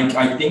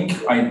 I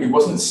think it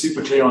wasn't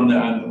super clear on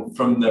the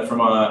from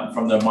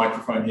the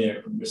microphone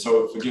here,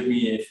 so forgive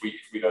me if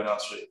we don't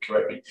answer it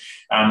correctly.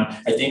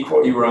 I think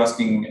what you were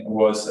asking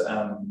was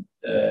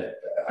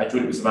I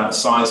thought it was about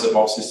size of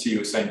offices. You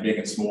were saying big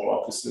and small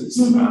offices,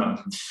 and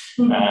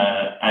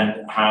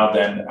how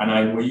then?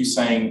 And were you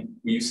saying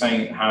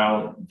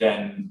how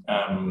then?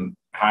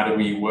 How do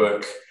we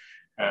work?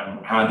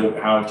 How do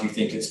you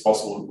think it's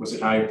possible? Was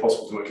it how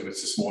possible to work if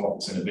it's a small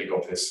office and a big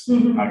office?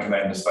 How can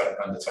they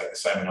undertake the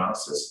same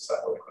analysis? Is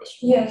that what the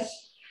question? Yes,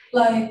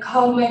 like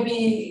how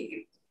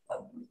maybe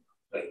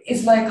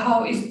is like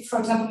how is, for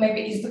example,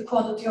 maybe is the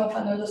quality of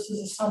analysis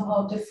is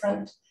somehow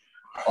different,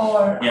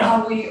 or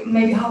how we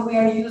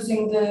are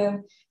using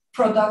the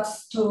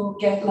products to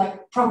get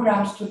like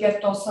programs to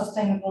get those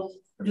sustainable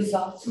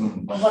results, or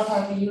what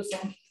are we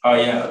using? Oh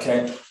yeah,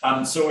 okay.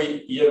 So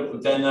you're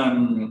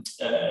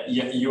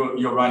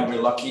right.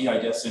 We're lucky, I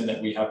guess, in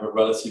that we have a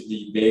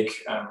relatively big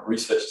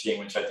research team,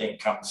 which I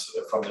think comes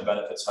from the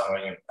benefits of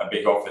having a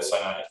big office.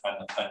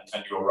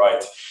 And you're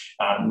right.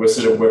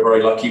 We're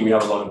very lucky. We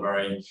have a lot of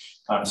very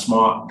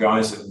smart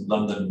guys in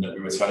London that we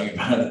were telling you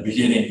about at the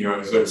beginning. Who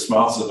are sort of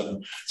smarter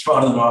than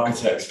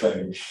architects,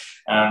 maybe.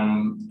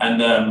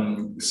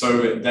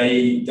 So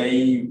they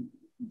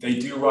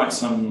do write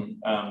some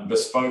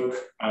bespoke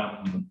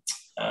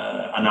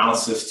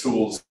analysis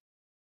tools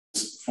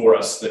for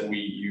us that we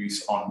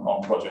use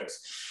on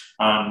projects,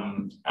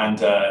 and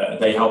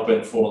they help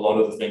inform a lot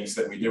of the things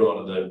that we do, a lot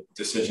of the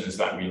decisions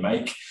that we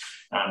make,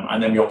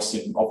 and then we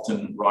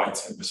often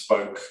write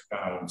bespoke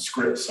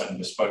scripts and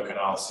bespoke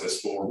analysis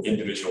for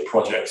individual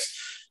projects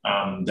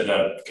that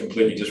are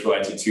completely just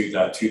related to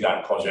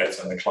that project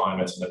and the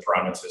climate and the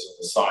parameters of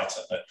the site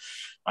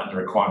and the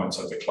requirements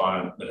of the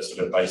client that are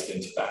sort of based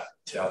into that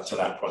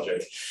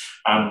project.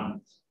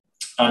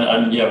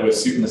 And yeah, we're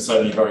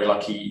certainly very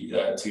lucky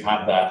to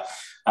have that.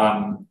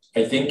 I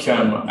think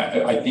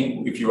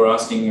if you were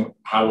asking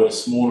how would a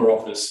smaller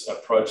office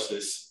approach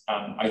this,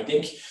 I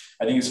think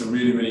it's a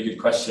really, really good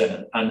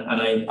question.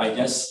 And I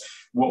guess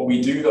what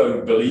we do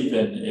though believe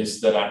in is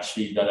that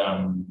actually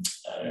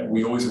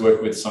we always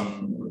work with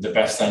the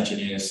best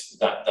engineers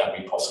that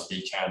we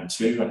possibly can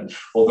too. And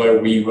although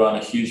we run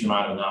a huge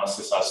amount of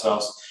analysis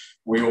ourselves,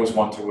 we always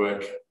want to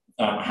work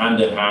hand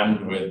in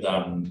hand with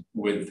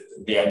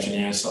the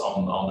engineers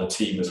on the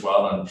team as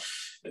well. And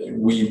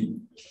we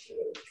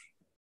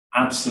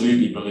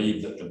absolutely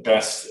believe that the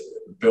best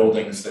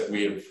buildings that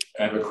we have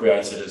ever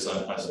created as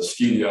a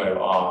studio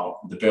are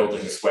the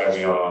buildings where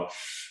we are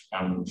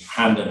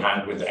hand in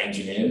hand with the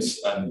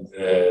engineers. And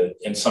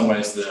in some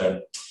ways,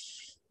 the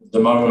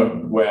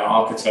moment where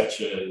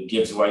architecture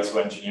gives way to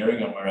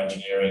engineering and where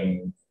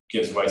engineering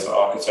gives way to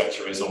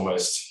architecture is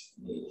almost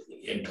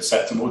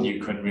imperceptible. You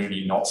can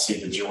really not see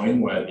the join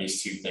where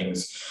these two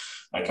things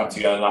come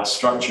together. That's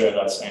structure,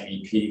 that's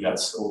MEP,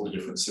 that's all the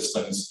different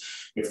systems.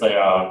 If they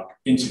are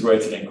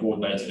integrated and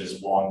coordinated as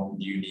one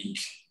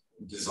unique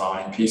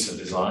piece of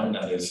design,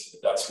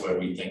 that's where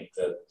we think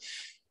that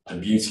the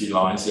beauty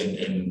lies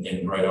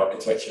in great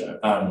architecture.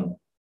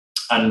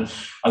 And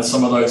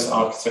some of those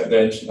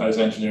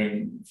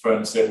engineering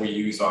firms that we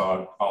use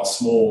are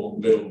small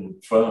little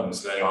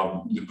firms. They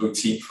are the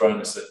boutique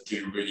firms that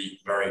do really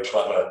very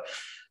clever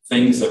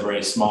things. They're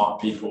very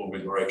smart people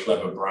with very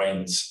clever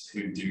brains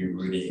who do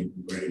really,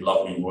 really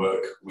lovely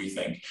work, we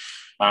think.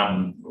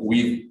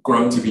 We've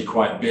grown to be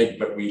quite big,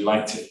 but we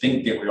like to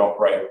think that we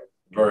operate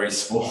very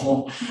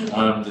small.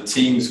 The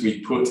teams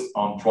we put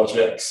on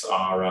projects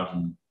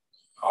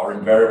are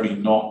invariably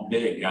not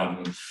big.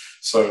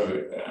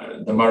 So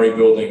the Murray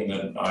building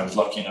that I was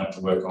lucky enough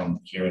to work on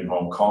here in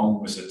Hong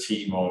Kong was a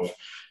team of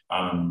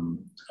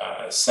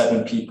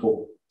 7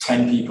 people,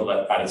 10 people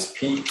at its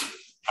peak,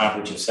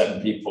 average of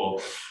 7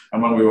 people.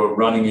 And when we were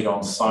running it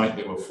on site,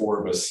 there were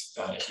 4 of us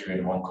here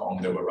in Hong Kong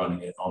that were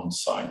running it on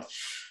site.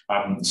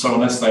 So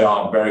unless they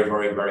are very,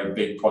 very, very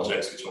big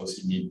projects, which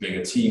obviously need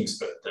bigger teams,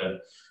 but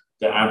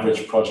the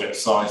average project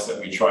size that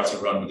we try to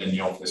run within the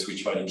office, we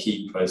try to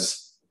keep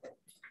as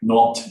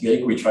not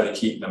big. We try to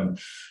keep them,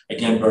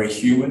 again, very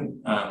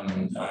human.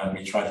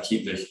 We try to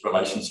keep the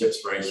relationships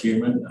very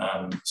human,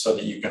 so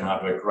that you can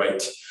have a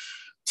great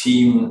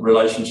team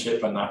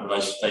relationship, and that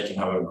they can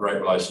have a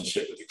great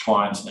relationship with the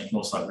clients, and they can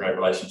also have great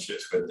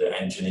relationships with the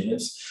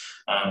engineers.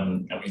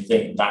 And we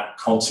think that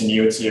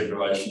continuity of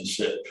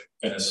relationship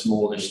in a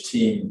smallish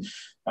team,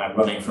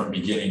 running from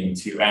beginning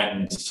to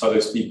end, so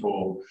those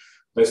people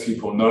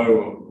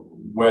know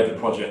where the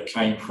project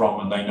came from,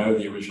 and they know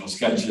the original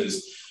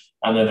sketches.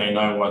 And then they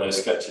know why those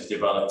sketches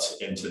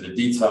developed into the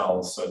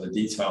details, so the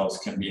details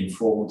can be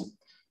informed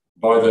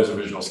by those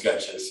original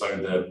sketches. So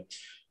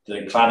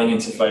the cladding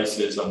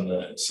interfaces and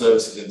the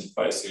services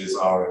interfaces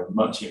are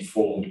much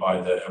informed by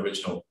the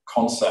original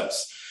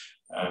concepts,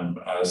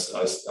 as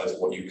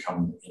what you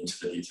come into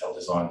the detailed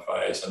design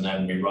phase. And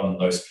then we run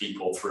those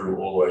people through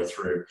all the way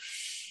through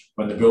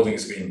when the building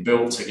is being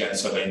built again,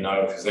 so they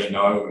know, because they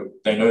know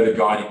the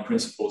guiding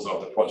principles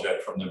of the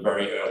project from the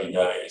very early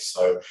days.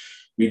 So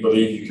we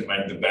believe you can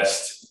make the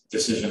best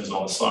decisions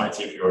on site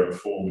if you're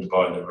informed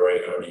by the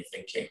very early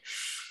thinking.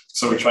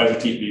 So we try to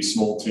keep these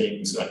small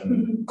teams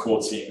and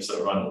core teams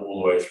that run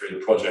all the way through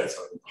the project.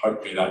 And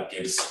hopefully that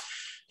gives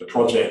the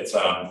project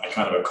a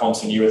kind of a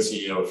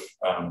continuity of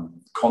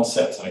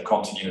concepts, and a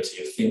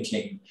continuity of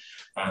thinking,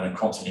 and a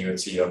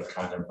continuity of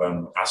kind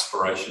of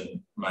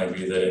aspiration,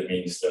 maybe, that it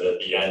means that at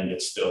the end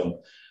it's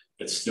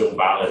still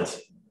valid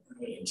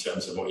in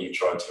terms of what you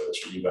tried to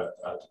achieve at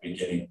the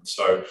beginning.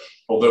 So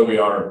although we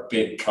are a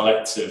big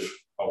collective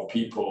of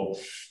people,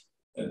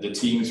 the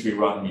teams we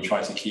run, we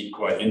try to keep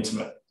quite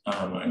intimate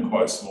and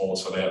quite small,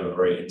 so they have a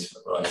very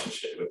intimate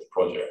relationship with the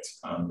project.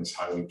 Is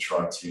how we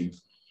try to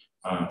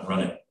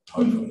run it,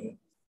 hopefully.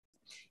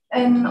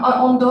 And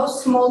on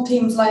those small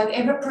teams, like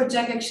every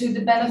project, actually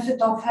the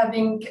benefit of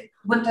having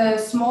with a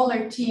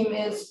smaller team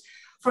is,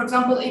 for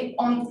example,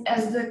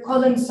 as the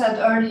Colin said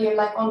earlier,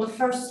 like on the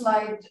first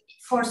slide,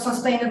 for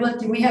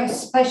sustainability, we have a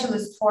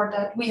specialist for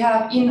that. We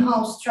have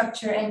in-house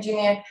structure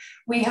engineer,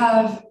 we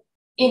have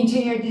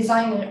interior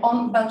designer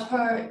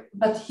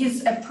but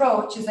his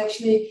approach is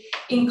actually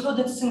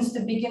included since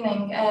the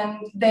beginning,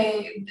 and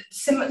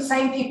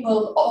same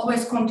people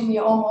always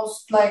continue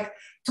almost like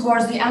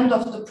towards the end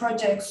of the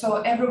project.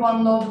 So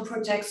everyone knows the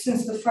project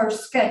since the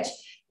first sketch.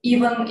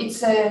 Even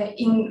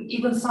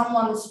even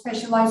someone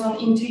specialized on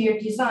interior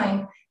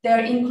design,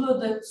 they're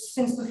included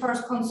since the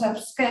first concept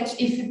sketch,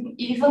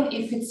 even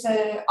if it's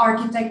an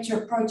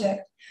architecture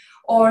project.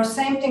 Or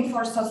same thing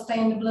for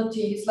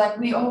sustainability. It's like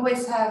we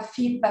always have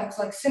feedbacks,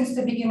 like since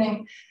the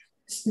beginning.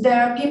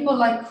 There are people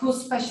like who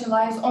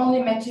specialize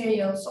only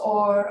materials,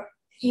 or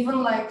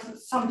even like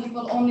some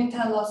people only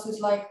tell us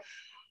is like,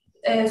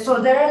 so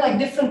there are like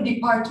different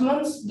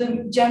departments.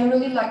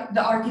 Generally, like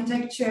the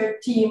architecture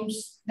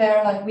teams,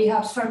 there like we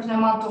have certain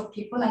amount of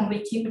people and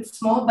we keep it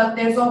small, but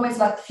there's always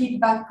like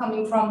feedback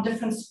coming from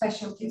different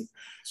specialties.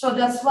 So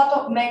that's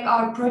what make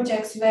our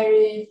projects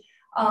very,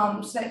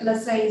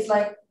 let's say, it's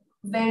like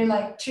very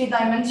like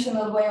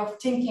 3-dimensional way of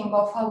thinking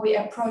of how we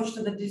approach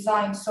to the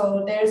design.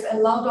 So there's a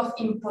lot of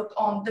input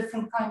on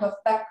different kind of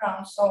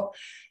backgrounds. So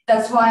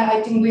that's why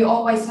I think we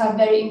always have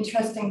very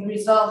interesting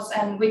results,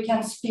 and we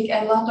can speak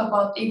a lot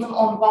about even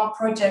on one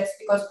project,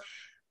 because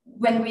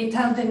when we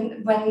tell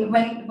them,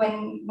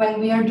 when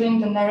we are doing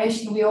the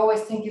narration, we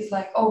always think it's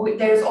like, oh,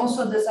 there's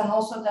also this and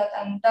also that.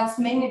 And that's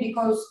mainly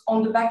because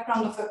on the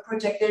background of a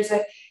project, there's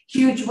a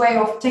huge way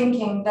of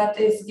thinking that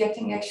is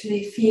getting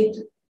actually feed.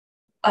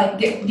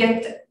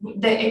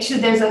 Actually,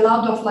 there's a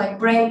lot of like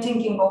brain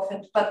thinking of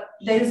it, but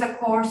there is a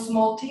core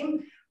small team,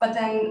 but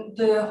then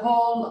the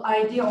whole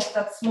idea of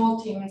that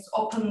small team is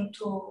open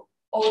to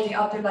all the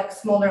other like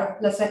smaller,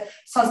 let's say,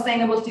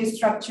 sustainability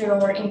structure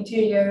or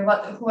interior,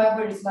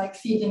 whoever is like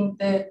feeding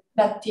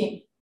that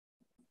team.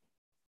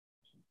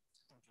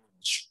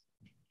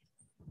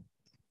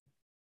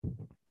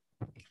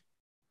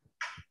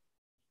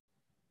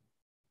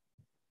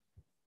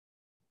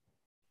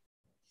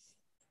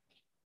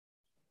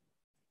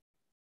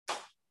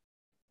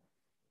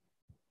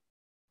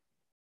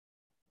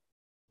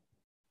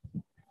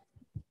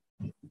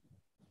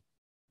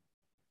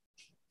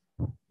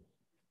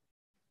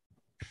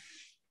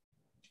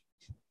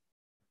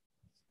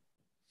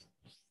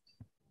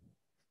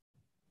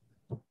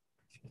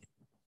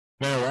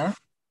 Merhaba.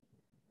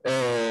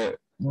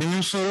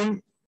 Benim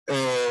sorum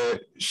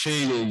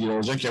şeyle ilgili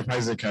olacak,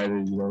 yapay zeka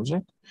ile ilgili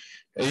olacak.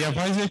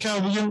 Yapay zeka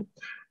bugün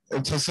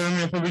tasarım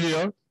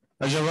yapabiliyor.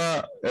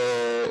 Acaba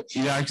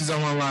ileriki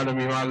zamanlarda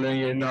mimarların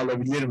yerini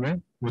alabilir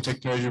mi? Bu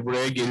teknoloji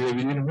buraya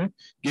gelebilir mi?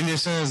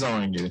 Gelirse ne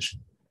zaman gelir?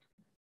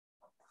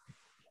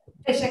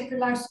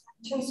 Teşekkürler.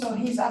 So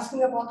he's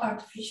asking about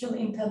artificial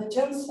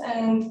intelligence,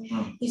 and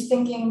he's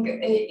thinking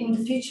in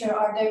the future,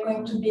 are there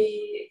going to be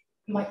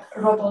like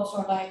robots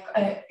or like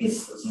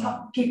is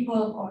some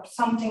people or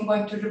something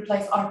going to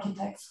replace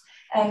architects?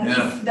 And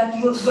if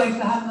that was going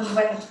to happen,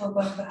 when it was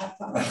going to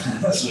happen?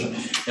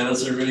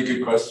 That's a really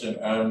good question.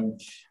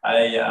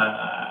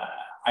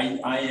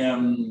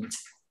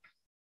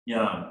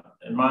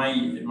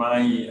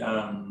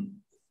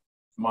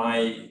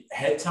 My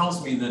head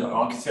tells me that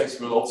architects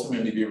will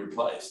ultimately be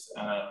replaced,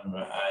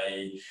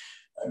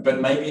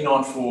 but maybe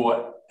not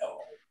for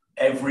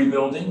every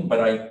building, but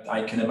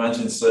I can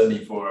imagine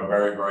certainly for a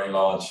very, very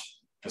large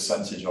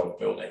percentage of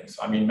buildings.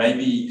 I mean,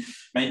 maybe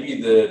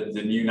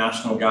the new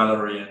National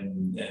Gallery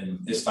in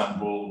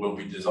Istanbul will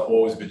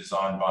always be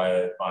designed by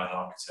an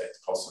architect,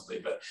 possibly,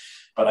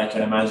 but I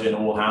can imagine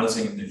all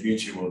housing in the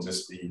future will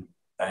just be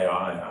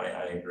AI.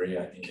 I agree.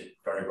 I think it's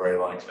very, very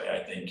likely. I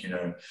think,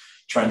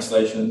 train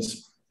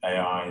stations,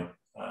 AI.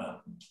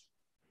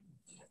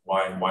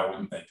 Why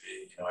wouldn't they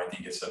be? I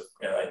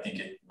think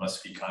it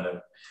must be kind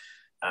of.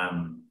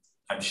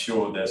 I'm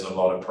sure there's a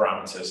lot of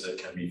parameters that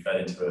can be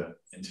fed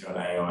into an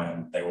AI,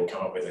 and they will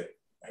come up with a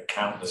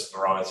countless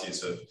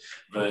varieties of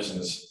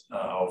versions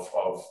of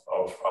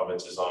a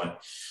design.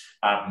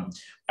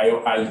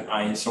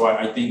 So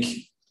I think,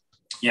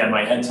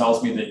 my head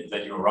tells me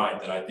that you're right.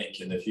 That I think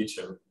in the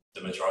future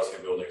the majority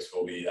of buildings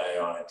will be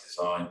AI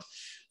designed.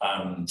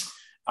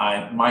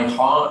 My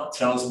heart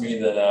tells me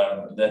that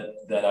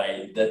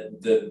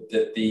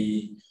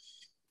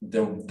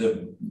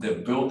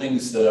the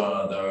buildings that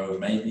are though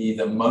maybe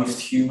the most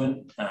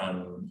human,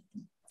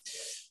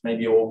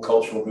 maybe all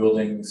cultural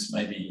buildings,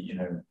 maybe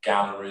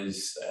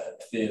galleries,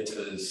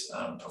 theatres,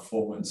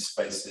 performance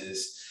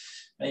spaces,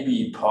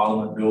 maybe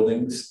parliament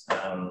buildings,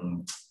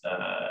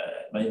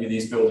 maybe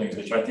these buildings,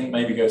 which I think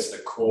maybe goes to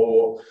the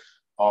core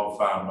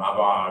of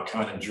our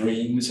kind of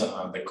dreams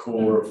and the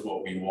core of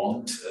what we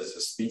want as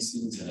a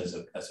species and as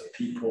a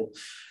people.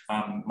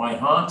 My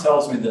heart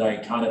tells me that I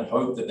kind of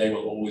hope that they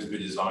will always be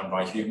designed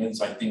by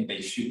humans. I think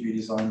they should be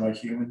designed by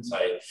humans.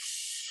 I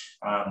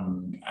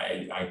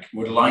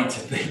would like to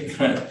think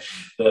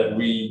that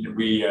we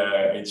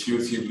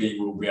intuitively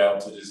will be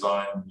able to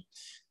design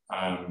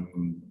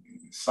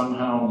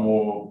somehow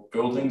more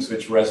buildings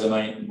which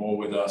resonate more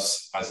with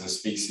us as a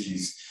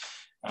species.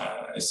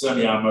 It's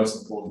certainly our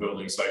most important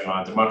buildings. So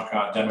our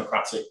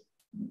democratic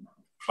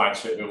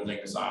flagship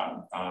buildings,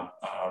 our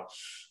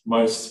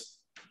most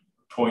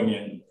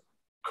poignant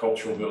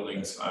cultural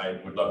buildings. I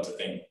would love to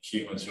think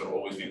humans will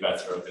always be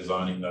better at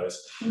designing those.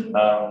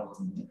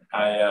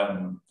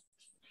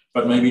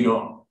 But maybe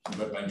not. I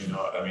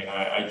mean,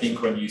 I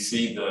think when you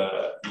see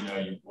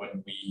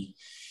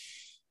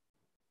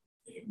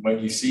when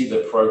you see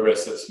the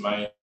progress that's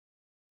made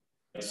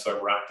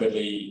so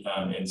rapidly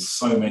in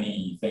so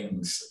many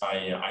things,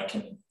 I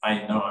can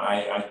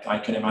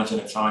imagine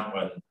a time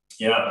when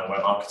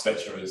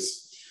architecture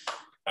is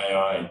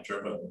AI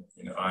driven.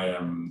 I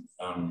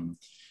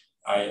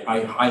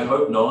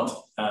hope not,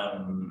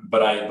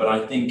 but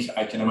I think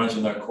I can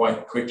imagine that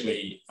quite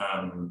quickly.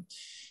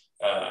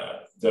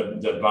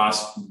 The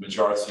vast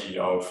majority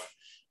of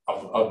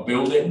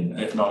building,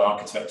 if not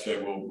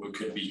architecture,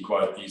 could be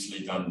quite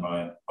easily done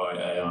by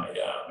AI.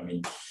 I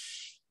mean,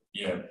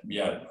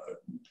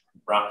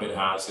 rapid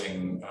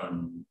housing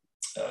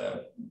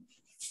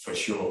for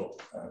sure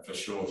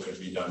could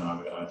be done.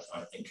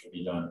 I think could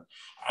be done,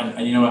 and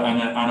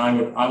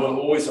I will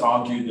always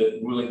argue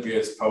that will it be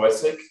as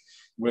poetic?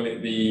 Will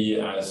it be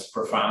as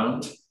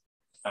profound?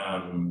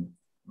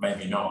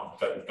 Maybe not,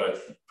 but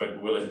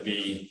will it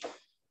be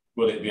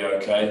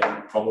okay?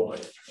 Probably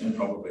it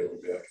will be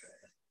okay.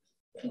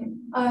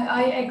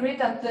 I agree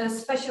that the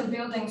special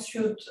buildings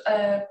should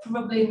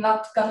probably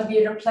not gonna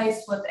be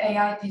replaced with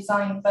AI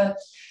design, but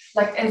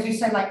like as you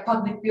said, like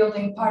public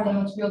building,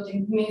 parliament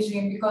building,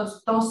 museum,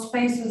 because those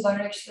spaces are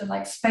actually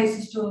like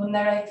spaces to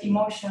narrate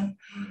emotion.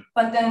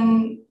 But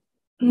then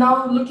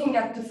now looking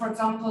at for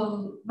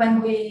example,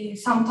 when we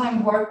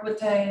sometimes work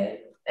with a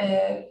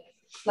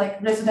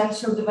like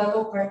residential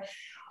developer,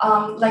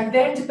 like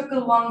their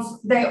typical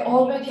ones, they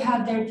already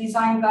have their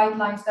design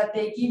guidelines that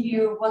they give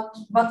you what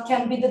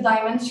can be the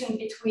dimension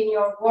between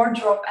your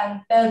wardrobe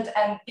and bed,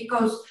 and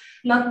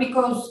not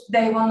because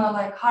they want to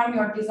like harm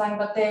your design,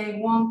 but they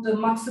want the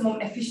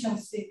maximum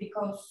efficiency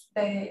because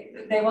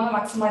they want to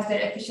maximize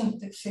their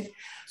efficiency.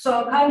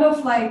 So kind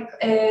of like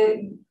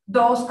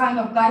those kind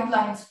of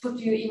guidelines put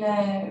you in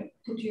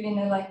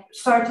a like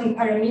certain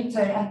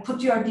parameter and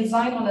put your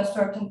design on a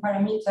certain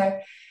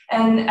parameter.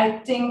 And I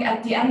think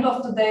at the end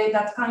of the day,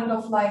 that kind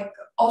of like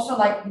also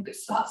like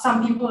some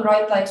people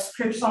write like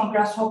scripts on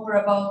Grasshopper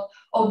about,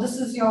 oh, this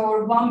is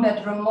your one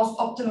bedroom, most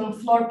optimum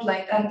floor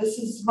plate, and this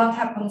is what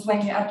happens when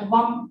you add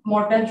one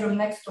more bedroom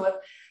next to it.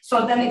 So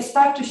then it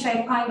starts to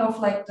shape kind of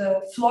like the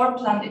floor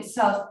plan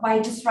itself by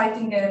just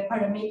writing a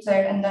parameter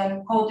and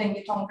then coding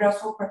it on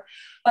Grasshopper.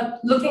 But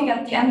looking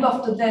at the end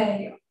of the day,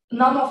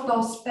 none of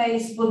those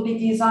space will be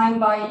designed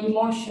by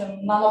emotion.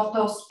 None of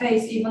those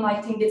space, even I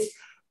think it's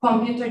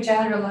computer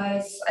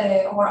generalized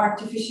or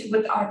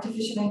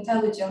artificial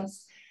intelligence.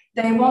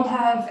 They won't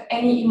have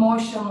any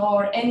emotion or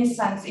any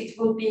sense. It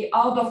will be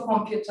out of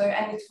computer,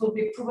 and it will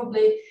be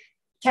probably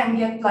can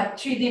get like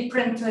 3D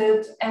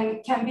printed and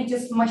can be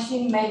just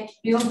machine-made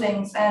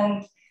buildings. And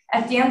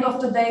at the end of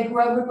the day,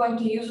 whoever going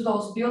to use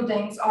those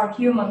buildings are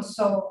humans.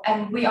 So,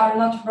 and we are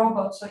not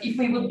robots. So if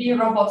we would be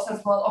robots as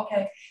well,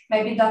 okay,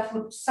 maybe that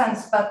would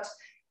sense, but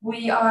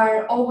we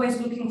are always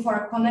looking for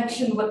a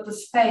connection with the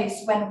space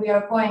when we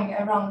are going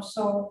around.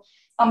 So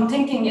I'm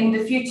thinking in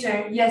the future,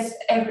 yes,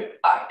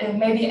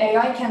 maybe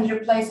AI can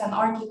replace an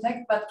architect,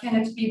 but can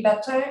it be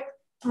better?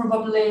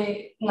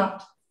 Probably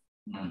not.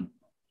 Mm.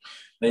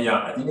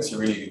 Yeah, I think it's a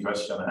really good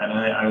question. And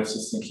I was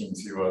just thinking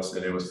too, whilst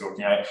I was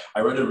talking, I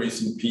read a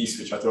recent piece,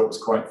 which I thought was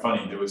quite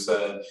funny. There was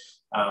a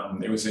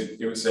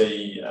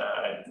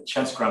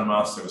chess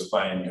grandmaster was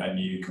playing a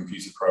new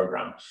computer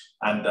program,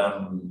 and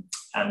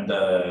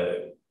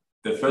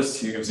the first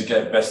two, it was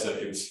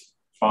it was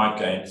 5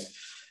 games.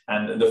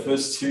 And the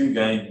first 2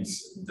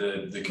 games,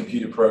 the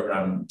computer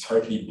program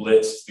totally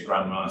blitzed the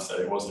grandmaster.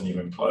 It wasn't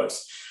even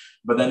close.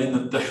 But then in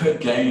the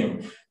 3rd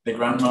game, the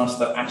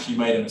grandmaster actually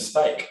made a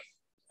mistake.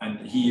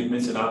 And he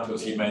admitted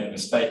afterwards he made a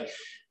mistake.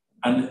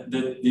 And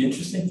the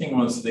interesting thing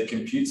was the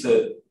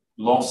computer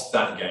lost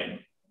that game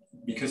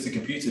because the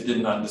computer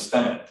didn't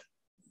understand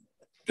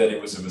that it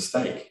was a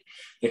mistake.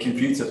 The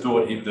computer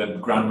thought the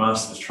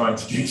grandmaster was trying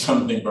to do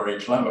something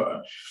very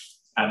clever,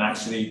 and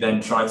actually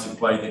then tried to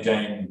play the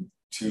game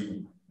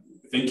to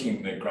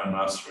thinking the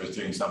grandmaster was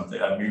doing something,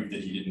 a move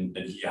that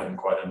he hadn't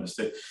quite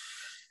understood.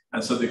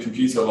 And so the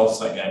computer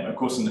lost that game. Of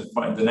course, in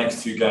the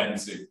next 2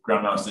 games, the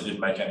grandmaster didn't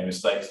make any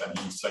mistakes, and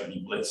he was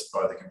totally blitzed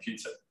by the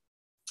computer.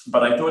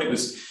 But I thought it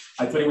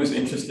was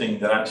interesting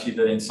that actually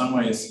that in some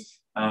ways,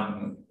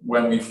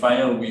 when we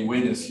fail, we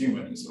win as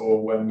humans,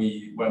 or when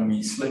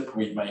we slip,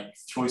 we make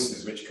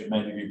choices which could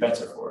maybe be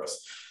better for us.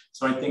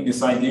 So I think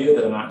this idea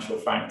that in actual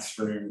fact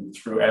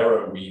through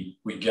error we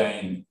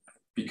gain,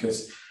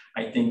 because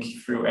I think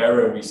through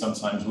error we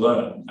sometimes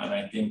learn, and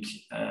I think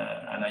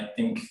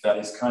that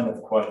is kind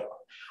of quite.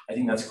 I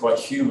think that's quite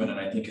human, and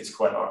I think it's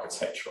quite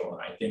architectural.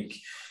 I think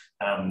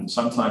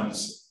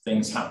sometimes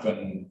things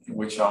happen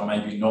which are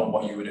maybe not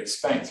what you would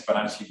expect, but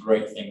actually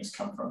great things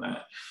come from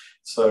that.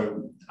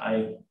 So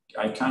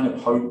I kind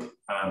of hope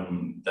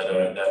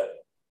that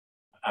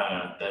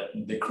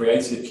the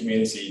creative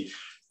community,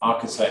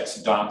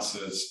 architects,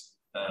 dancers,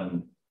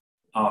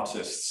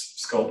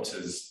 artists,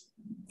 sculptors,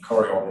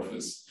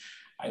 choreographers,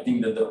 I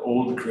think that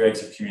all the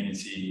creative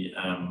community,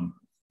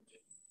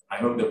 I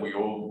hope that we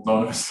all,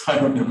 none of us, I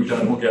hope that we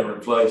don't all get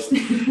replaced,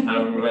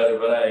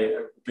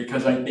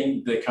 because I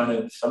think the kind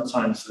of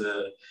sometimes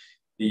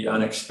the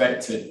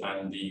unexpected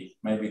and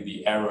maybe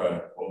the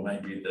error, or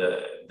maybe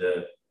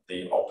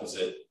the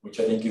opposite, which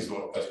I think is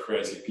what as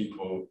creative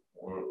people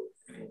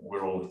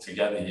we're all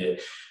together here.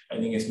 I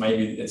think it's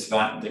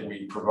that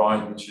we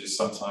provide, which is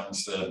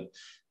sometimes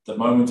the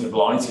moment of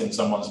light in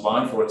someone's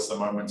life, or it's the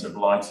moment of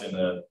light in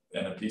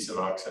a piece of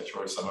architecture,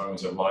 or it's the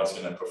moment of light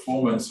in a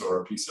performance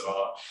or a piece of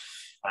art.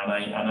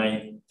 And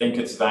I think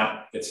it's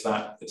that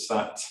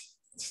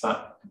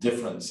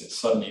difference. It's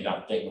suddenly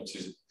that thing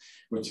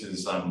which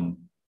is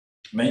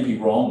maybe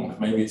wrong,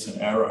 maybe it's an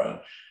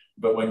error,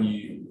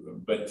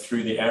 but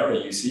through the error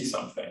you see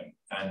something,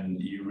 and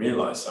you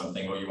realize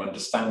something, or you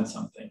understand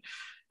something,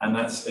 and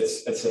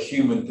it's a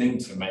human thing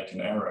to make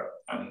an error,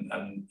 and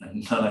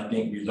I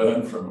think we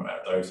learn from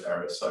those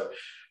errors.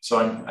 So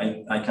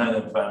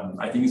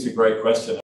I think it's a great question.